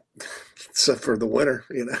 except for the winter.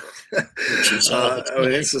 It's just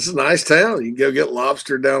a nice town. You can go get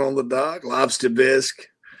lobster down on the dock, lobster bisque,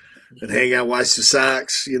 and hang out, watch the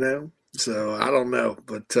Sox. So I don't know,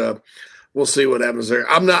 but we'll see what happens there.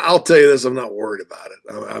 I'll tell you this: I'm not worried about it.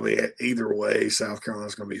 I mean, either way, South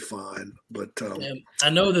Carolina's going to be fine. But I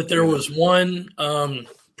know that there was one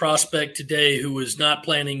prospect today who was not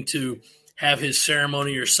planning to have his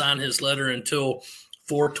ceremony or sign his letter until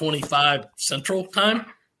 4:25 Central Time.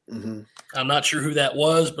 Mm-hmm. I'm not sure who that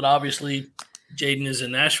was, but obviously Jaden is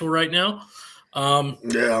in Nashville right now.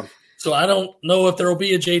 Yeah. So I don't know if there will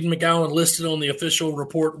be a Jaden McGowan listed on the official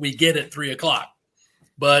report we get at 3:00.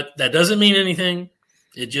 But that doesn't mean anything.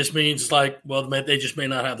 It just means they just may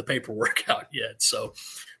not have the paperwork out yet. So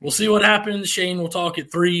we'll see what happens. Shane will talk at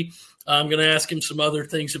 3:00. I'm going to ask him some other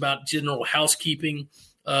things about general housekeeping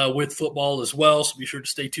with football as well. So be sure to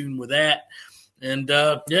stay tuned with that. And,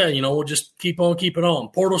 we'll just keep on keeping on.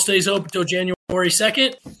 Portal stays open until January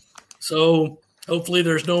 2nd. So hopefully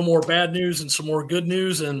there's no more bad news and some more good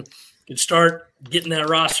news, and can start getting that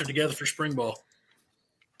roster together for spring ball.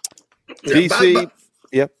 DC,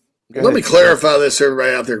 yep. Let me clarify this,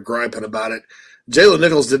 everybody out there griping about it. Jalen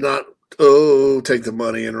Nichols did not take the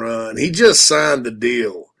money and run. He just signed the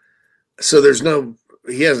deal. So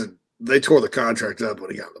they tore the contract up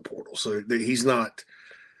when he got in the portal. So he's not,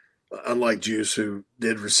 unlike Juice, who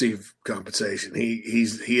did receive compensation.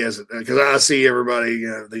 He hasn't, because I see everybody,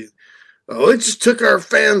 it just took our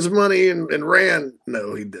fans' money and ran.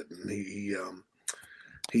 No, he didn't.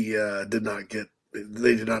 He did not get.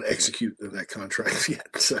 They did not execute that contract yet.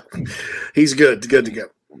 So he's good to go.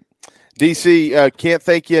 DC, can't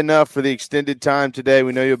thank you enough for the extended time today.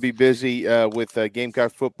 We know you'll be busy with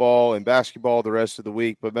Gamecock football and basketball the rest of the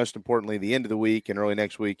week, but most importantly, the end of the week and early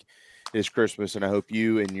next week is Christmas, and I hope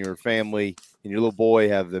you and your family and your little boy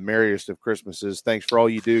have the merriest of Christmases. Thanks for all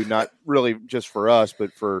you do, not really just for us,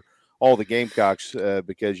 but for all the Gamecocks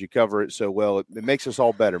because you cover it so well. It makes us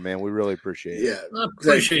all better, man. We really appreciate it. Yeah, I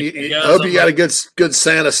appreciate it, guys. I hope you got a good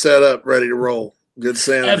Santa set up, ready to roll. Good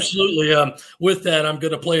Santa. Absolutely. With that, I'm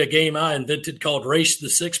going to play a game I invented called Race the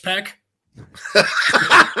Six Pack. If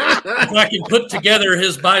I can put together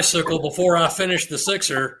his bicycle before I finish the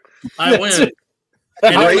sixer, I win.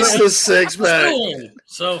 Race the Six Pack.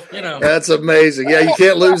 So, That's amazing. Yeah, you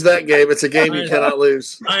can't lose that game. It's a game you cannot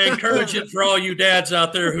lose. I encourage it for all you dads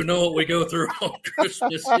out there who know what we go through on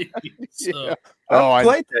Christmas Eve. So. I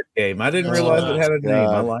played that game. I didn't realize it had a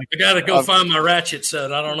name. I got to go find my ratchet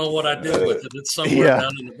set. I don't know what I did with it. It's somewhere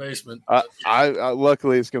down in the basement. I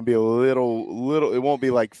luckily it's going to be a little. It won't be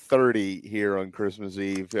like 30 here on Christmas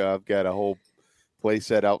Eve. I've got a whole play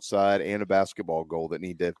set outside and a basketball goal that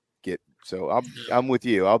need to get. So I'm with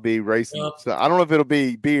you. I'll be racing. So I don't know if it'll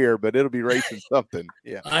be beer, but it'll be racing something.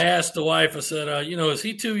 Yeah. I asked the wife. I said, is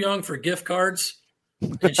he too young for gift cards?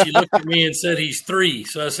 And she looked at me and said, he's 3.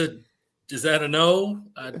 So I said, Is that a no?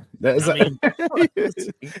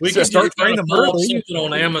 We can start trying to pull something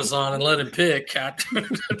on Amazon and let him pick.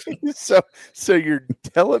 So you're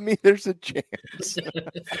telling me there's a chance?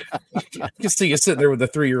 I can see you sitting there with a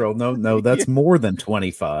 3-year-old. No, that's more than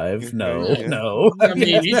 25. No. I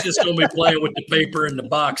mean, he's just going to be playing with the paper in the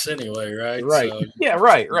box anyway, right? Right. So, yeah,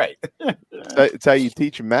 right. It's how you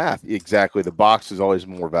teach them math. Exactly. The box is always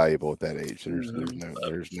more valuable at that age. There's no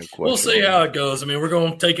question. We'll see how it goes. I mean, we're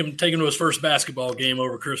going to take him to his first basketball game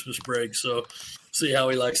over Christmas break, so see how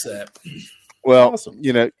he likes that. Well, awesome.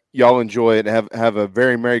 Y'all enjoy it. Have a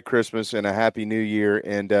very Merry Christmas and a Happy New Year,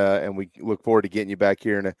 and we look forward to getting you back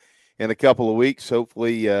here in a couple of weeks,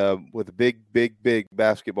 hopefully with a big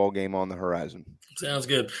basketball game on the horizon. Sounds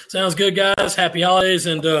good, guys. Happy holidays,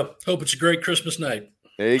 and hope it's a great Christmas night.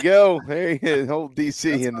 There you go. There you go. Old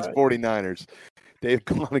DC and his 49ers. Dave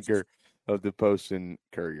Cloninger of the Post and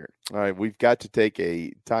Courier. All right, we've got to take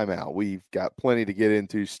a timeout. We've got plenty to get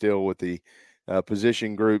into still with the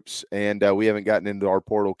position groups, and we haven't gotten into our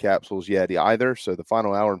portal capsules yet either. So the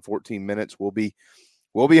final hour and 14 minutes we'll be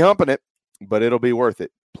humping it, but it'll be worth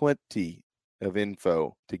it. Plenty of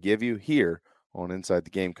info to give you here on Inside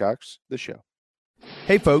the Gamecocks, the show.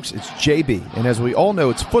 Hey folks, it's JB, and as we all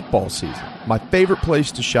know, it's football season. My favorite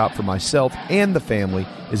place to shop for myself and the family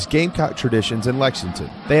is Gamecock Traditions in Lexington.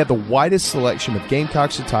 They have the widest selection of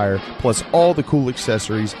Gamecocks attire, plus all the cool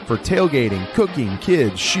accessories for tailgating, cooking,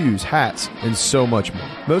 kids, shoes, hats, and so much more.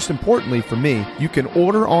 Most importantly for me, you can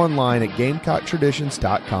order online at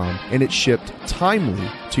GamecockTraditions.com, and it's shipped timely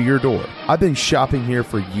to your door. I've been shopping here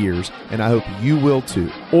for years, and I hope you will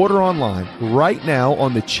too. Order online right now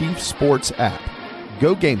on the Chief Sports app.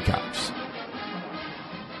 Go Gamecocks.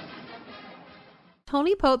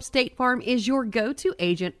 Tony Pope State Farm is your go-to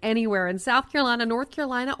agent anywhere in South Carolina, North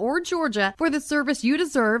Carolina, or Georgia for the service you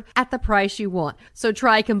deserve at the price you want. So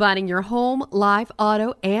try combining your home, life,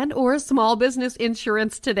 auto, and or small business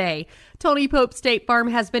insurance today. Tony Pope State Farm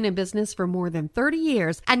has been in business for more than 30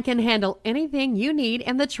 years and can handle anything you need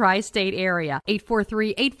in the tri-state area.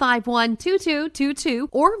 843-851-2222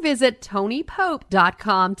 or visit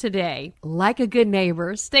TonyPope.com today. Like a good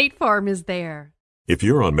neighbor, State Farm is there. If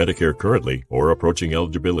you're on Medicare currently or approaching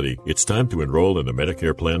eligibility, it's time to enroll in a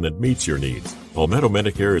Medicare plan that meets your needs. Palmetto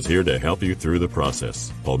Medicare is here to help you through the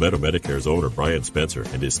process. Palmetto Medicare's owner, Brian Spencer,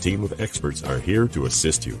 and his team of experts are here to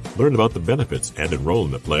assist you. Learn about the benefits and enroll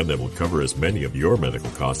in a plan that will cover as many of your medical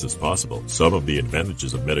costs as possible. Some of the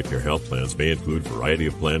advantages of Medicare health plans may include variety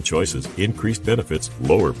of plan choices, increased benefits,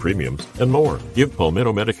 lower premiums, and more. Give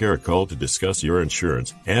Palmetto Medicare a call to discuss your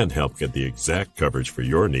insurance and help get the exact coverage for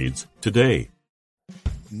your needs today.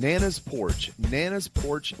 Nana's Porch,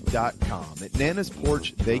 nanasporch.com. At Nana's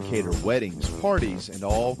Porch, they cater weddings, parties, and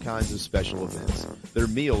all kinds of special events. Their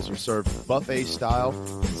meals are served buffet style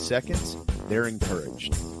in seconds. They're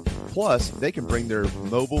encouraged. Plus, they can bring their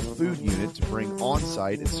mobile food unit to bring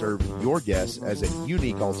on-site and serve your guests as a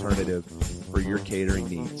unique alternative for your catering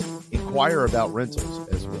needs. Inquire about rentals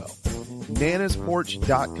as well.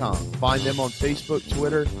 nanasporch.com. Find them on Facebook,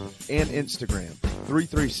 Twitter, and Instagram.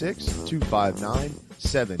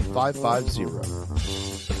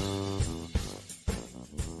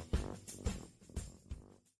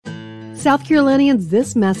 336-259-7550. South Carolinians,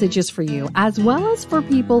 this message is for you, as well as for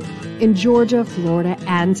people in Georgia, Florida,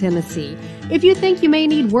 and Tennessee. If you think you may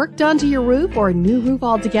need work done to your roof or a new roof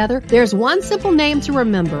altogether, there's one simple name to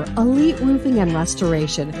remember: Elite Roofing and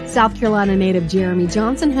Restoration. South Carolina native Jeremy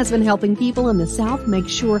Johnson has been helping people in the South make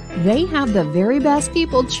sure they have the very best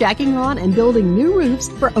people checking on and building new roofs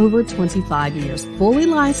for over 25 years. Fully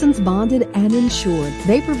licensed, bonded, and insured,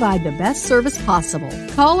 they provide the best service possible.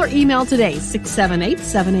 Call or email today,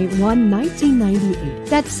 678-781-1998.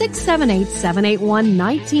 That's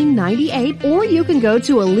 678-781-1998, or you can go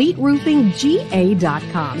to EliteRoofingGA.com.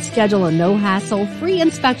 Schedule a no-hassle, free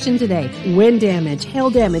inspection today. Wind damage, hail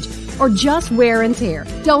damage, or just wear and tear.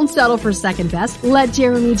 Don't settle for second best. Let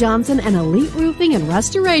Jeremy Johnson and Elite Roofing and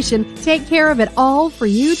Restoration take care of it all for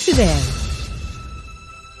you today.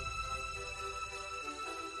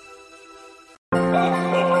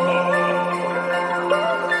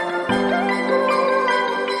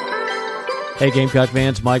 Hey Gamecock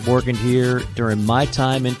fans, Mike Borkins here. During my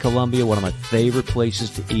time in Columbia, one of my favorite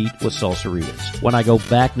places to eat was Salsaritas. When I go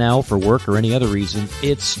back now for work or any other reason,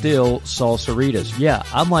 it's still Salsaritas. Yeah,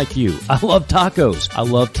 I'm like you. I love tacos. I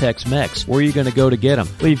love Tex-Mex. Where are you going to go to get them?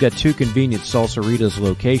 Well, you've got two convenient Salsaritas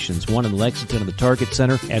locations, one in Lexington at the Target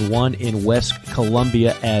Center and one in West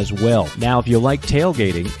Columbia as well. Now, if you like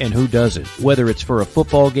tailgating, and who doesn't, whether it's for a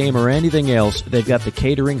football game or anything else, they've got the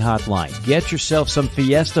catering hotline. Get yourself some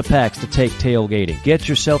Fiesta packs to take tailgating tailgating. Get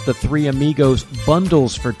yourself the Three Amigos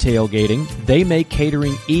bundles for tailgating. They make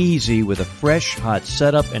catering easy with a fresh, hot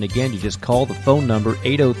setup. And again, you just call the phone number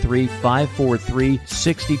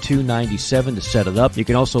 803-543-6297 to set it up. You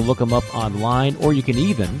can also look them up online, or you can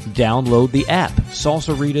even download the app.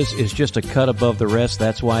 Salsaritas is just a cut above the rest.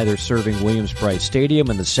 That's why they're serving Williams-Brice Stadium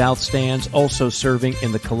and the South Stands, also serving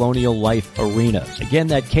in the Colonial Life Arena. Again,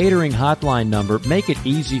 that catering hotline number, make it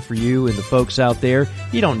easy for you and the folks out there.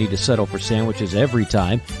 You don't need to settle for sandwiches every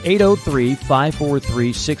time.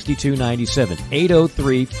 803-543-6297.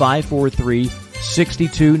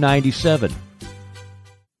 803-543-6297.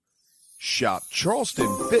 Shop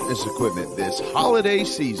Charleston Fitness Equipment this holiday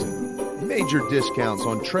season. Major discounts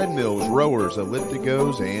on treadmills, rowers,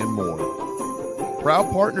 ellipticos, and more.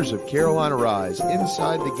 Proud partners of Carolina Rise,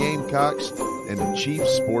 Inside the Gamecocks, and the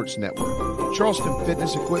Chiefs Sports Network.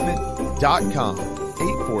 CharlestonFitnessEquipment.com,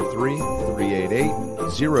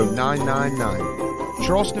 843-388-0999.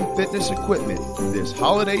 Charleston Fitness Equipment this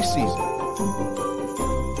holiday season.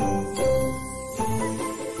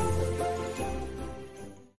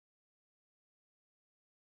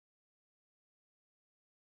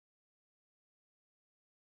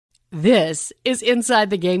 This is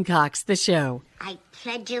Inside the Gamecocks, the show. I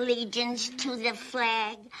pledge allegiance to the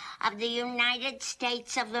flag of the United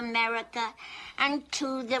States of America and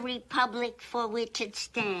to the republic for which it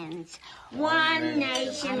stands, one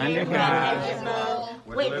nation indivisible,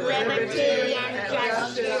 with liberty and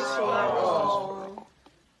justice for all.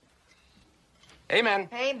 Amen.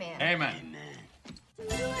 Amen. Amen.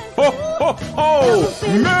 Ho, ho, ho!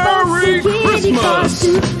 Merry Christmas!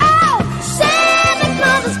 Santa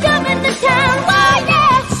Claus is coming to town. Oh,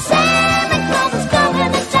 yeah! Santa Claus is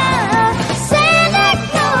coming to town. Santa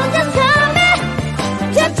Claus is coming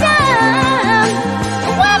to town.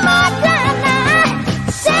 One more time now.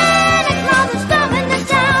 Santa Claus is coming to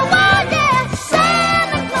town. Oh, yeah!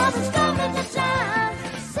 Santa Claus is coming to town.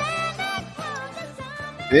 Santa Claus is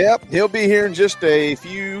coming. Yep, he'll be here in just a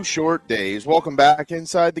few short days. Welcome back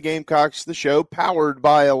Inside the Gamecocks, the show powered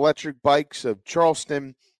by Electric Bikes of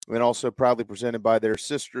Charleston, and also proudly presented by their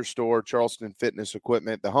sister store, Charleston Fitness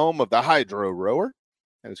Equipment, the home of the Hydro Rower.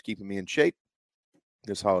 That is keeping me in shape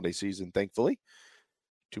this holiday season, thankfully.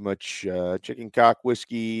 Too much chicken cock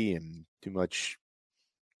whiskey and too much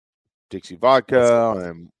Dixie vodka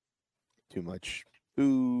and too much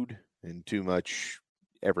food and too much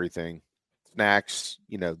everything. Snacks,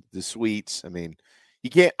 the sweets. I mean,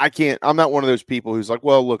 I'm not one of those people who's like,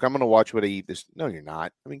 well, look, I'm going to watch what I eat this. No, you're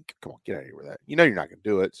not. I mean, come on, get out of here with that. You're not going to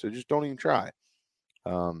do it. So just don't even try.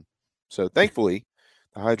 So thankfully,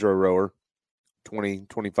 the Hydro Rower, 20,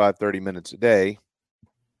 25, 30 minutes a day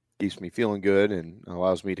keeps me feeling good and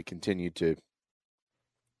allows me to continue to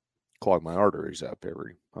clog my arteries up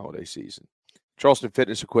every holiday season.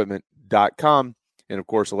 CharlestonFitnessEquipment.com and, of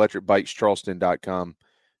course, ElectricBikesCharleston.com.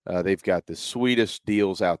 They've got the sweetest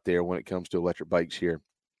deals out there when it comes to electric bikes here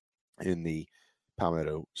in the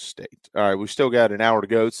Palmetto State. All right, we've still got an hour to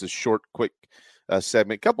go. It's a short, quick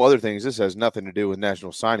segment. A couple other things. This has nothing to do with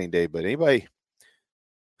National Signing Day, but anybody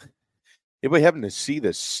happen to see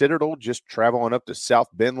the Citadel just traveling up to South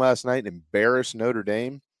Bend last night and embarrass Notre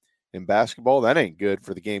Dame in basketball? That ain't good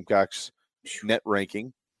for the Gamecocks net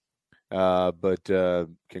ranking. But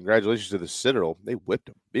congratulations to the Citadel. They whipped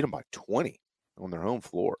them, beat them by 20. On their home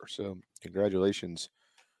floor. So congratulations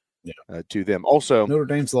to them. Also, Notre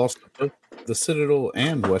Dame's lost the Citadel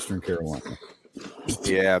and Western Carolina.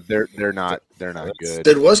 Yeah, they're not good.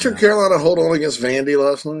 Did Western Carolina hold on against Vandy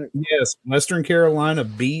last night? Yes, Western Carolina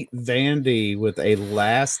beat Vandy with a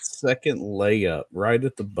last-second layup right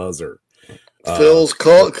at the buzzer. Phil's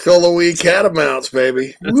Colowee Catamounts,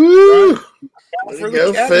 baby. Woo! There you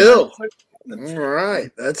go, Phil. All right,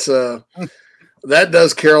 that's that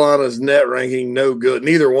does Carolina's net ranking no good.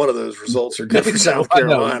 Neither one of those results are good for South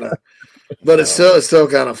Carolina. But it's still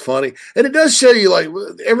kind of funny. And it does show you, like,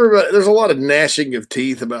 everybody, there's a lot of gnashing of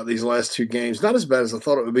teeth about these last two games. Not as bad as I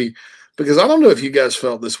thought it would be, because I don't know if you guys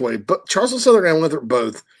felt this way, but Charleston Southern and Winthrop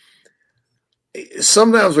both.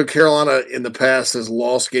 Sometimes when Carolina in the past has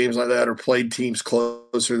lost games like that or played teams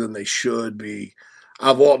closer than they should be,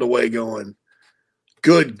 I've walked away going,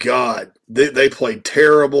 good God, they played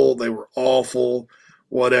terrible. They were awful,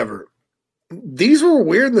 whatever. These were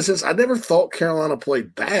weird in the sense I never thought Carolina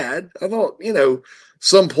played bad. I thought,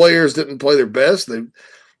 some players didn't play their best. They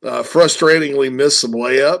frustratingly missed some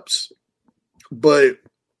layups. But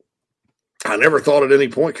I never thought at any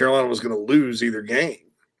point Carolina was going to lose either game.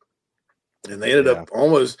 And they ended up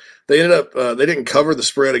they didn't cover the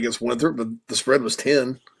spread against Winthrop, but the spread was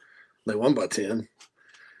 10. They won by 10.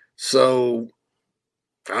 So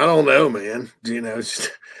I don't know, man. You know, it's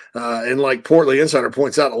just, and like Portland Insider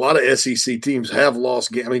points out, a lot of SEC teams have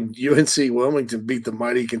lost games. I mean, UNC Wilmington beat the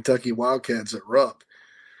mighty Kentucky Wildcats at Rupp.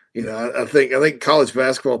 You know, I think college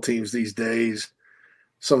basketball teams these days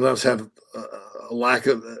sometimes have a lack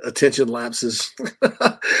of attention lapses,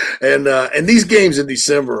 and these games in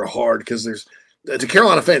December are hard because there's, to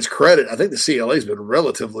Carolina fans' credit, I think the CLA's been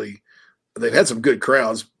relatively. They've had some good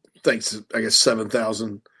crowds, thanks to, I guess,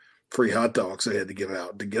 7,000 free hot dogs they had to give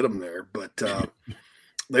out to get them there. But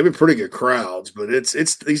they've been pretty good crowds. But it's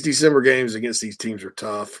these December games against these teams are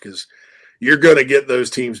tough because you're going to get those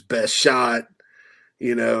teams' best shot.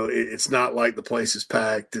 You know, it's not like the place is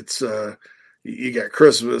packed. It's you got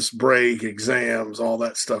Christmas break, exams, all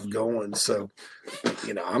that stuff going. So,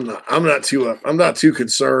 you know, I'm not too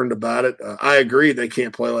concerned about it. I agree they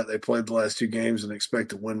can't play like they played the last two games and expect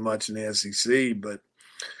to win much in the SEC, but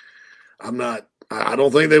I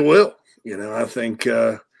don't think they will. You know, I think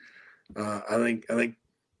you know,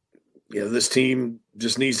 this team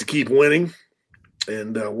just needs to keep winning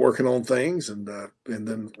and working on things and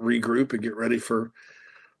then regroup and get ready for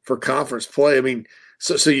conference play. I mean,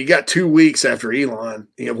 so you got 2 weeks after Elon,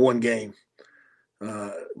 you have one game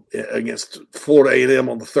against Florida A&M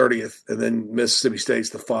on the 30th, and then Mississippi State's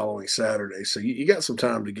the following Saturday. So you got some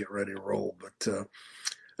time to get ready to roll. But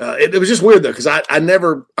it was just weird though, because I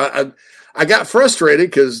got frustrated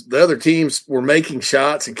because the other teams were making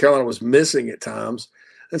shots and Carolina was missing at times.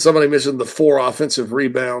 And somebody mentioned the 4 offensive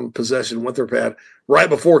rebound possession Winthrop had right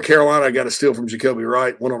before Carolina got a steal from Jacoby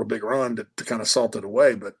Wright, went on a big run to kind of salt it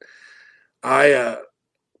away. But I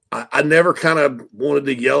never kind of wanted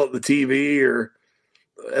to yell at the TV or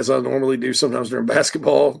as I normally do sometimes during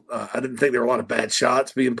basketball. I didn't think there were a lot of bad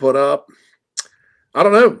shots being put up. I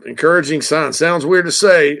don't know. Encouraging sign. Sounds weird to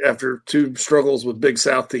say after 2 struggles with Big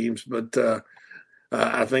South teams, but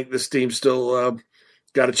I think this team still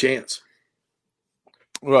got a chance.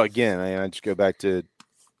 Well, again, I just go back to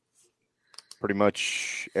pretty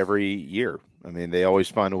much every year. I mean, they always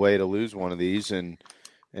find a way to lose one of these, and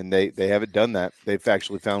they haven't done that. They've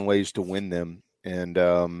actually found ways to win them. And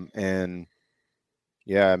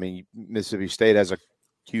yeah, I mean, Mississippi State has a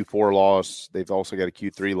Q4 loss. They've also got a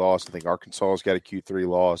Q3 loss. I think Arkansas has got a Q3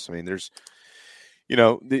 loss. I mean, there's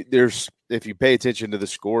if you pay attention to the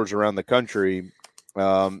scores around the country,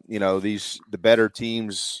 you know, the better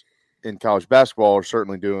teams in college basketball are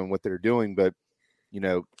certainly doing what they're doing, but you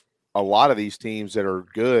know, a lot of these teams that are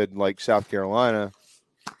good, like South Carolina,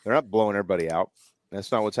 they're not blowing everybody out.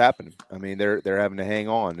 That's not what's happening. I mean, they're having to hang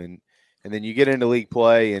on, and then you get into league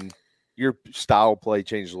play, and your style of play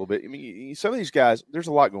changes a little bit. I mean, some of these guys, there's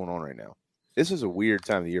a lot going on right now. This is a weird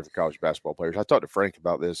time of the year for college basketball players. I talked to Frank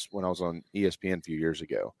about this when I was on ESPN a few years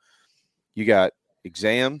ago. You got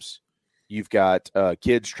exams. You've got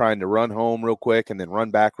kids trying to run home real quick and then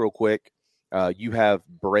run back real quick. You have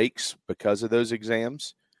breaks because of those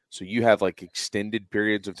exams. So you have like extended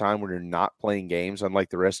periods of time where you're not playing games, unlike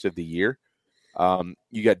the rest of the year.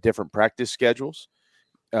 You got different practice schedules.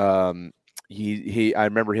 I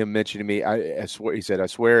remember him mentioning to me, I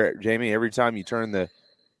swear, Jamie, every time you turn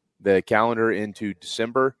the calendar into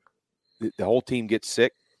December, the whole team gets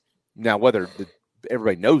sick. Now, whether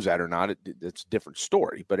everybody knows that or not, it's a different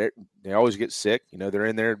story, but they always get sick. You know, they're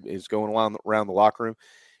in there, it's going around the locker room,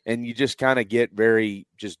 and you just kind of get very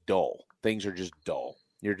just dull. Things are just dull.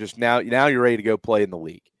 You're just now you're ready to go play in the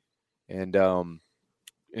league. And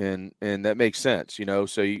that makes sense, you know,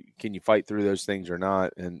 so can you fight through those things or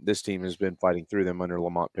not? And this team has been fighting through them under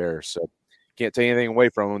Lamont Paris. So can't take anything away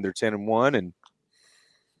from them. They're 10-1, and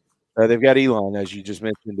they've got Elon, as you just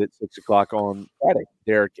mentioned, at 6 o'clock on Friday.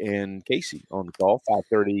 Derek and Casey on the call,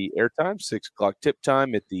 5:30 airtime, 6 o'clock tip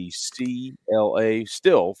time at the CLA.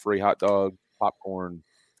 Still free hot dog, popcorn,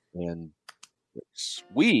 and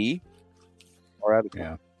we are out of time.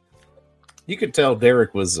 Yeah. You could tell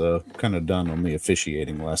Derek was kind of done on the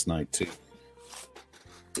officiating last night, too.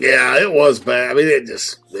 Yeah, it was bad. I mean, it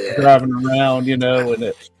just driving around, you know, and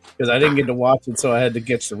because I didn't get to watch it, so I had to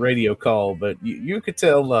catch the radio call. But you could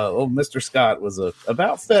tell Mr. Scott was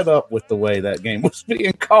about fed up with the way that game was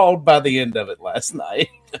being called by the end of it last night.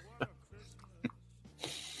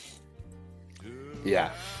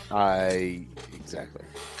 Yeah, exactly.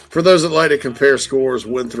 For those that like to compare scores,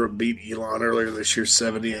 Winthrop beat Elon earlier this year,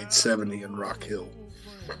 78-70 in Rock Hill.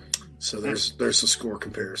 So there's a score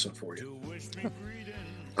comparison for you.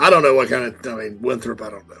 I don't know what kind of. I mean, Winthrop. I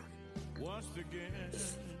don't know.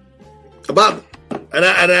 And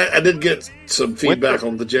I did get some feedback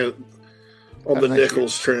on the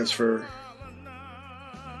Nichols transfer.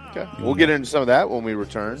 Okay, we'll get into some of that when we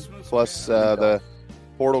return, plus the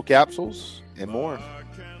portal capsules and more.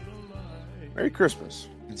 Merry Christmas.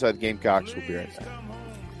 Inside the Gamecocks. We'll be right back.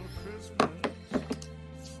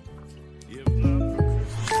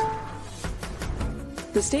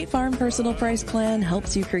 The State Farm Personal Price Plan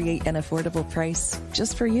helps you create an affordable price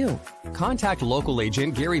just for you. Contact local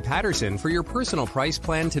agent Gary Patterson for your personal price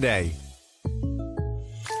plan today.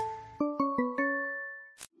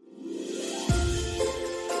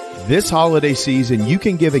 This holiday season, you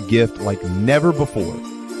can give a gift like never before.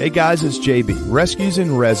 Hey guys, it's JB. Rescues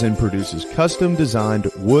in Resin produces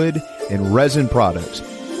custom-designed wood and resin products.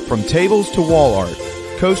 From tables to wall art,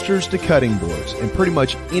 coasters to cutting boards, and pretty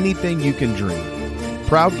much anything you can dream.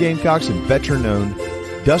 Proud Gamecocks and veteran-owned,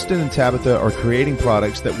 Dustin and Tabitha are creating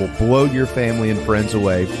products that will blow your family and friends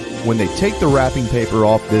away when they take the wrapping paper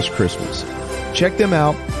off this Christmas. Check them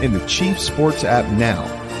out in the Chief Sports app now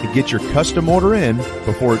to get your custom order in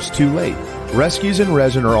before it's too late. Rescues in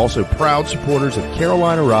Resin are also proud supporters of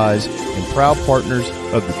Carolina Rise and proud partners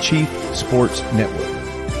of the Chief Sports Network.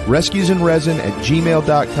 Rescues in Resin at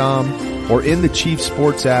gmail.com or in the Chief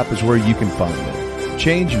Sports app is where you can find them.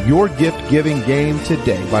 Change your gift-giving game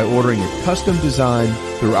today by ordering a custom design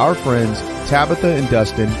through our friends Tabitha and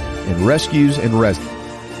Dustin and Rescues in Resin.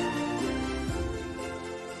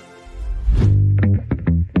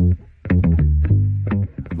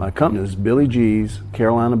 My company is Billy G's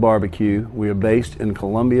Carolina Barbecue. We are based in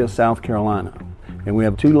Columbia, South Carolina. And we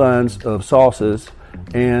have 2 lines of sauces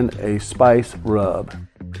and a spice rub.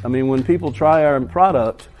 I mean, when people try our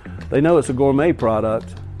product, they know it's a gourmet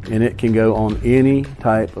product and it can go on any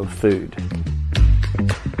type of food.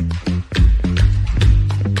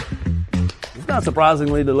 It's not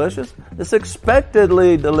surprisingly delicious. It's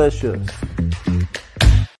expectedly delicious.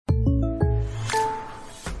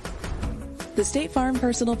 The State Farm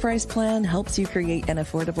Personal Price Plan helps you create an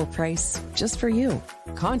affordable price just for you.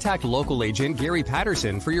 Contact local agent Gary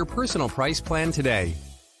Patterson for your personal price plan today.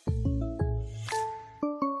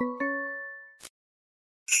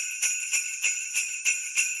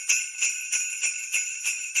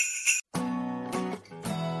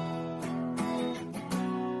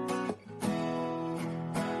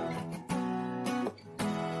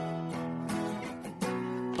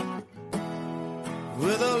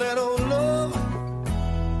 With a little love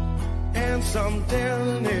and some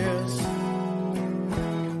tenderness,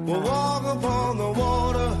 we'll walk upon the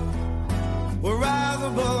water, we'll rise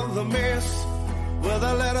above the mist. With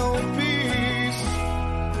a little peace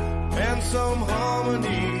and some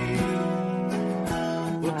harmony,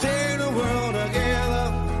 we'll take the world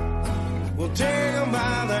together, we'll take them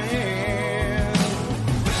by the hand.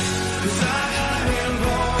 'Cause I got a hand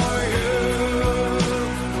for you.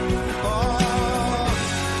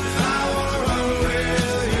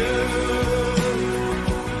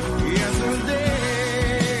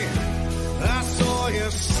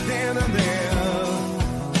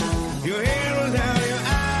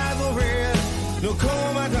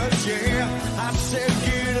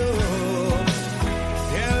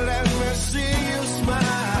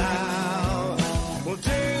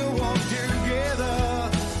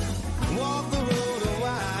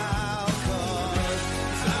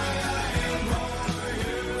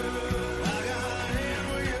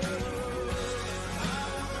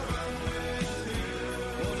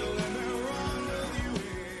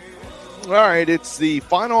 All right, it's the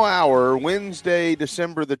final hour, Wednesday,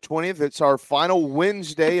 December the 20th. It's our final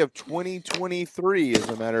Wednesday of 2023, as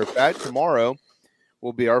a matter of fact. Tomorrow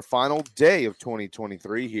will be our final day of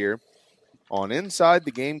 2023 here on Inside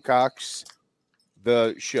the Gamecocks,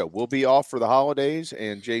 the show. We'll be off for the holidays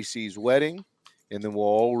and JC's wedding, and then we'll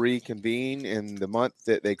all reconvene in the month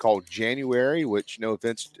that they call January, which, no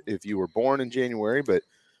offense if you were born in January, but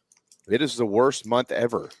it is the worst month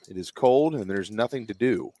ever. It is cold, and there's nothing to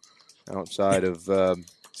do outside of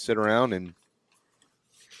sit around and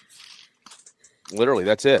literally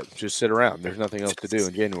that's it. Just sit around. There's nothing else to do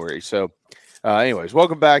in January. So anyways,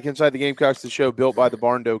 welcome back Inside the Gamecocks, the show built by the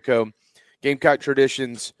Barn Dough Co.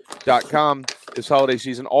 GamecockTraditions.com. This holiday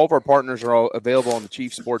season, all of our partners are all available on the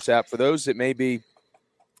Chief Sports app. For those that may be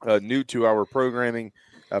new to our programming,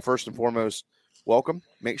 first and foremost, welcome.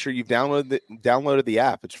 Make sure you've downloaded the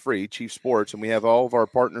app. It's free, Chief Sports, and we have all of our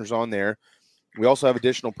partners on there. We also have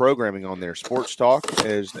additional programming on there. Sports Talk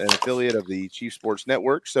is an affiliate of the Chief Sports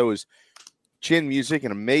Network. So is Chin Music,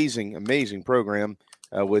 an amazing, amazing program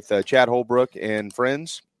with Chad Holbrook and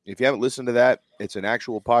friends. If you haven't listened to that, it's an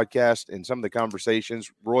actual podcast, and some of the conversations,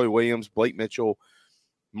 Roy Williams, Blake Mitchell,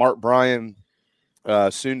 Mark Bryan,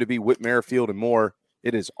 soon to be Whit Merrifield, and more.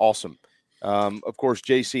 It is awesome. Of course,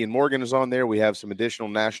 JC and Morgan is on there. We have some additional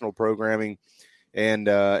national programming and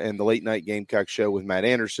the Late Night Gamecock Show with Matt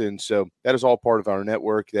Anderson. So that is all part of our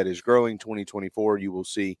network that is growing 2024. You will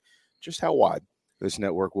see just how wide this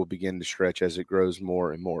network will begin to stretch as it grows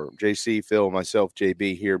more and more. JC, Phil, myself,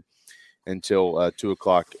 JB here until 2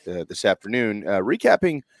 o'clock this afternoon.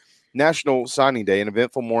 Recapping National Signing Day, an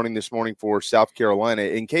eventful morning this morning for South Carolina.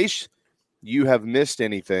 In case you have missed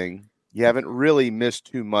anything, you haven't really missed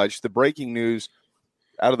too much. The breaking news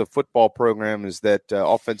out of the football program is that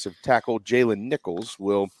offensive tackle Jalen Nichols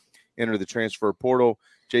will enter the transfer portal.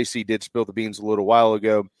 JC did spill the beans a little while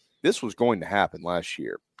ago. This was going to happen last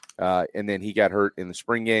year. And then he got hurt in the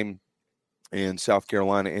spring game, and South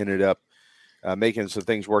Carolina ended up making some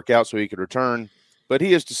things work out so he could return. But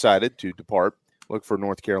he has decided to depart, look for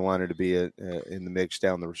North Carolina to be in the mix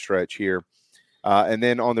down the stretch here. And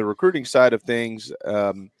then on the recruiting side of things,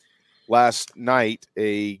 last night,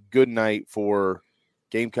 a good night for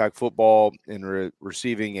Gamecock football in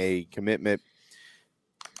receiving a commitment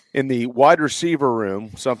in the wide receiver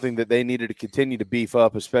room, something that they needed to continue to beef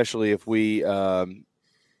up, especially if we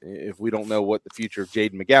don't know what the future of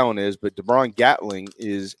Jaden McGowan is. But DeBron Gatling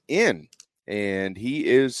is in, and he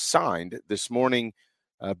is signed this morning.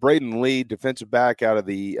 Braden Lee, defensive back out of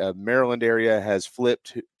the Maryland area, has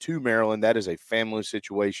flipped to Maryland. That is a family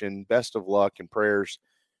situation. Best of luck and prayers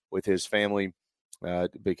with his family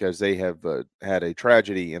because they have had a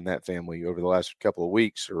tragedy in that family over the last couple of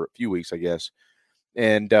weeks, or a few weeks, I guess.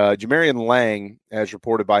 And Jamarian Lang, as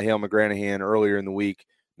reported by Hale McGranahan earlier in the week,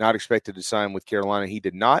 not expected to sign with Carolina. He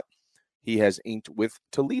did not. He has inked with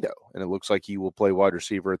Toledo, and it looks like he will play wide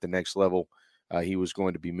receiver at the next level. He was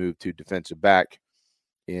going to be moved to defensive back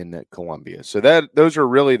in Columbia. So those are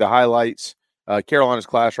really the highlights. Carolina's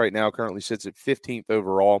class right now currently sits at 15th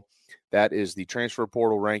overall. That is the transfer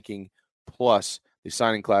portal ranking plus the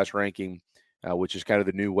signing class ranking, which is kind of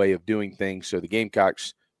the new way of doing things. So the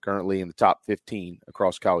Gamecocks currently in the top 15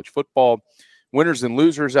 across college football. Winners and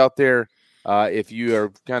losers out there, if you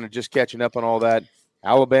are kind of just catching up on all that,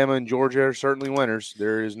 Alabama and Georgia are certainly winners.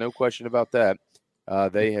 There is no question about that.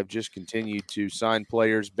 They have just continued to sign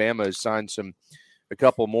players. Bama has signed a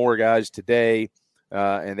couple more guys today,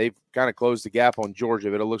 and they've kind of closed the gap on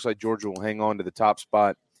Georgia, but it looks like Georgia will hang on to the top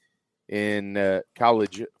spot in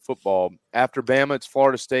college football. After Bama, it's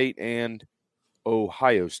Florida State and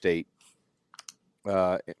Ohio State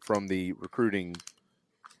from the recruiting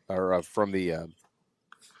or from the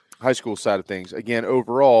high school side of things. Again,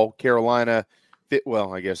 overall, Carolina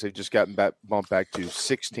I guess they've just gotten bumped back to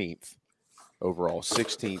 16th overall.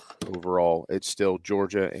 16th overall. It's still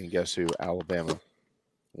Georgia and guess who? Alabama,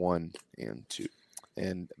 1 and 2.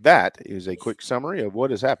 And that is a quick summary of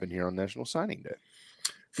what has happened here on National Signing Day.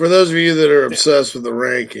 For those of you that are obsessed with the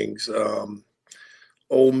rankings,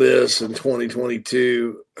 Ole Miss in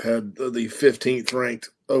 2022 had the 15th ranked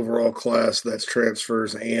overall class. That's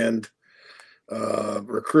transfers and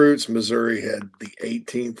recruits. Missouri had the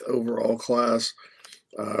 18th overall class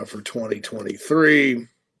for 2023.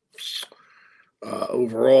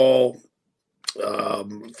 Overall,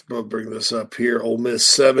 I'll bring this up here. Ole Miss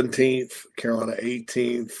 17th, Carolina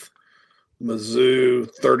 18th, Mizzou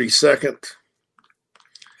 32nd.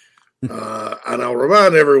 And I'll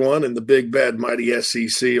remind everyone, in the big, bad, mighty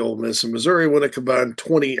SEC, Ole Miss and Missouri went a combined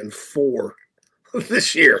 20-4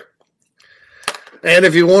 this year. And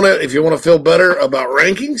if you want to feel better about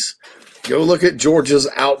rankings, go look at Georgia's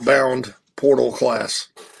outbound portal class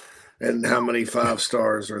and how many 5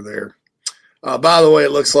 stars are there. By the way,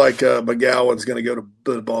 it looks like McGowan's going to go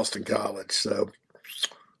to Boston College. So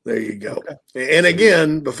there you go. Okay. And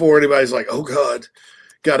again, before anybody's like, oh, God,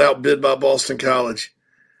 got outbid by Boston College.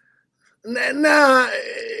 Nah,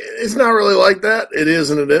 it's not really like that. It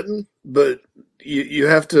is and it isn't. But you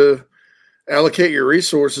have to allocate your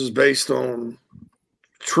resources based on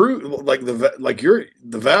the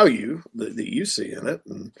value that you see in it.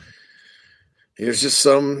 And there's just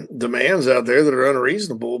some demands out there that are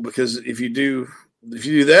unreasonable, because if you do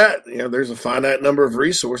that, there's a finite number of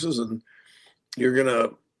resources, and you're going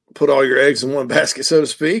to put all your eggs in one basket, so to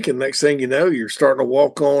speak. And next thing you know, you're starting to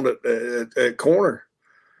walk on at corner,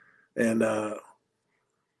 and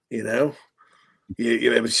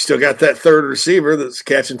you still got that third receiver that's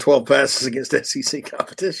catching 12 passes against SEC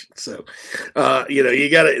competition. So,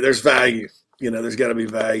 there's value. There's got to be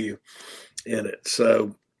value in it.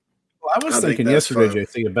 So. Well, I was thinking yesterday,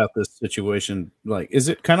 JC, about this situation. Like, is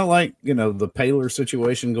it kind of like, the Paler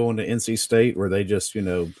situation going to NC State, where they just,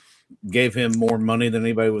 gave him more money than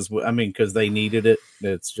anybody was? I mean, because they needed it.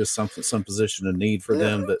 It's just some position of need for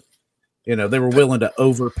them that, they were willing to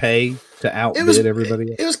overpay to outbid everybody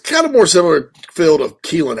else. It was kind of more similar to the field of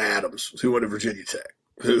Keelan Adams, who went to Virginia Tech,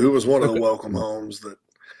 who was one of the welcome homes that,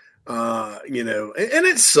 and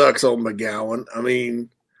it sucks on McGowan. I mean,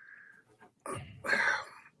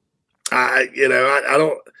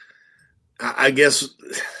 I guess,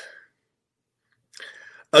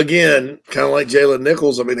 again, kind of like Jalen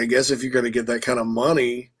Nichols, I mean, I guess if you're going to get that kind of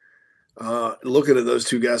money, looking at those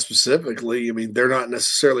two guys specifically, I mean, they're not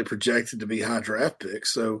necessarily projected to be high draft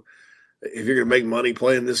picks. So if you're going to make money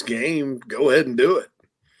playing this game, go ahead and do it.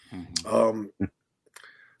 And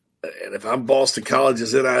if I'm Boston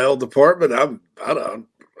College's NIL department, I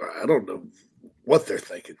don't know what they're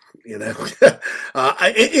thinking, you know.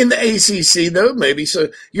 In the ACC, though, maybe so.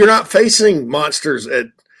 You're not facing monsters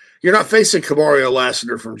you're not facing Kamario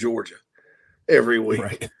Lassiter from Georgia every week.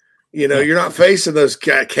 Right. You know, you're not facing those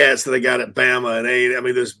cats that they got at Bama and I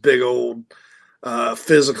mean, those big old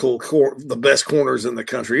physical the best corners in the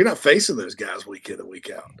country. You're not facing those guys week in and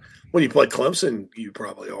week out. When you play Clemson, you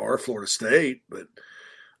probably are, Florida State, but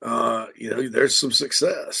you know, there's some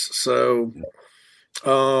success. So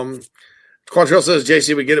Quantrell says,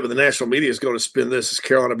 JC, we get it, but the national media is going to spin this as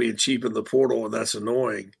Carolina being cheap in the portal, and that's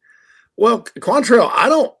annoying. Well, Quantrell, I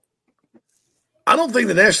don't think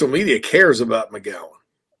the national media cares about McGowan.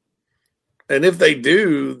 And if they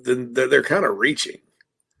do, then they're kind of reaching.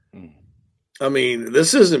 I mean,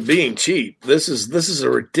 this isn't being cheap. This is a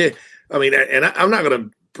ridiculous. I mean, and I'm not going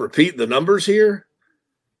to repeat the numbers here,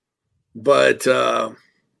 but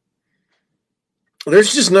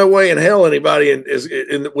there's just no way in hell anybody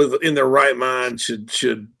in their right mind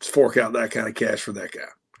should fork out that kind of cash for that guy.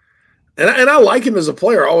 And I like him as a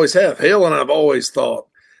player. I always have. Hale and I've always thought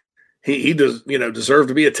he does, you know, deserved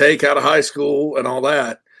to be a take out of high school and all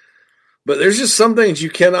that. But there's just some things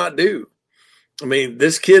you cannot do. I mean,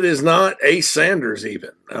 this kid is not Ace Sanders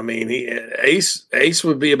even. I mean, Ace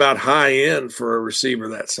would be about high end for a receiver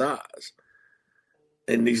that size.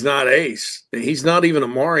 And he's not Ace. He's not even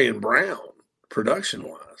Amarian Brown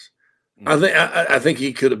production-wise. I think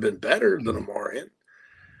he could have been better than Amarian.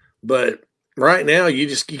 But right now,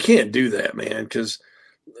 you can't do that, man, because,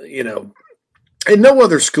 you know, and no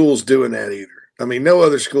other school's doing that either. I mean, no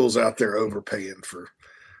other school's out there overpaying for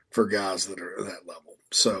guys that are at that level.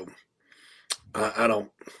 So I don't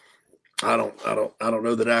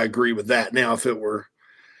know that I agree with that. Now, if it were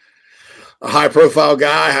a high profile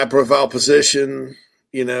guy, high profile position,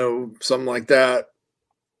 you know, something like that.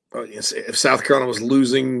 If South Carolina was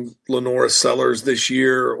losing Lenoris Sellers this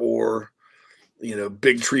year, or, you know,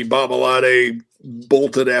 Big Tree Babalade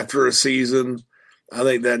bolted after a season, I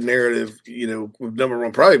think that narrative, you know, would, number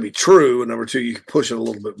one, probably be true, and number two, you could push it a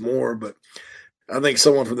little bit more. But I think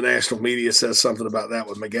someone from the national media says something about that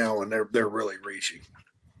with McGowan. They're really reaching.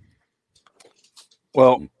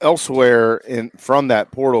 Well, elsewhere from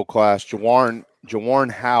that portal class,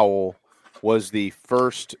 Jawarn Howell was the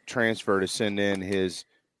first transfer to send in his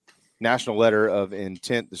national letter of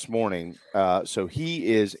intent this morning. So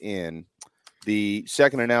he is in. The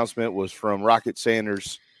second announcement was from Rocket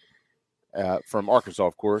Sanders from Arkansas,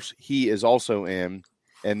 of course. He is also in.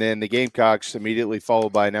 And then the Gamecocks immediately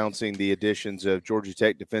followed by announcing the additions of Georgia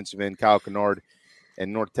Tech defensive end Kyle Kennard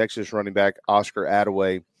and North Texas running back Oscar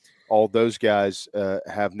Attaway. All those guys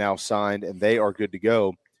have now signed, and they are good to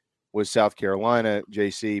go with South Carolina.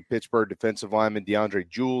 JC, Pittsburgh defensive lineman DeAndre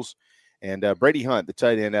Jules and Brady Hunt, the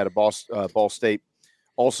tight end out of Ball State,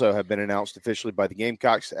 also have been announced officially by the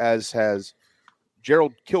Gamecocks, as has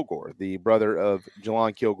Gerald Kilgore, the brother of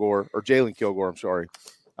Jalen Kilgore,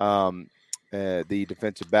 the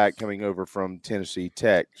defensive back coming over from Tennessee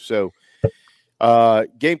Tech. So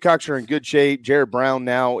Gamecocks are in good shape. Jared Brown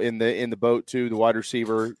now in the boat too, the wide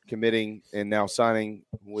receiver, committing and now signing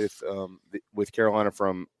with Carolina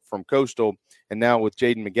from Coastal, and now with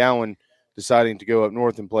Jaden McGowan deciding to go up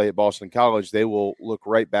north and play at Boston College, they will look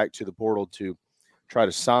right back to the portal to try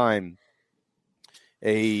to sign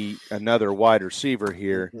another wide receiver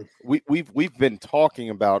here. We've been talking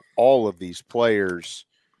about all of these players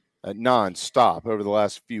nonstop over the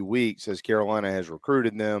last few weeks as Carolina has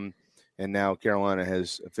recruited them, and now Carolina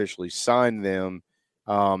has officially signed them.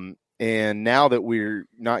 And now that we're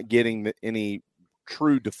not getting any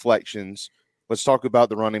true deflections, let's talk about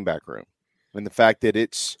the running back room and the fact that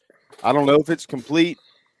I don't know if it's complete,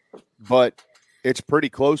 but it's pretty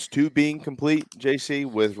close to being complete, JC,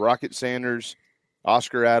 with Rocket Sanders,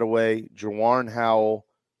 Oscar Attaway, Jawarn Howell,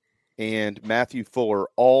 and Matthew Fuller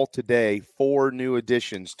all today. 4 new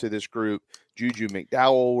additions to this group. Juju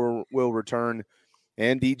McDowell will return,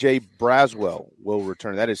 and DJ Braswell will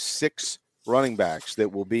return. That is 6 running backs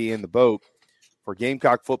that will be in the boat for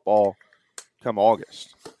Gamecock football come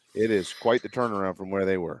August. It is quite the turnaround from where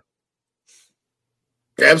they were.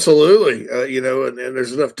 Absolutely. And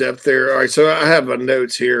there's enough depth there. All right, so I have my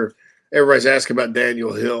notes here. Everybody's asking about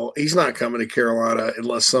Daniel Hill. He's not coming to Carolina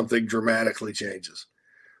unless something dramatically changes.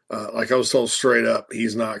 Like I was told straight up,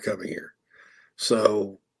 he's not coming here.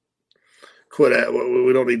 So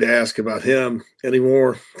We don't need to ask about him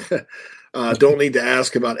anymore. Don't need to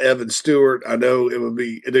ask about Evan Stewart. I know it would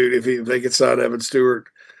be, dude, if they could sign Evan Stewart,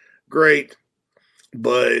 great.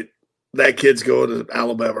 But that kid's going to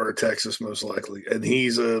Alabama or Texas most likely, and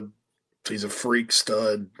he's a freak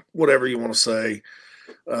stud, whatever you want to say.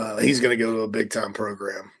 He's going to go to a big time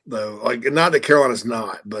program though. Like, not that Carolina's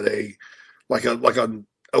not, but like a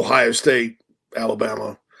Ohio State,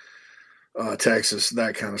 Alabama, Texas,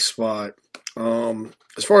 that kind of spot.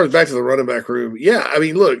 As far as back to the running back room, yeah, I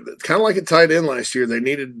mean, look, kind of like a tight end last year, they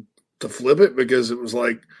needed to flip it because it was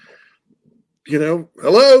like,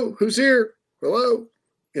 hello, who's here? Hello,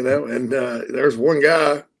 and there's one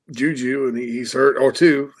guy, Juju, and he's hurt, or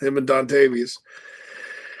two, him and Dontavius.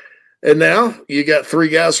 And now you got three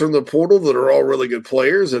guys from the portal that are all really good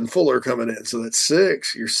players, and Fuller coming in. So that's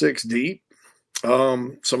six. You're six deep.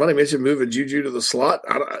 Somebody mentioned moving Juju to the slot.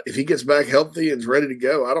 If he gets back healthy and is ready to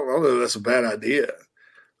go, I don't know that that's a bad idea.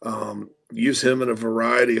 Use him in a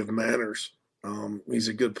variety of manners. He's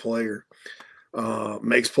a good player.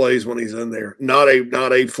 Makes plays when he's in there. Not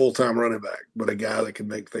a full-time running back, but a guy that can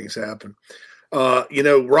make things happen.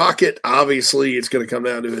 Rocket, obviously, it's going to come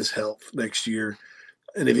down to his health next year,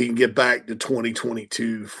 and if he can get back to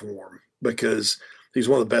 2022 form, because he's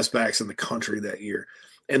one of the best backs in the country that year.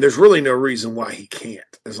 And there's really no reason why he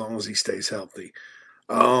can't, as long as he stays healthy.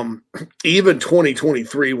 Even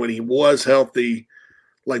 2023, when he was healthy,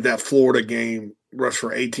 like that Florida game, rushed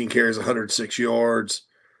for 18 carries, 106 yards.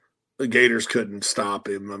 The Gators couldn't stop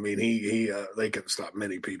him. I mean, they couldn't stop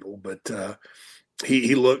many people, but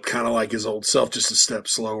he looked kind of like his old self, just a step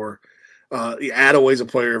slower. Attaway's a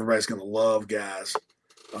player everybody's going to love, guys.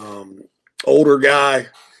 Older guy.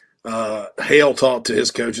 Hale talked to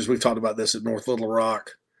his coaches. We've talked about this at North Little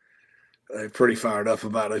Rock. They're pretty fired up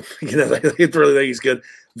about him. They really think he's good.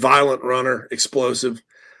 Violent runner, explosive.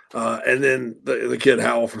 And then the kid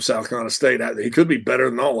Howell from South Carolina State, he could be better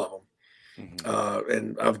than all of them. Mm-hmm.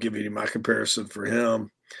 And I've given you my comparison for him.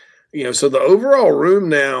 So the overall room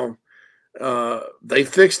now, they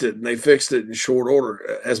fixed it, and they fixed it in short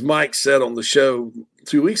order. As Mike said on the show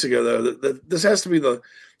 2 weeks ago, though, this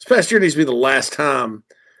past year needs to be the last time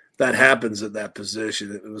that happens at that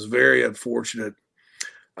position. It was very unfortunate.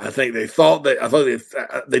 I think they thought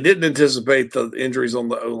they didn't anticipate the injuries on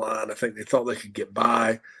the O-line. I think they thought they could get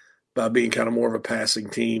by being kind of more of a passing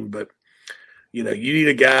team. But, you need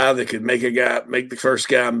a guy that could make the first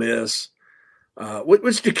guy miss,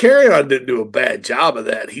 which DeCarrion didn't do a bad job of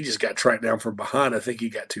that. He just got tracked down from behind. I think he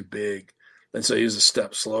got too big, and so he was a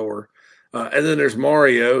step slower. And then there's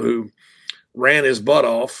Mario, who ran his butt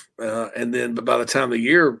off, and then by the time the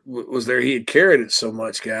year was there, he had carried it so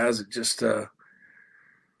much, guys. It just, I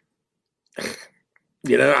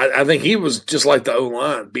think he was just like the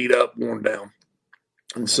O-line, beat up, worn down.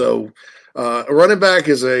 And so a running back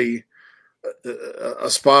is a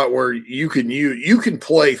spot where you can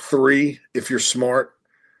play three if you're smart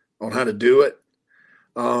on how to do it.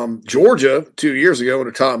 Georgia 2 years ago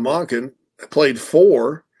under Todd Monken played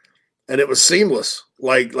four, and it was seamless.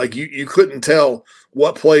 Like you couldn't tell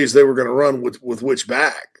what plays they were going to run with which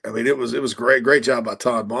back. I mean, it was great job by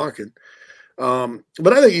Todd Monken.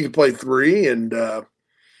 But I think you can play three and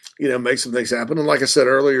make some things happen. And like I said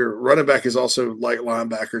earlier, running back is also like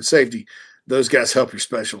linebacker and safety. Those guys help your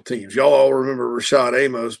special teams. Y'all all remember Rashad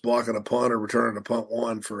Amos blocking a punt or returning a punt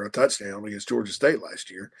one for a touchdown against Georgia State last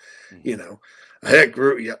year. Mm-hmm. Heck,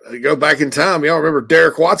 go back in time. Y'all remember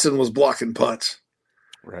Derek Watson was blocking punts.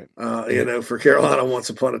 Right. For Carolina once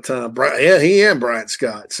upon a time. He and Bryant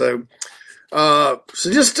Scott. So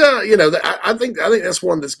just I think that's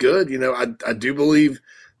one that's good. I do believe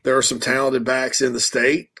there are some talented backs in the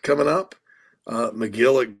state coming up.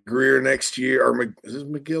 McGill at Greer next year, or is this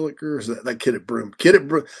McGill at Greer? Or is that kid at Broome? The kid at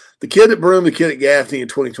Broome, the kid at Gaffney in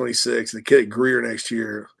 2026, the kid at Greer next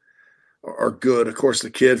year are good. Of course,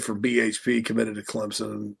 the kid from BHP committed to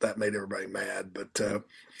Clemson, and that made everybody mad. But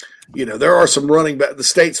there are some running back. The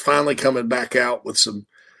state's finally coming back out with some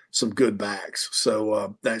good backs,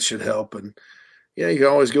 so that should help. And you can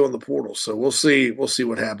always go in the portal. So we'll see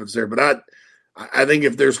what happens there. But I think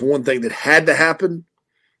if there's one thing that had to happen,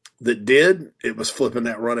 that did, it was flipping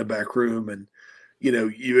that running back room. And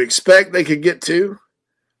you expect they could get two,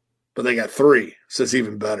 but they got three, so it's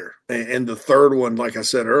even better. And the third one, like I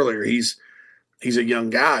said earlier, he's a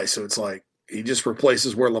young guy, so it's like he just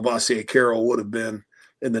replaces where Lavoisier Carroll would have been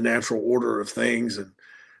in the natural order of things.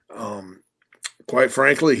 And quite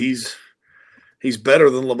frankly, he's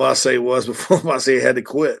better than Lavoisier was before Lavoisier had to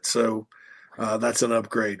quit. So that's an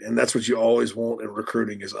upgrade, and that's what you always want in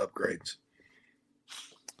recruiting is upgrades.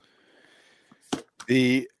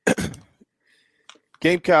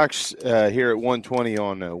 Gamecocks here at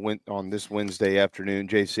 1:20 on this Wednesday afternoon.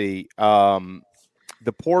 JC,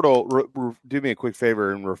 the portal. Do me a quick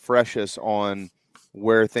favor and refresh us on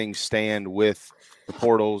where things stand with the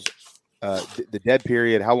portals, the dead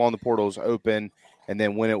period, how long the portal's open, and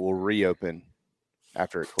then when it will reopen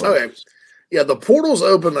after it closes. Okay. Yeah, the portal's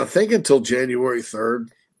open, I think, until January 3rd,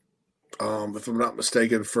 if I'm not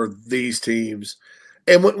mistaken, for these teams.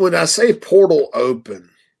 And when I say portal open,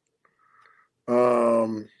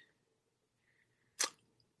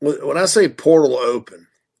 when I say portal open,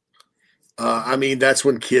 I mean that's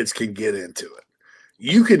when kids can get into it.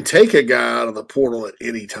 You can take a guy out of the portal at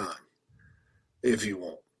any time if you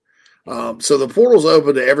want. So the portal's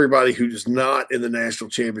open to everybody who's not in the national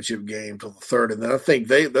championship game till the 3rd, and then I think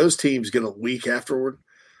those teams get a week afterward.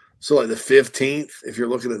 So like the 15th, if you're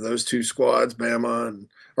looking at those two squads, Bama,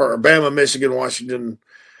 Michigan, Washington,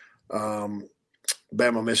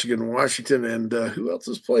 and who else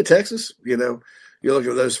has played? Texas. You know, you look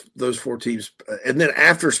at those four teams, and then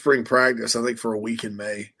after spring practice, I think for a week in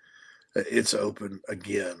May, it's open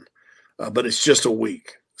again, but it's just a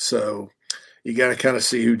week. So you got to kind of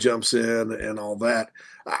see who jumps in and all that.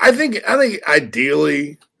 I think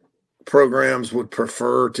ideally programs would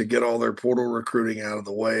prefer to get all their portal recruiting out of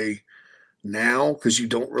the way now, because you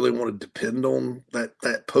don't really want to depend on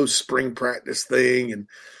that post spring practice thing, and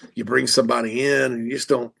you bring somebody in and you just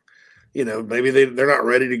don't, maybe they're not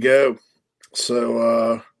ready to go.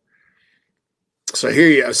 So here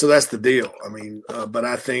you go. So that's the deal. I mean, but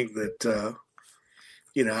I think that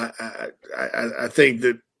I think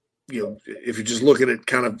that if you're just looking at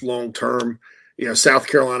kind of long term, South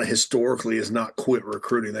Carolina historically has not quit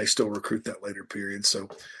recruiting. They still recruit that later period. So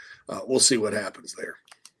we'll see what happens there.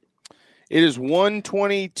 It is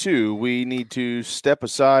 1:22. We need to step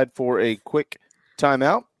aside for a quick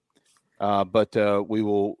timeout, but we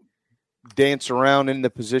will dance around in the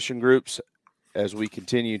position groups as we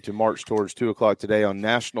continue to march towards 2 o'clock today on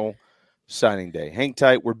National Signing Day. Hang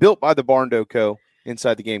tight. We're built by the Barn Dough Co.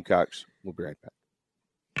 inside the Gamecocks. We'll be right back.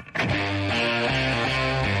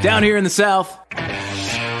 Down here in the South,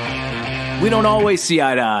 we don't always see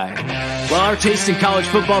eye to eye. While our taste in college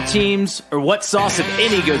football teams, or what sauce, if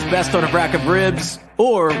any, goes best on a rack of ribs,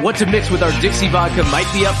 or what to mix with our Dixie vodka might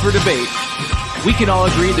be up for debate, we can all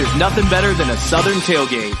agree there's nothing better than a Southern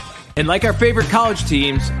tailgate. And like our favorite college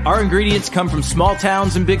teams, our ingredients come from small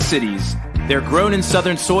towns and big cities. They're grown in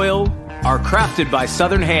Southern soil, are crafted by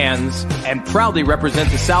Southern hands, and proudly represent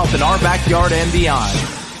the South in our backyard and beyond.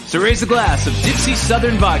 So raise a glass of Dixie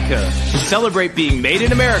Southern Vodka to celebrate being made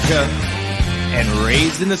in America and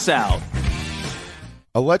raised in the South.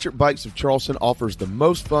 Electric Bikes of Charleston offers the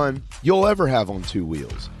most fun you'll ever have on two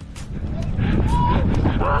wheels.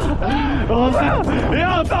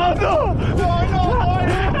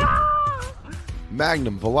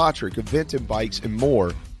 Magnum, Velotric, Aventon bikes, and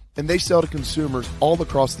more. And they sell to consumers all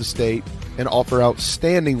across the state and offer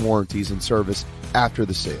outstanding warranties and service after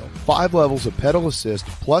the sale. 5 levels of pedal assist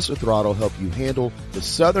plus a throttle help you handle the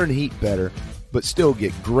southern heat better, but still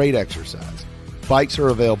get great exercise. Bikes are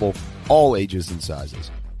available all ages and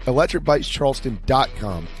sizes.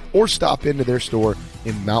 ElectricBikesCharleston.com or stop into their store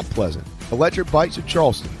in Mount Pleasant. Electric Bikes of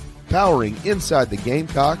Charleston, powering inside the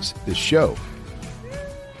Gamecocks, the show.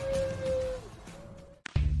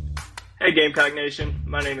 Hey Gamecock Nation,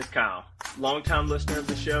 my name is Kyle, longtime listener of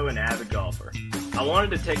the show and avid golfer. I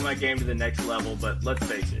wanted to take my game to the next level, but let's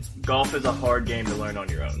face it, golf is a hard game to learn on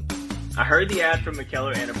your own. I heard the ad from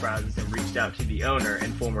McKellar Enterprises and reached out to the owner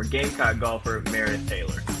and former Gamecock golfer Meredith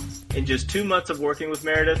Taylor. In just 2 months of working with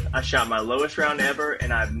Meredith, I shot my lowest round ever,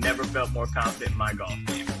 and I've never felt more confident in my golf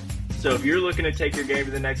game. So if you're looking to take your game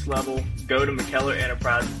to the next level, go to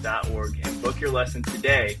McKellarEnterprises.org and book your lesson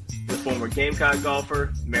today with former Gamecock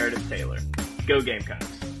golfer Meredith Taylor. Go Gamecocks.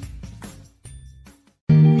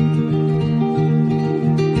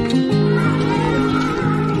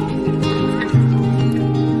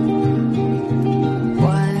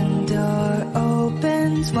 One door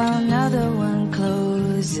opens while another one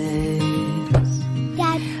closes.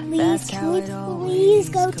 Dad, please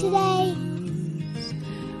go today.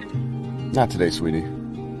 Not today, sweetie.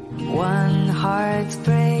 One heart's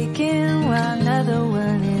breaking while another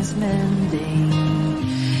one is mending.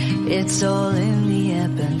 It's all in the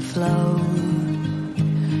ebb and flow.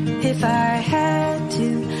 If I had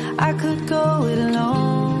to, I could go it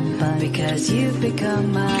alone, but because you've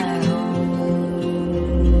become my home.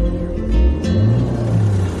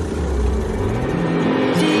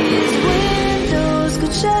 These windows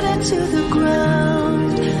could shatter to the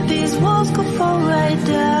ground. These walls could fall right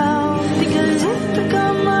down. Because you've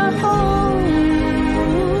become my home.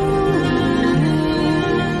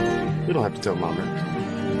 We don't have to tell Mom.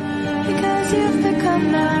 Because you've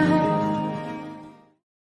become my home.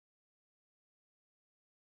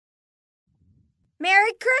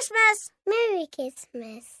 Merry Christmas! Merry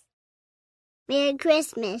Christmas. Merry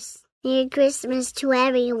Christmas. Merry Christmas to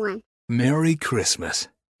everyone. Merry Christmas.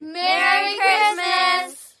 Merry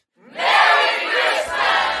Christmas! Merry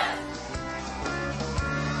Christmas!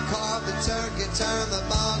 Carve the turkey, turn the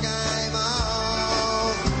ball game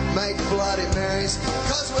on. Make Bloody Marys,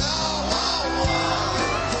 'cause we all want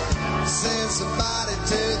one. Send somebody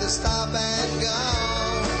to the stop and go.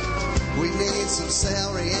 We need some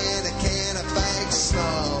celery and a can of fake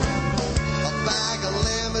snow. A bag of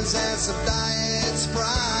lemons and some Diet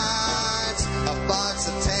Sprites. A box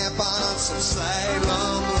of tampons, some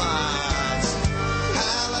Salem Lights.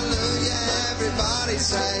 Hallelujah, everybody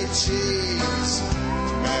say cheese.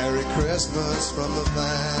 Merry Christmas from the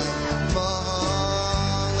family. Feliz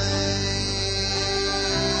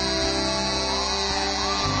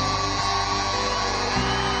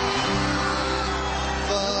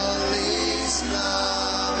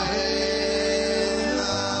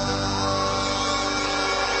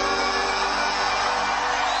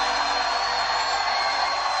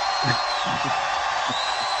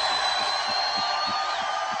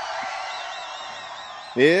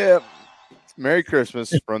Yeah. Merry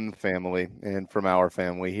Christmas from the family and from our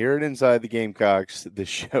family here at Inside the Gamecocks, the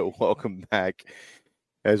show. Welcome back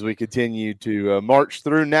as we continue to march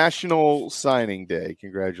through National Signing Day.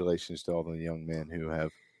 Congratulations to all the young men who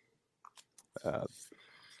have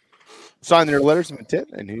signed their letters of intent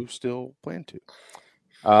and who still plan to.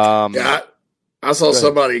 I saw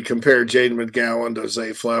somebody compare Jaden McGowan to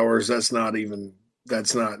Zay Flowers. They're not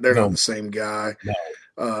the same guy. No.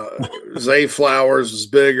 Zay Flowers was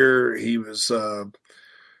bigger. He was, I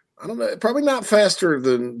don't know, probably not faster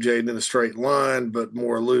than Jaden in a straight line, but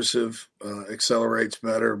more elusive, accelerates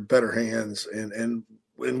better hands. And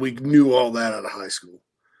we knew all that out of high school.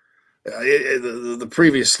 The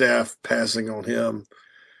previous staff passing on him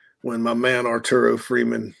when my man Arturo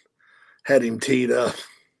Freeman had him teed up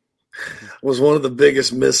was one of the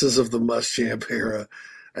biggest misses of the Muschamp era.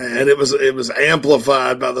 And it was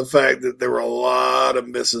amplified by the fact that there were a lot of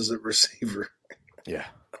misses at receiver. Yeah.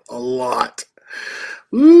 A lot.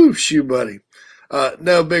 Ooh, shoe buddy.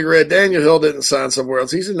 No, Big Red. Daniel Hill didn't sign somewhere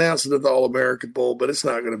else. He's announced it at the All-American Bowl, but it's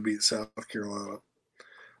not going to be at South Carolina.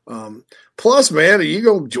 Plus, man, are you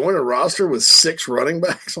going to join a roster with 6 running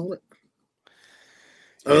backs on it?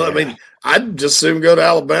 Yeah. I mean, I'd just soon go to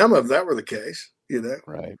Alabama if that were the case, you know?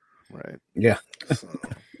 Right. Yeah. So,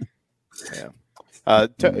 yeah.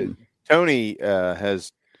 Tony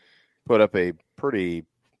has put up a pretty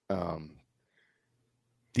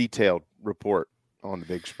detailed report on the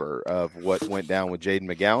Big Spur of what went down with Jaden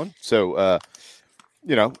McGowan. So,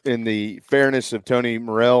 in the fairness of Tony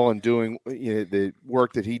Morrell and doing the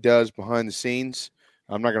work that he does behind the scenes,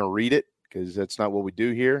 I'm not going to read it because that's not what we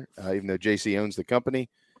do here, even though JC owns the company.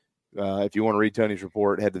 If you want to read Tony's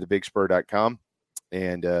report, head to thebigspur.com,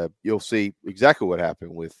 and you'll see exactly what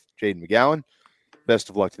happened with Jaden McGowan.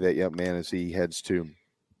 Best of luck to that young man as he heads to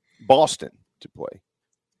Boston to play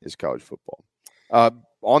his college football.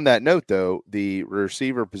 On that note, though, the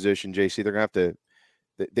receiver position, JC, they're going to have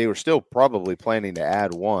to. They were still probably planning to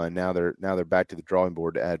add one. Now they're back to the drawing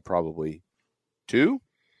board to add probably 2.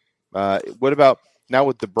 What about now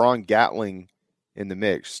with DeBron Gatling in the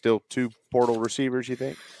mix? Still 2 portal receivers, you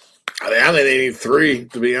think? I think they need 3,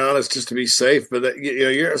 to be honest, just to be safe. But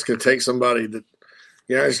you're just going to take somebody that.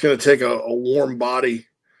 It's going to take a warm body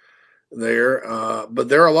there. But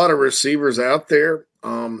there are a lot of receivers out there.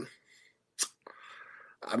 I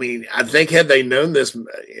mean, I think had they known this, and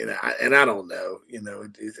I don't know,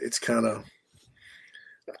 it's kind of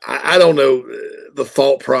 – I don't know the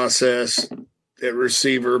thought process at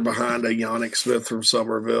receiver behind a Yannick Smith from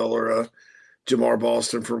Somerville or a Jamar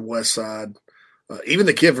Boston from Westside. Even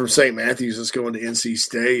the kid from St. Matthews that's going to NC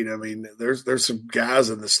State. I mean, there's some guys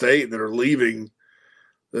in the state that are leaving –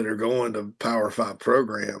 that are going to Power 5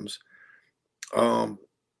 programs.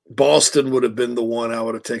 Boston would have been the one I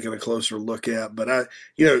would have taken a closer look at, but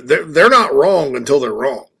they're not wrong until they're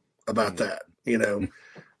wrong about that.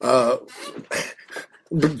 Brian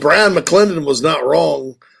McClendon was not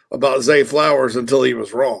wrong about Zay Flowers until he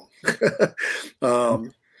was wrong.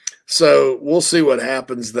 So we'll see what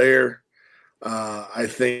happens there. I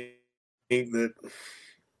think that,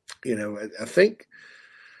 I think,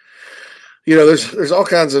 there's all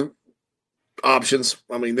kinds of options.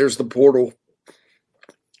 I mean, there's the portal.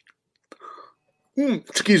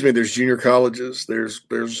 There's junior colleges. There's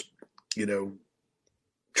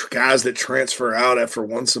guys that transfer out after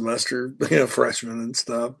one semester, freshmen and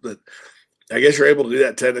stuff. But I guess you're able to do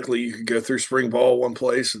that technically. You could go through spring ball one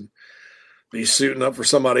place and be suiting up for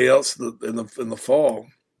somebody else in the fall.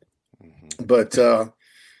 Mm-hmm. But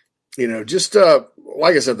just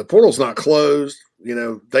like I said, the portal's not closed.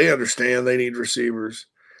 They understand they need receivers.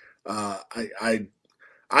 I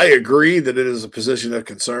agree that it is a position of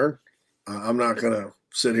concern. I'm not going to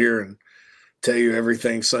sit here and tell you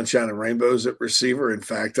everything sunshine and rainbows at receiver. In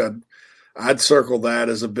fact, I'd circle that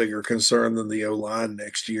as a bigger concern than the O-line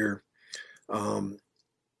next year.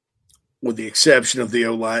 With the exception of the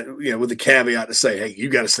O-line, with the caveat to say, hey, you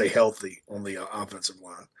got to stay healthy on the offensive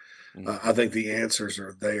line. Mm-hmm. I think the answers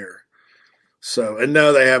are there. So, and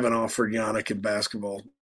no, they haven't offered Yannick in basketball.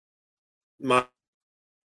 My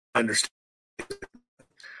understanding.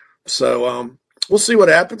 So, we'll see what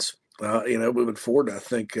happens. Moving forward, I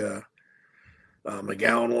think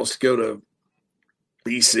McGowan wants to go to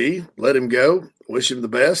BC. Let him go. Wish him the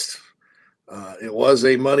best. It was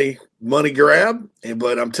a money grab,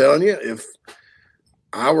 but I'm telling you, if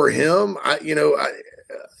I were him,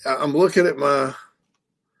 I'm looking at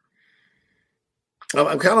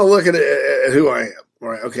I'm kind of looking at who I am. All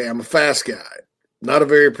right, okay, I'm a fast guy, not a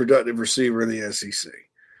very productive receiver in the SEC.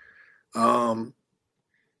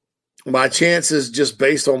 My chances, just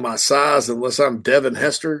based on my size, unless I'm Devin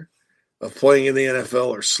Hester, of playing in the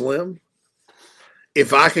NFL are slim.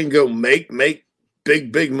 If I can go make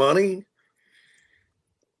big money,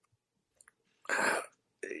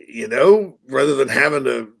 rather than having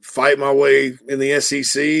to fight my way in the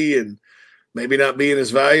SEC and maybe not being as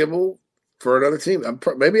valuable for another team,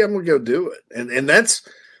 maybe I'm going to go do it. And that's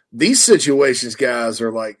these situations, guys,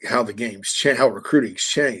 are like how the game's changed, how recruiting's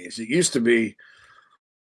changed. It used to be,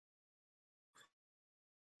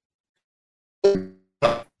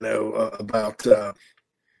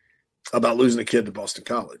 about losing a kid to Boston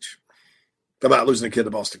College, but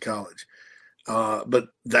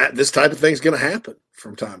this type of thing's going to happen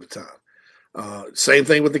from time to time. Same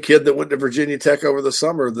thing with the kid that went to Virginia Tech over the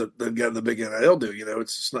summer that got the big NIL deal.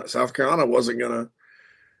 It's not South Carolina wasn't going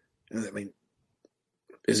to.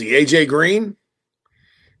 Is he AJ Green?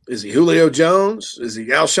 Is he Julio Jones? Is he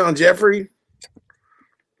Alshon Jeffrey?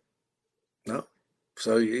 No.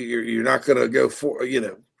 So you're not going to go for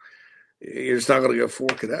you're just not going to go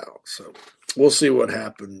fork it out. So we'll see what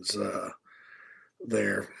happens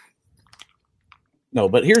there. No,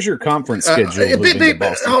 but here's your conference schedule.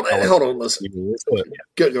 Hold on, listen.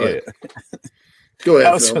 Go ahead. Go ahead.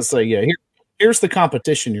 I was going to say, here's the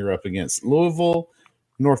competition you're up against: Louisville,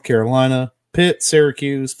 North Carolina, Pitt,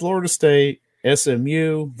 Syracuse, Florida State,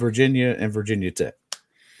 SMU, Virginia, and Virginia Tech.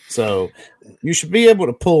 So you should be able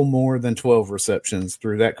to pull more than 12 receptions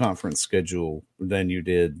through that conference schedule than you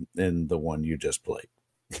did in the one you just played.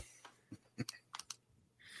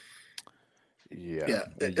 Yeah.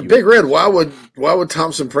 Big Red, why would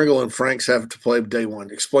Thompson, Pringle, and Franks have to play day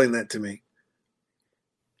one? Explain that to me.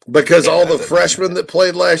 Because all the freshmen that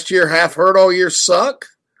played last year, half hurt all year, suck?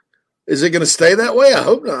 Is it going to stay that way? I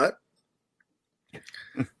hope not.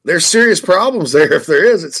 There's serious problems there. If there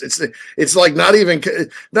is, it's like not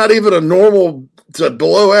even a normal to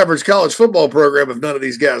below average college football program if none of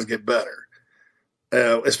these guys get better,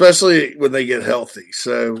 especially when they get healthy.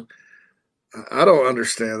 So I don't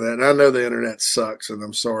understand that. And I know the internet sucks, and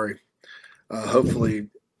I'm sorry. Hopefully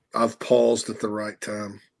I've paused at the right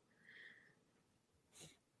time.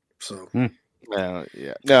 So no,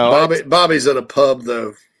 Bobby's at a pub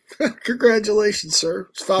though. Congratulations, sir.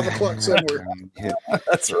 It's 5 o'clock somewhere.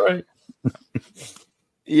 That's right.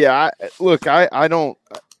 Yeah. I don't,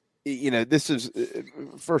 this is,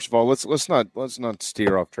 first of all, let's not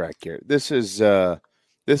steer off track here. This is a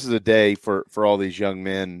day for all these young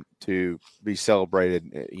men to be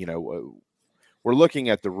celebrated. We're looking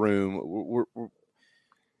at the room.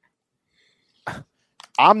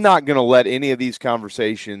 I'm not going to let any of these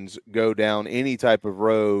conversations go down any type of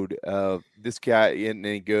road of this guy isn't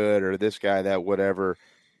any good or this guy that whatever.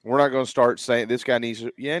 We're not going to start saying this guy needs.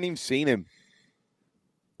 You haven't even seen him.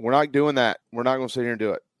 We're not doing that. We're not going to sit here and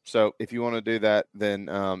do it. So if you want to do that, then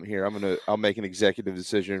I'll make an executive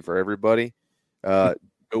decision for everybody. Go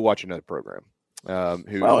watch another program. And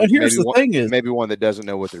here's the thing is maybe one that doesn't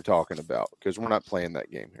know what they're talking about because we're not playing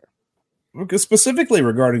that game here. Because specifically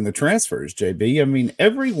regarding the transfers, JB, I mean,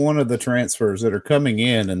 every one of the transfers that are coming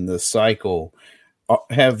in this cycle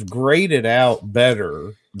have graded out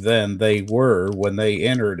better than they were when they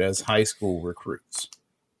entered as high school recruits.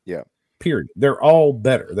 Yeah. Period. They're all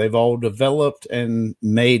better. They've all developed and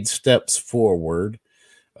made steps forward.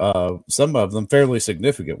 Some of them fairly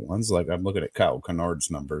significant ones. Like I'm looking at Kyle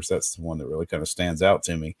Kennard's numbers. That's the one that really kind of stands out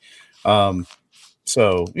to me.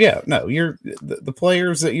 So yeah, no, the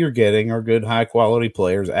players that you're getting are good, high quality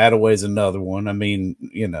players. Attaway's another one. I mean,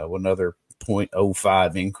 another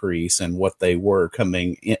 0.05 increase in what they were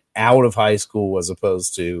coming out of high school as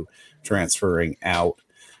opposed to transferring out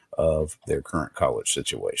of their current college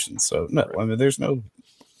situation. So no, I mean, there's no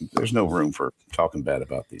room for talking bad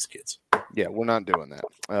about these kids. Yeah, we're not doing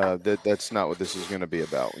that. That's not what this is going to be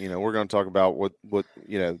about. We're going to talk about what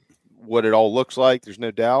it all looks like. There's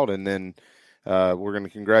no doubt, and then we're going to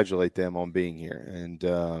congratulate them on being here, and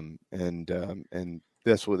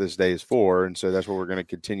that's what this day is for. And so that's what we're going to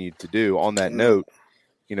continue to do. On that note,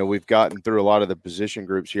 we've gotten through a lot of the position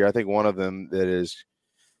groups here. I think one of them that is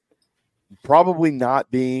probably not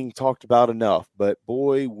being talked about enough, but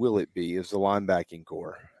boy, will it be, is the linebacking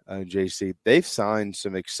core. JC, they've signed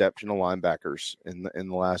some exceptional linebackers in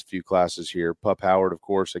the last few classes here. Pup Howard, of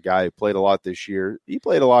course, a guy who played a lot this year. He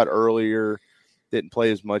played a lot earlier, didn't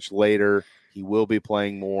play as much later. He will be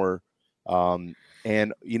playing more.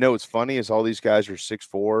 And what's funny is all these guys are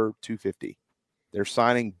 6'4", 250. They're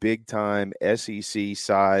signing big-time SEC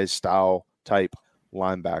size, style type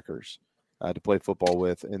linebackers to play football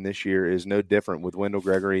with. And this year is no different with Wendell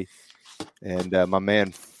Gregory and my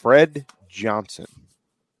man Fred Johnson.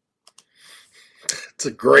 It's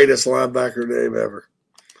the greatest linebacker name ever.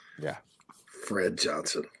 Yeah. Fred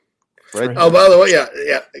Johnson. Fred. Oh, by the way, yeah.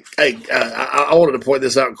 Hey, I wanted to point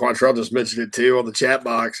this out, and Quantrell just mentioned it too on the chat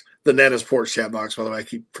box, the Nana Sports chat box. By the way, I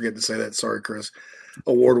keep forgetting to say that. Sorry, Chris.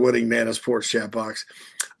 Award-winning Nana Sports chat box.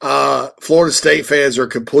 Florida State fans are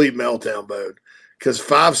complete meltdown mode because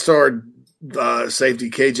 5-star safety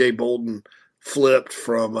KJ Bolden flipped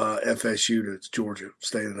from FSU to Georgia,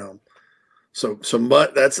 staying at home. So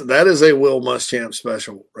that is a Will Muschamp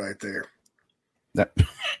special right there.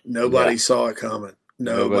 Nobody saw it coming.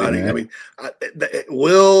 Nobody. I mean,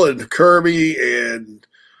 Will and Kirby and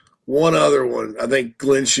one other one. I think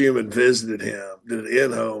Glenn Schumann visited him, did an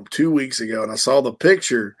in-home 2 weeks ago, and I saw the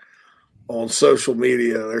picture on social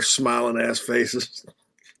media. They're smiling ass faces.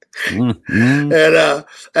 And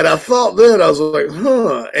I thought then, I was like,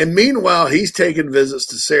 huh. And meanwhile, he's taking visits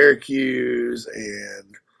to Syracuse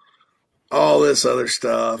and all this other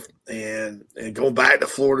stuff and going back to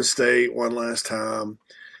Florida State one last time.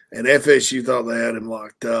 And FSU thought they had him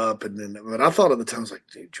locked up. But I thought at the time, I was like,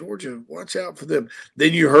 dude, Georgia, watch out for them.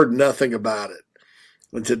 Then you heard nothing about it.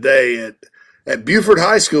 And today at Buford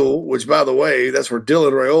High School, which, by the way, that's where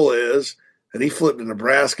Dylan Raiola is, and he flipped to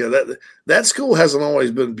Nebraska. That school hasn't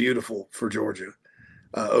always been beautiful for Georgia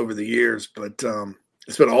over the years, but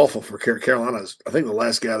it's been awful for Carolina. I think the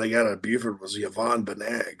last guy they got at Buford was Yvonne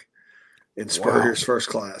Benag in Spurrier's first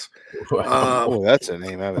class. That's a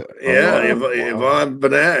name of it. Yeah, Yvonne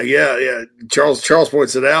Benag. Yeah. Charles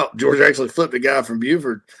points it out. Georgia actually flipped a guy from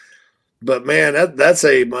Buford. But, man, that's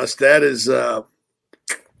a must. That is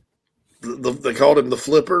they called him the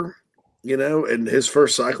flipper. In his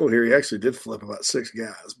first cycle here, he actually did flip about 6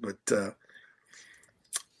 guys. But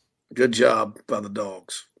good job by the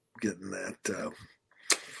Dogs getting that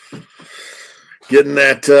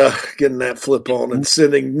flip on and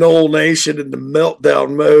sending Knoll Nation into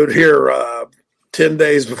meltdown mode here 10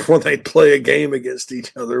 days before they play a game against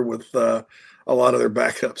each other with a lot of their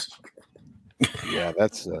backups. Yeah,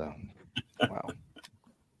 that's wow,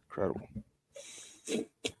 incredible.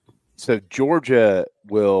 So Georgia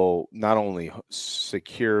will not only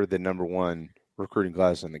secure the number 1 recruiting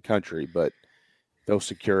class in the country, but they'll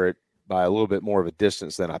secure it by a little bit more of a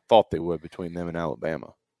distance than I thought they would between them and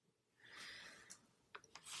Alabama.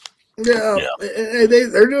 Yeah.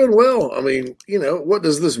 They're doing well. I mean, what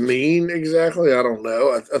does this mean exactly? I don't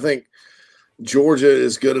know. I think Georgia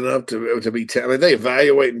is good enough to be. They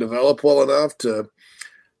evaluate and develop well enough to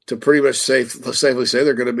pretty much safely say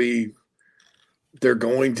they're going to be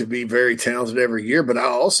very talented every year. But I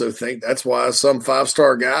also think that's why some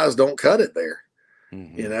 5-star guys don't cut it there.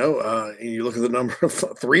 Mm-hmm. And you look at the number of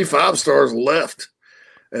 3 5-stars left,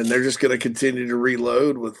 and they're just going to continue to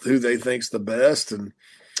reload with who they think's the best and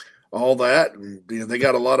all that. And they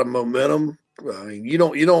got a lot of momentum. I mean,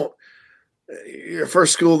 you're a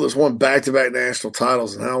first school that's won back-to-back national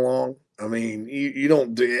titles in how long? I mean, you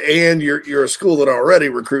don't do, and you're a school that already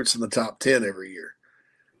recruits in the top 10 every year.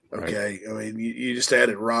 Okay. Right. I mean, you just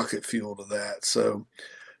added rocket fuel to that. So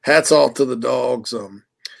hats off to the Dogs.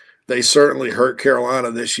 They certainly hurt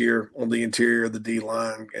Carolina this year on the interior of the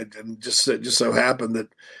D-line. And just so happened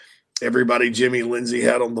that everybody Jimmy Lindsey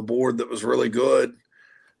had on the board that was really good,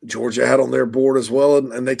 Georgia had on their board as well,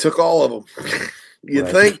 and they took all of them. You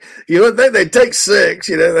would think they'd take 6,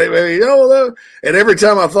 and every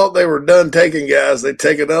time I thought they were done taking guys, they'd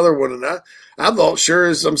take another one. And I thought sure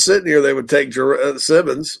as I'm sitting here, they would take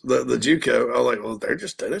Simmons, the JUCO. I was like, well, they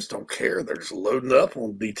just don't care. They're just loading up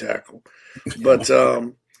on D tackle. But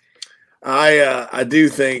I do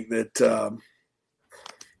think that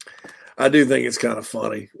I do think it's kind of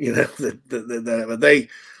funny, you know, that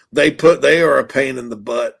they are a pain in the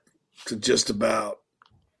butt to just about,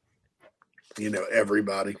 you know,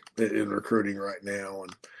 everybody in recruiting right now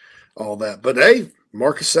and all that. But hey,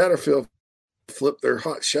 Marcus Satterfield flipped their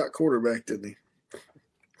hot shot quarterback, didn't he?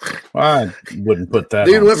 I wouldn't put that.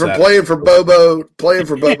 Dude went from playing for Bobo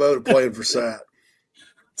to playing for Sat.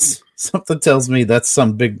 Something tells me that's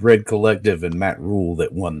some big red collective and Matt Rule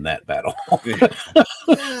that won that battle. All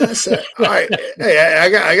right, hey,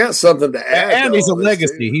 I got something to add. And he's a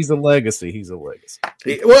legacy. He's a legacy. He's a legacy.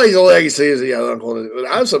 He's a legacy. Is he? I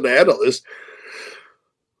have something to add on this.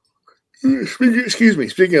 Excuse me.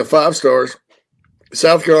 Speaking of 5 stars,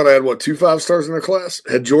 South Carolina had 2 5 stars in their class.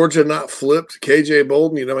 Had Georgia not flipped KJ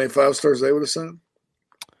Bolden, you know how many 5 stars they would have signed?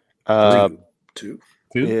 2.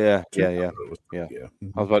 Yeah. I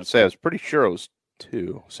was about to say, I was pretty sure it was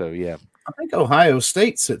 2. So, yeah. I think Ohio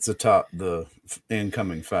State sits atop the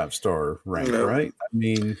incoming 5-star rank, right? I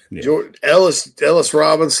mean, Ellis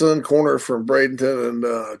Robinson, corner from Bradenton, and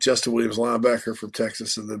Justin Williams, linebacker from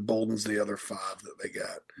Texas, and then Bolden's the other 5 that they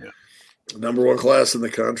got. Yeah. Number 1 class in the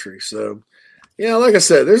country. So, yeah, like I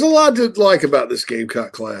said, there's a lot to like about this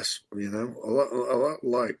Gamecock class. You know, a lot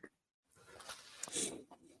like.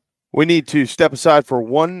 We need to step aside for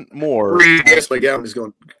one more. Yes, McGowan is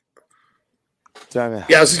going. Time.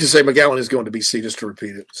 Yeah, I was just going to say McGowan is going to BC, just to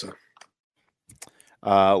repeat it. So,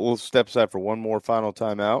 we'll step aside for one more final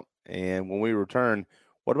timeout, and when we return,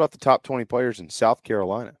 what about the top 20 players in South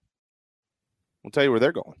Carolina? We'll tell you where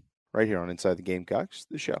they're going right here on Inside the Gamecocks,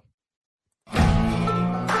 the show.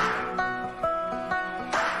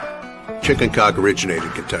 Chicken cock originated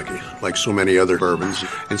in Kentucky, like so many other bourbons.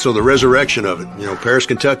 And so the resurrection of it, you know, Paris,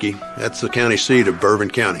 Kentucky, that's the county seat of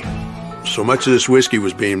Bourbon County. So much of this whiskey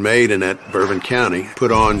was being made in that Bourbon County,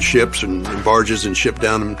 put on ships and barges and shipped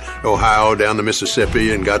down to Ohio, down to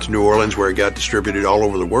Mississippi, and got to New Orleans, where it got distributed all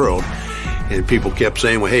over the world. And people kept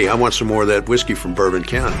saying, well, hey, I want some more of that whiskey from Bourbon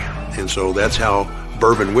County. And so that's how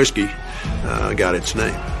bourbon whiskey got its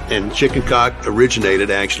name. And chicken cock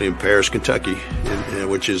originated actually in Paris, Kentucky,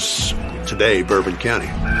 which is today Bourbon County.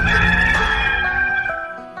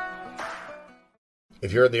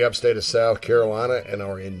 If you're in the upstate of South Carolina and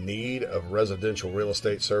are in need of residential real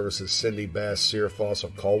estate services, Cindy Bass Searfoss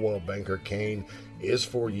of Caldwell Banker Kane is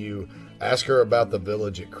for you. Ask her about the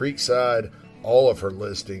village at Creekside, all of her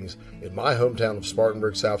listings in my hometown of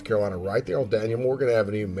Spartanburg, South Carolina, right there on Daniel Morgan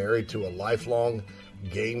Avenue, married to a lifelong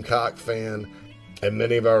Gamecock fan. And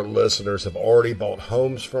many of our listeners have already bought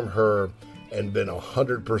homes from her and been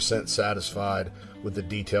 100% satisfied with the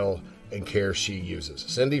detail and care she uses.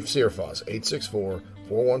 Cindy Searfoss,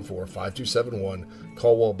 864-414-5271,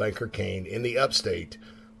 Caldwell Banker Kane in the upstate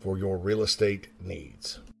for your real estate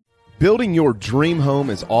needs. Building your dream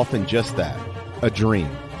home is often just that, a dream,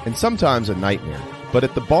 and sometimes a nightmare. But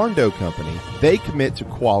at the Barn Dough Company, they commit to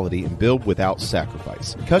quality and build without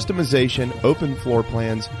sacrifice. Customization, open floor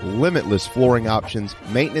plans, limitless flooring options,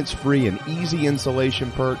 maintenance-free and easy installation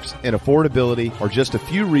perks, and affordability are just a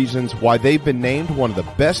few reasons why they've been named one of the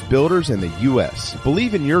best builders in the U.S.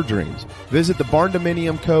 Believe in your dreams. Visit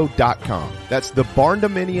thebarndominiumco.com. That's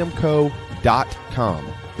thebarndominiumco.com.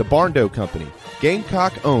 The Barn Dough Company.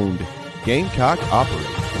 Gamecock owned, Gamecock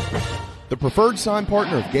operated. The preferred sign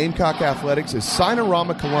partner of Gamecock Athletics is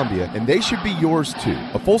Signorama Columbia, and they should be yours too.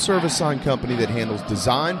 A full-service sign company that handles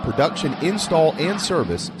design, production, install, and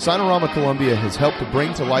service, Signorama Columbia has helped to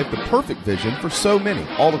bring to life the perfect vision for so many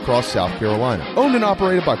all across South Carolina. Owned and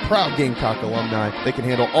operated by proud Gamecock alumni, they can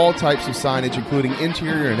handle all types of signage, including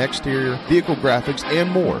interior and exterior, vehicle graphics, and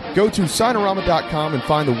more. Go to Signorama.com and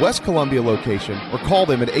find the West Columbia location, or call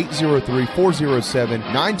them at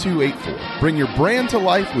 803-407-9284. Bring your brand to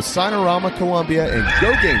life with Signorama Columbia, and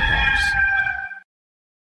go Gamecocks!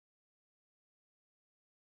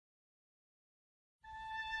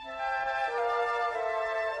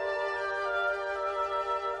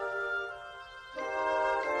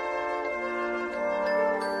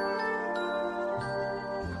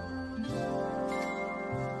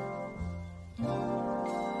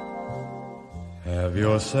 Have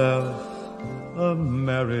yourself a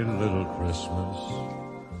merry little Christmas.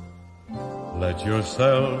 Let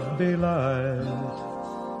yourself be light.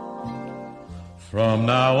 From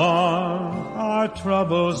now on, our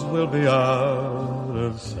troubles will be out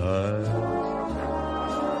of sight.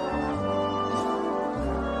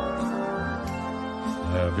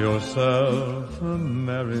 Have yourself a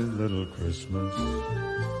merry little Christmas.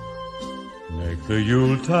 make the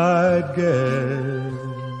Yuletide gay.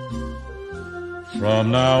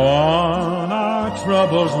 From now on, our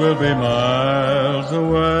troubles will be miles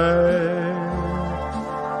away.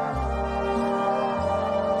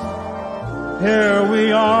 Here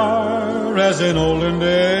we are, as in olden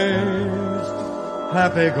days,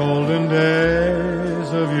 happy golden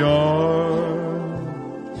days of yore.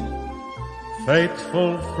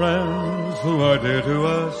 Faithful friends who are dear to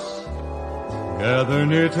us, gather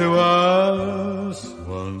near to us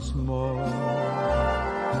once more.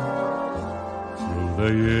 Through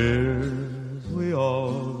the years we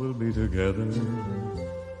all will be together,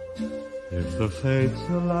 if the fates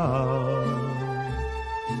allow.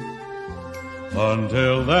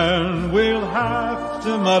 Until then we'll have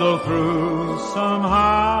to muddle through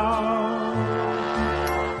somehow.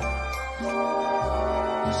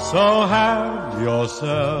 So have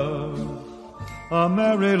yourself a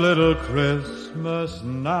merry little Christmas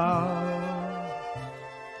now.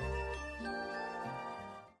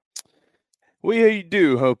 We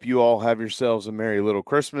do hope you all have yourselves a merry little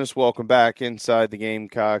Christmas. Welcome back inside the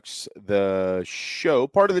Gamecocks, the show,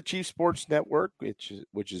 part of the Chief Sports Network, which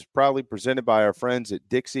is proudly presented by our friends at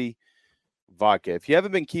Dixie Vodka. If you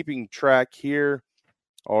haven't been keeping track, here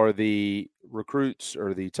are the recruits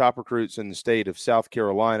or the top recruits in the state of South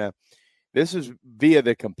Carolina. This is via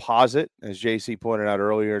the composite, as JC pointed out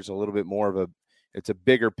earlier. It's a little bit more of it's a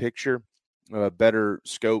bigger picture, a better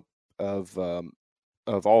scope of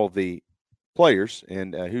all of the players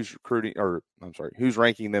and who's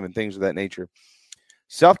ranking them and things of that nature.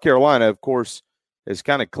 South Carolina, of course, has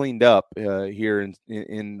kind of cleaned up here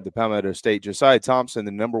in the Palmetto State. Josiah Thompson,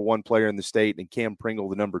 the number 1 player in the state, and Cam Pringle,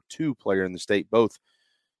 the number 2 player in the state, both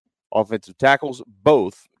offensive tackles,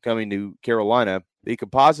 both coming to Carolina. The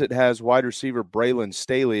composite has wide receiver Braylon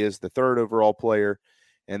Staley as the 3rd overall player,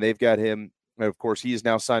 and they've got him. Of course, he is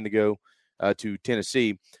now signed to go to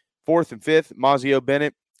Tennessee. 4th and 5th, Mazio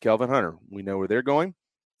Bennett, Kelvin Hunter. We know where they're going.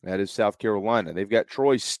 That is South Carolina. They've got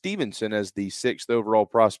Troy Stevenson as the 6th overall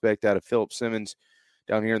prospect out of Philip Simmons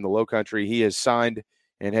down here in the Low Country. He has signed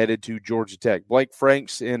and headed to Georgia Tech. Blake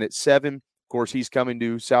Franks in at 7. Of course, he's coming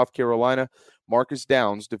to South Carolina. Marcus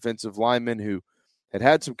Downs, defensive lineman who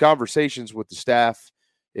had some conversations with the staff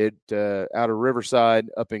out of Riverside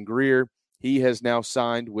up in Greer. He has now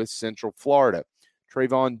signed with Central Florida.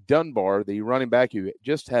 Trayvon Dunbar, the running back who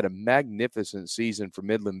just had a magnificent season for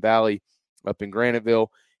Midland Valley up in Graniteville,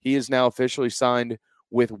 he is now officially signed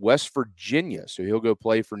with West Virginia. So he'll go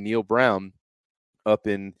play for Neil Brown up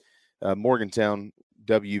in Morgantown,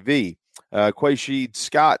 WV. Quaysheed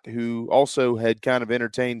Scott, who also had kind of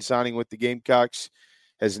entertained signing with the Gamecocks,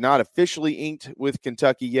 has not officially inked with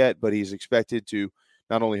Kentucky yet, but he's expected to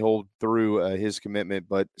not only hold through his commitment,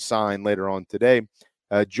 but sign later on today.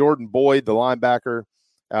 Jordan Boyd, the linebacker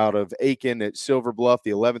out of Aiken at Silver Bluff,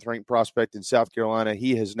 the 11th ranked prospect in South Carolina,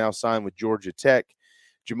 he has now signed with Georgia Tech.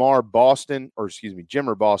 Jimmer Boston,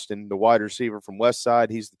 the wide receiver from Westside,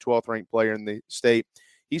 he's the 12th ranked player in the state.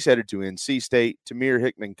 He's headed to NC State. Tamir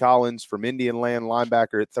Hickman Collins from Indian Land,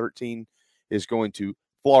 linebacker at 13, is going to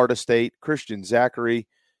Florida State. Christian Zachary,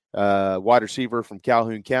 wide receiver from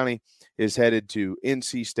Calhoun County, is headed to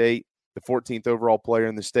NC State, the 14th overall player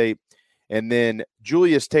in the state. And then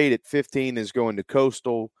Julius Tate at 15 is going to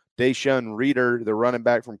Coastal. Deshaun Reeder, the running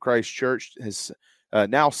back from Christ Church, has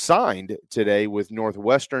now signed today with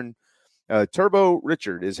Northwestern. Turbo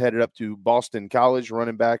Richard is headed up to Boston College,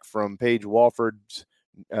 running back from Paige Walford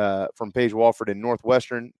in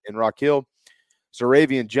Northwestern in Rock Hill.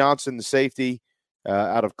 Zeravian Johnson, the safety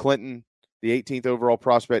out of Clinton, the 18th overall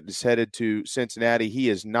prospect, is headed to Cincinnati. He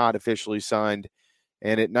is not officially signed.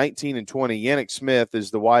 And at 19 and 20, Yannick Smith is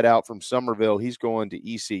the wideout from Somerville. He's going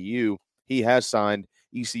to ECU. He has signed.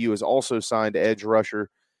 ECU has also signed edge rusher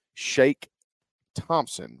Shake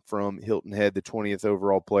Thompson from Hilton Head, the 20th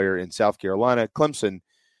overall player in South Carolina. Clemson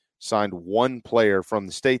signed 1 player from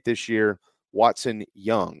the state this year, Watson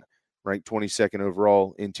Young, ranked 22nd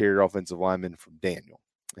overall interior offensive lineman from Daniel.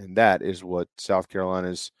 And that is what South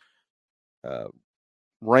Carolina's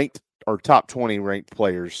ranked or top 20 ranked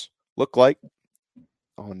players look like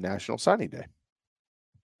on National Signing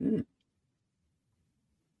Day.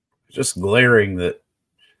 Just glaring that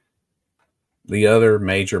the other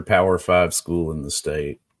major Power 5 school in the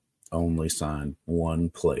state only signed 1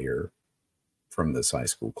 player from this high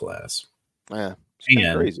school class. Yeah,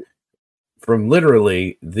 and crazy. From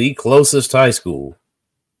literally the closest high school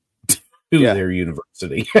to their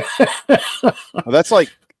university. Well, that's like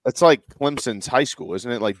Clemson's high school,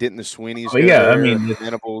 isn't it? Like, didn't the Sweeneys? Oh, yeah, I mean,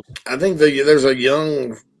 I think there's a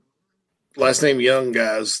Young, last name Young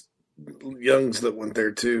guys youngs that went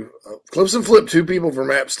there too. Clemson flipped 2 people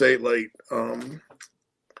from App State late. I'll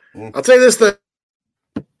tell you this: that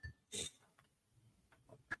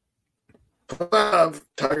 5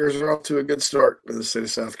 Tigers are off to a good start in the state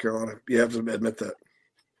of South Carolina. You have to admit that.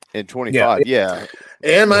 In 25, yeah.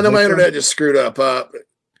 And my internet just screwed up.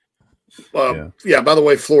 Yeah. By the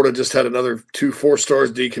way, Florida just had another 2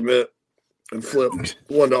 4-stars decommit and flipped,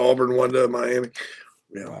 one to Auburn, one to Miami.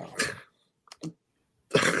 Yeah. Wow.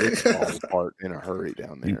 It's falling apart in a hurry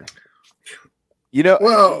down there. You know,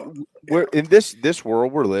 well, we're in this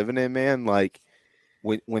world we're living in, man. Like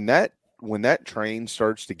when that train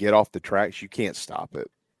starts to get off the tracks, you can't stop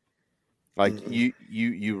it. Like you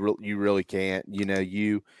really can't. You know,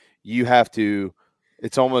 you have to.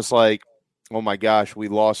 It's almost like, oh my gosh, we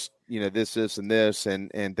lost, you know, this and this,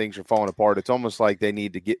 and things are falling apart. It's almost like they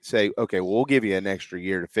need to say, okay, well, we'll give you an extra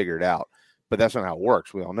year to figure it out. But that's not how it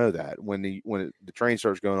works. We all know that when the train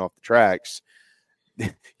starts going off the tracks,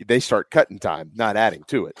 they start cutting time, not adding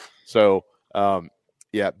to it. So,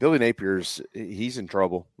 yeah, Billy Napier's he's in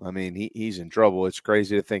trouble. I mean, he's in trouble. It's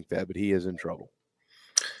crazy to think that, but he is in trouble.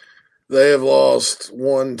 They have lost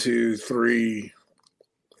 1, 2, 3,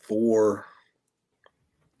 4.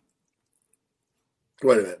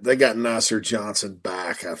 Wait a minute. They got Nasir Johnson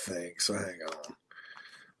back, I think. So hang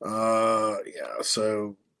on. Yeah.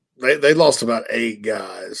 So they lost about 8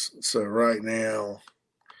 guys. So right now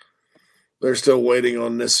they're still waiting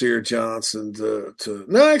on Nasir Johnson to.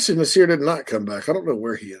 No, actually, Nasir did not come back. I don't know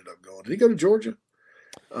where he ended up going. Did he go to Georgia?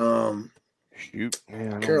 Shoot,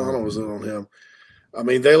 man, Carolina was in on him. I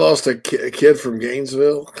mean, they lost a kid from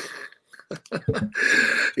Gainesville.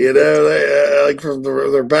 You know, they like from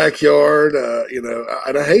their backyard. You know,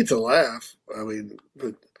 and I hate to laugh. I mean,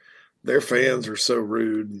 but their fans are so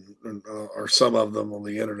rude, or some of them on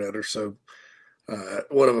the internet are so.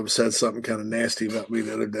 One of them said something kind of nasty about me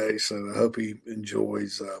the other day, so I hope he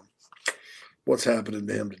enjoys what's happening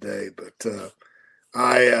to him today. But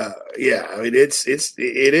yeah, I mean, it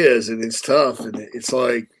is, and it's tough, and it's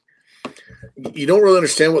like. You don't really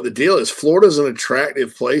understand what the deal is. Florida's an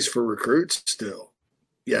attractive place for recruits still.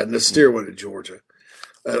 Yeah, Nasir went to Georgia,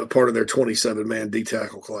 part of their 27-man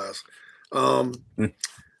D-tackle class. You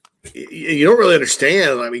don't really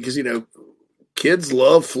understand. I mean, because, you know, kids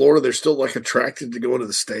love Florida. They're still, like, attracted to going to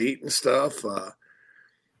the state and stuff.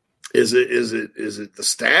 Is it the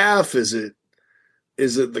staff? Is it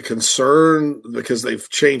the concern because they've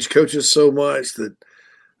changed coaches so much that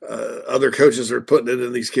other coaches are putting it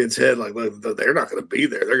in these kids' head like they're not going to be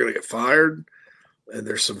there. They're going to get fired, and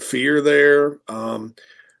there's some fear there.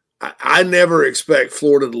 I never expect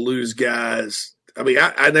Florida to lose guys. I mean,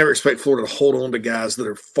 I never expect Florida to hold on to guys that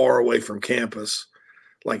are far away from campus,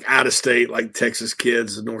 like out of state, like Texas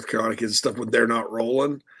kids and North Carolina kids and stuff when they're not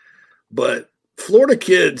rolling. But Florida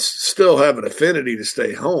kids still have an affinity to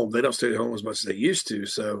stay home. They don't stay home as much as they used to.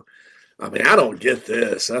 So, I mean, I don't get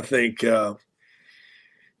this. I think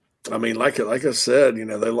I mean, like I said, you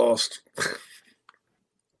know, they lost.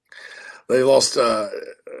 I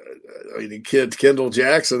mean, the kid Kendall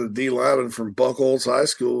Jackson, a D lineman from Buckholz High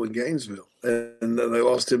School in Gainesville, and then they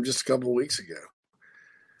lost him just a couple of weeks ago.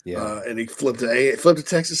 Yeah, and he flipped to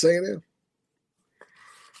Texas A&M.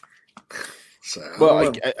 So,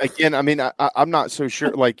 well, again, I mean, I'm not so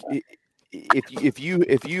sure. Like, if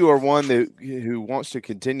you are one who wants to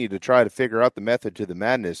continue to try to figure out the method to the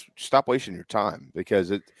madness, stop wasting your time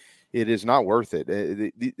because it is not worth it.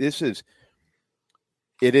 It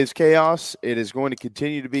is chaos. It is going to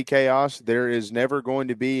continue to be chaos. There is never going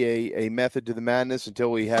to be a method to the madness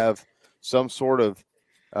until we have some sort of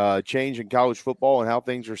change in college football and how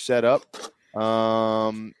things are set up.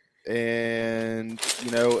 And,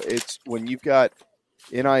 you know, it's when you've got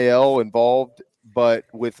NIL involved, but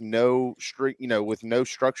with no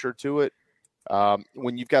structure to it.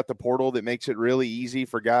 When you've got the portal that makes it really easy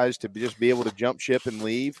for guys to just be able to jump ship and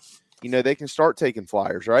leave, you know, they can start taking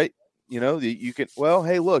flyers, right? You know, you can, well,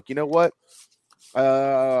 hey, look, you know what?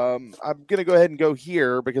 I'm going to go ahead and go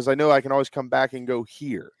here because I know I can always come back and go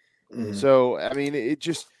here. Mm-hmm. So, I mean,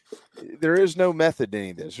 there is no method to any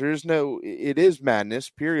of this. It is madness,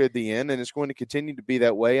 period, at the end, and it's going to continue to be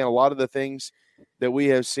that way. And a lot of the things that we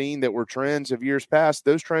have seen that were trends of years past,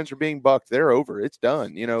 those trends are being bucked. They're over. It's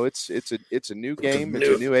done. You know, it's a new game. It's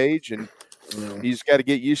a new age, and you just got to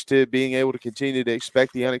get used to being able to continue to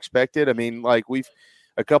expect the unexpected. I mean, like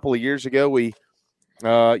a couple of years ago, you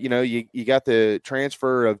got the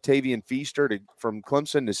transfer of Tavian Feaster from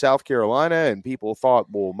Clemson to South Carolina, and people thought,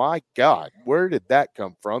 well, my God, where did that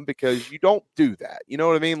come from? Because you don't do that. You know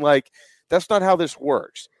what I mean? Like, that's not how this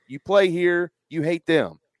works. You play here, you hate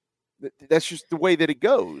them. That's just the way that it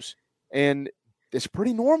goes. And it's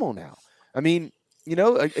pretty normal now. I mean,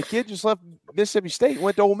 a kid just left Mississippi State and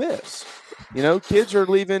went to Ole Miss. Kids are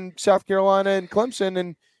leaving South Carolina and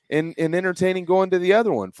Clemson and entertaining going to the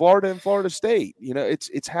other one, Florida and Florida State.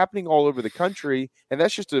 It's happening all over the country, and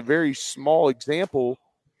that's just a very small example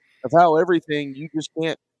of how everything you just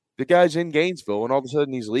can't. The guy's in Gainesville, and all of a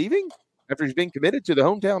sudden he's leaving after he's been committed to the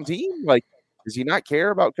hometown team. Like, does he not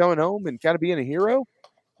care about coming home and kind of being a hero?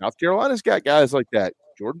 South Carolina's got guys like that.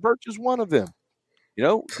 Jordan Birch is one of them.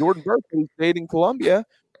 Jordan Birch, who stayed in Columbia,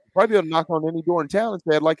 probably be able to knock on any door in town and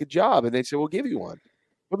say, I'd like a job. And they say, we'll give you one.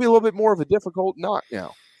 It'll be a little bit more of a difficult knock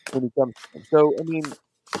now when he comes to them. So, I mean,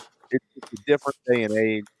 it's a different day and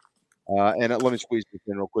age. And let me squeeze this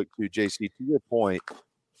in real quick, too, JC. To your point,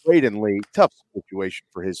 Braden Lee, tough situation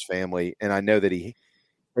for his family. And I know that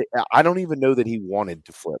I don't even know that he wanted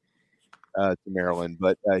to flip to Maryland,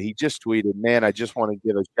 but he just tweeted, man, I just want to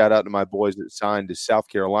give a shout out to my boys that signed to South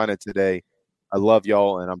Carolina today. I love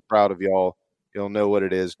y'all, and I'm proud of y'all. You'll know what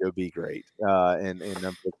it is. Go be great. And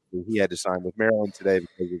he had to sign with Maryland today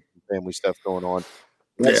because of family stuff going on.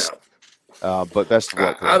 But best of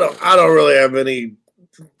luck. I don't really have any.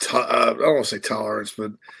 I don't want to say tolerance,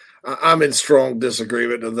 but I'm in strong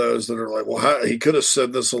disagreement to those that are like, well, he could have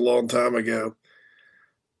said this a long time ago.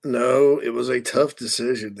 No, it was a tough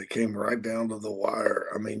decision that came right down to the wire.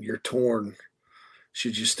 I mean, you're torn.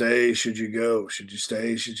 Should you stay? Should you go? Should you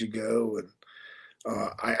stay? Should you go? And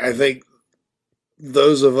I think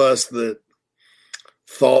those of us that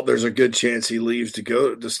thought there's a good chance he leaves to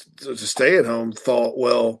go to stay at home thought,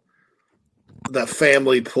 well, that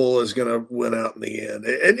family pull is going to win out in the end.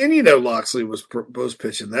 And Loxley was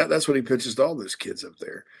pitching that. That's what he pitches to all those kids up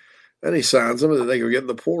there. And he signs them, and then they go get in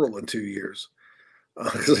the portal in 2 years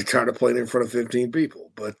because they're tired of playing in front of 15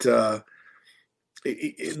 people. But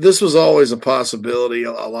this was always a possibility.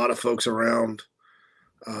 A lot of folks around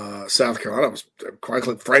South Carolina was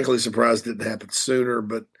frankly surprised it didn't happen sooner,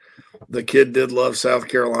 but the kid did love South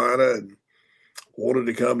Carolina and wanted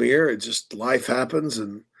to come here. It just, life happens,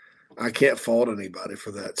 and I can't fault anybody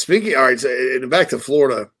for that. All right, so back to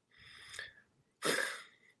Florida.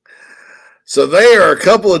 So they are a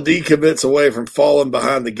couple of decommits away from falling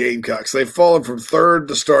behind the Gamecocks. They've fallen from third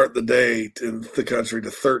to start the day in the country to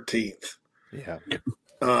 13th. Yeah.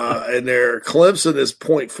 And their Clemson is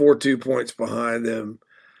 0.42 points behind them.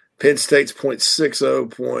 Penn State's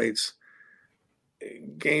 0.60 points.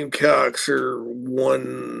 Gamecocks are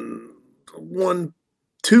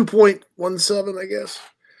 2.17, I guess.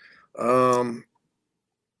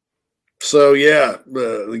 So yeah,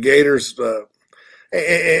 the Gators,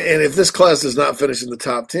 and if this class does not finish in the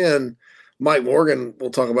top 10, Mike Morgan,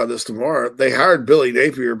 we'll talk about this tomorrow. They hired Billy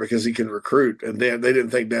Napier because he can recruit, and they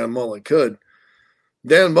didn't think Dan Mullen could.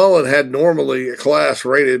 Dan Mullen had normally a class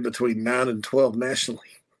rated between 9 and 12 nationally.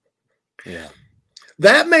 Yeah.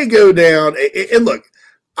 That may go down. And look,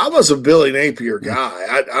 I was a Billy Napier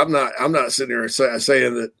guy. I'm not sitting here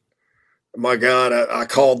saying that, my God, I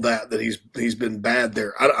called that he's been bad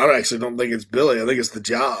there. I actually don't think it's Billy. I think it's the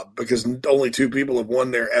job, because only 2 people have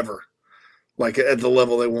won there ever, like at the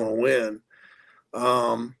level they want to win.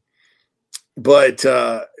 But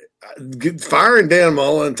firing Dan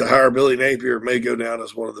Mullen to hire Billy Napier may go down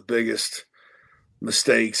as one of the biggest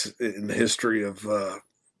mistakes in the history of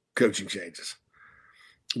coaching changes.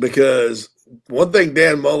 Because one thing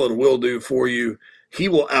Dan Mullen will do for you, he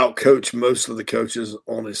will outcoach most of the coaches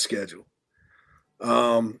on his schedule.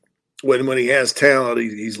 When he has talent,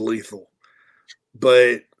 he's lethal.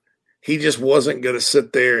 But he just wasn't going to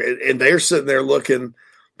sit there. And they're sitting there looking,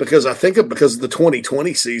 because of the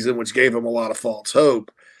 2020 season, which gave him a lot of false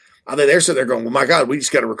hope. I think they're sitting there going, well, my God, we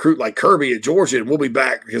just got to recruit like Kirby at Georgia, and we'll be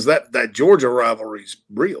back, because that Georgia rivalry is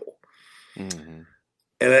real. Mm-hmm.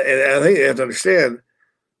 And I think you have to understand,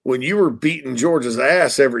 when you were beating Georgia's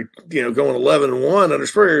ass going 11-1 under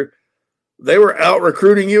Spurrier, they were out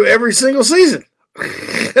recruiting you every single season.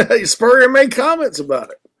 Spurrier made comments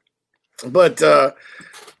about it, but that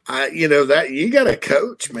you got to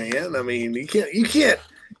coach, man. I mean, you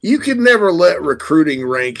can never let recruiting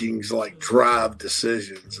rankings like drive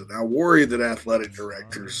decisions. And I worry that athletic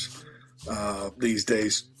directors these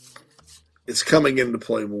days, it's coming into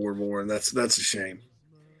play more and more, and that's a shame.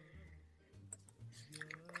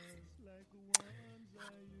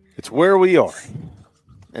 It's where we are.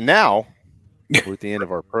 And now we're at the end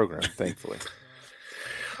of our program, thankfully.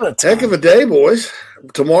 Heck of a day, boys.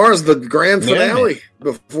 Tomorrow's the grand finale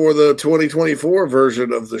before the 2024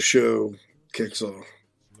 version of the show kicks off.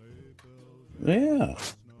 Yeah.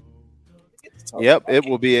 Yep, it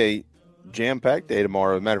will be a jam-packed day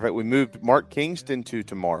tomorrow. As a matter of fact, we moved Mark Kingston to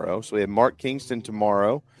tomorrow. So we have Mark Kingston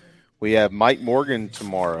tomorrow. We have Mike Morgan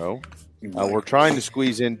tomorrow. We're trying to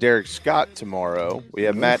squeeze in Derek Scott tomorrow. We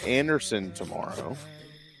have Matt Anderson tomorrow.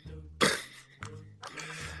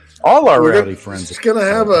 All our rowdy friends. It's going to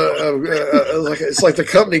have it's like the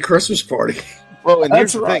company Christmas party. Well, and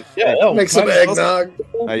here's the thing. Yeah, make some eggnog.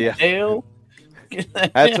 Yeah.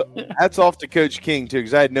 Hats off to Coach King too,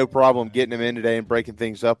 because I had no problem getting him in today and breaking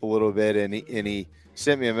things up a little bit, and he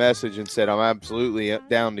sent me a message and said, "I'm absolutely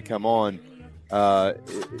down to come on.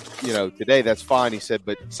 Today that's fine." He said,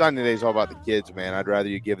 "But Sunday day is all about the kids, man. I'd rather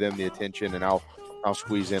you give them the attention, and I'll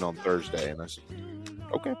squeeze in on Thursday." And I said,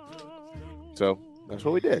 "Okay." So that's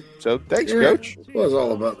what we did. So thanks, Coach. It was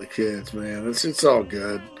all about the kids, man. It's all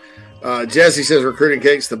good. Jesse says recruiting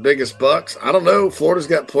cake's the biggest bucks. I don't know. Florida's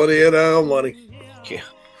got plenty of money. Yeah.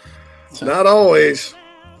 Not always.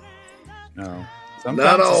 No.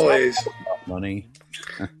 Not always. Money.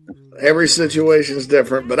 Every situation is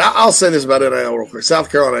different, but I'll say this about NIL real quick.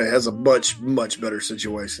 South Carolina has a much, much better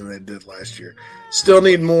situation than they did last year. Still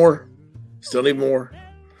need more. If you're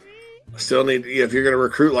going to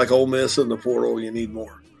recruit like Ole Miss in the portal, you need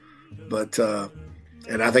more. But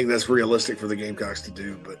and I think that's realistic for the Gamecocks to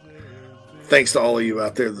do. But thanks to all of you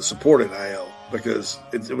out there that supported NIL, because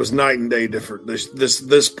it was night and day different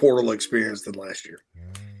this portal experience than last year.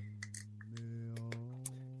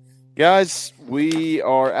 Guys, we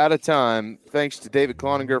are out of time. Thanks to David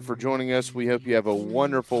Cloninger for joining us. We hope you have a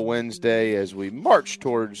wonderful Wednesday as we march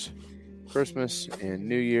towards Christmas and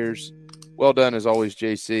New Year's. Well done, as always,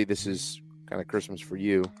 JC. This is kind of Christmas for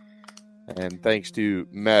you. And thanks to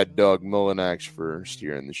Mad Dog Mullinax for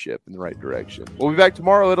steering the ship in the right direction. We'll be back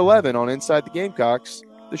tomorrow at 11 on Inside the Gamecocks,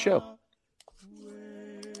 the show.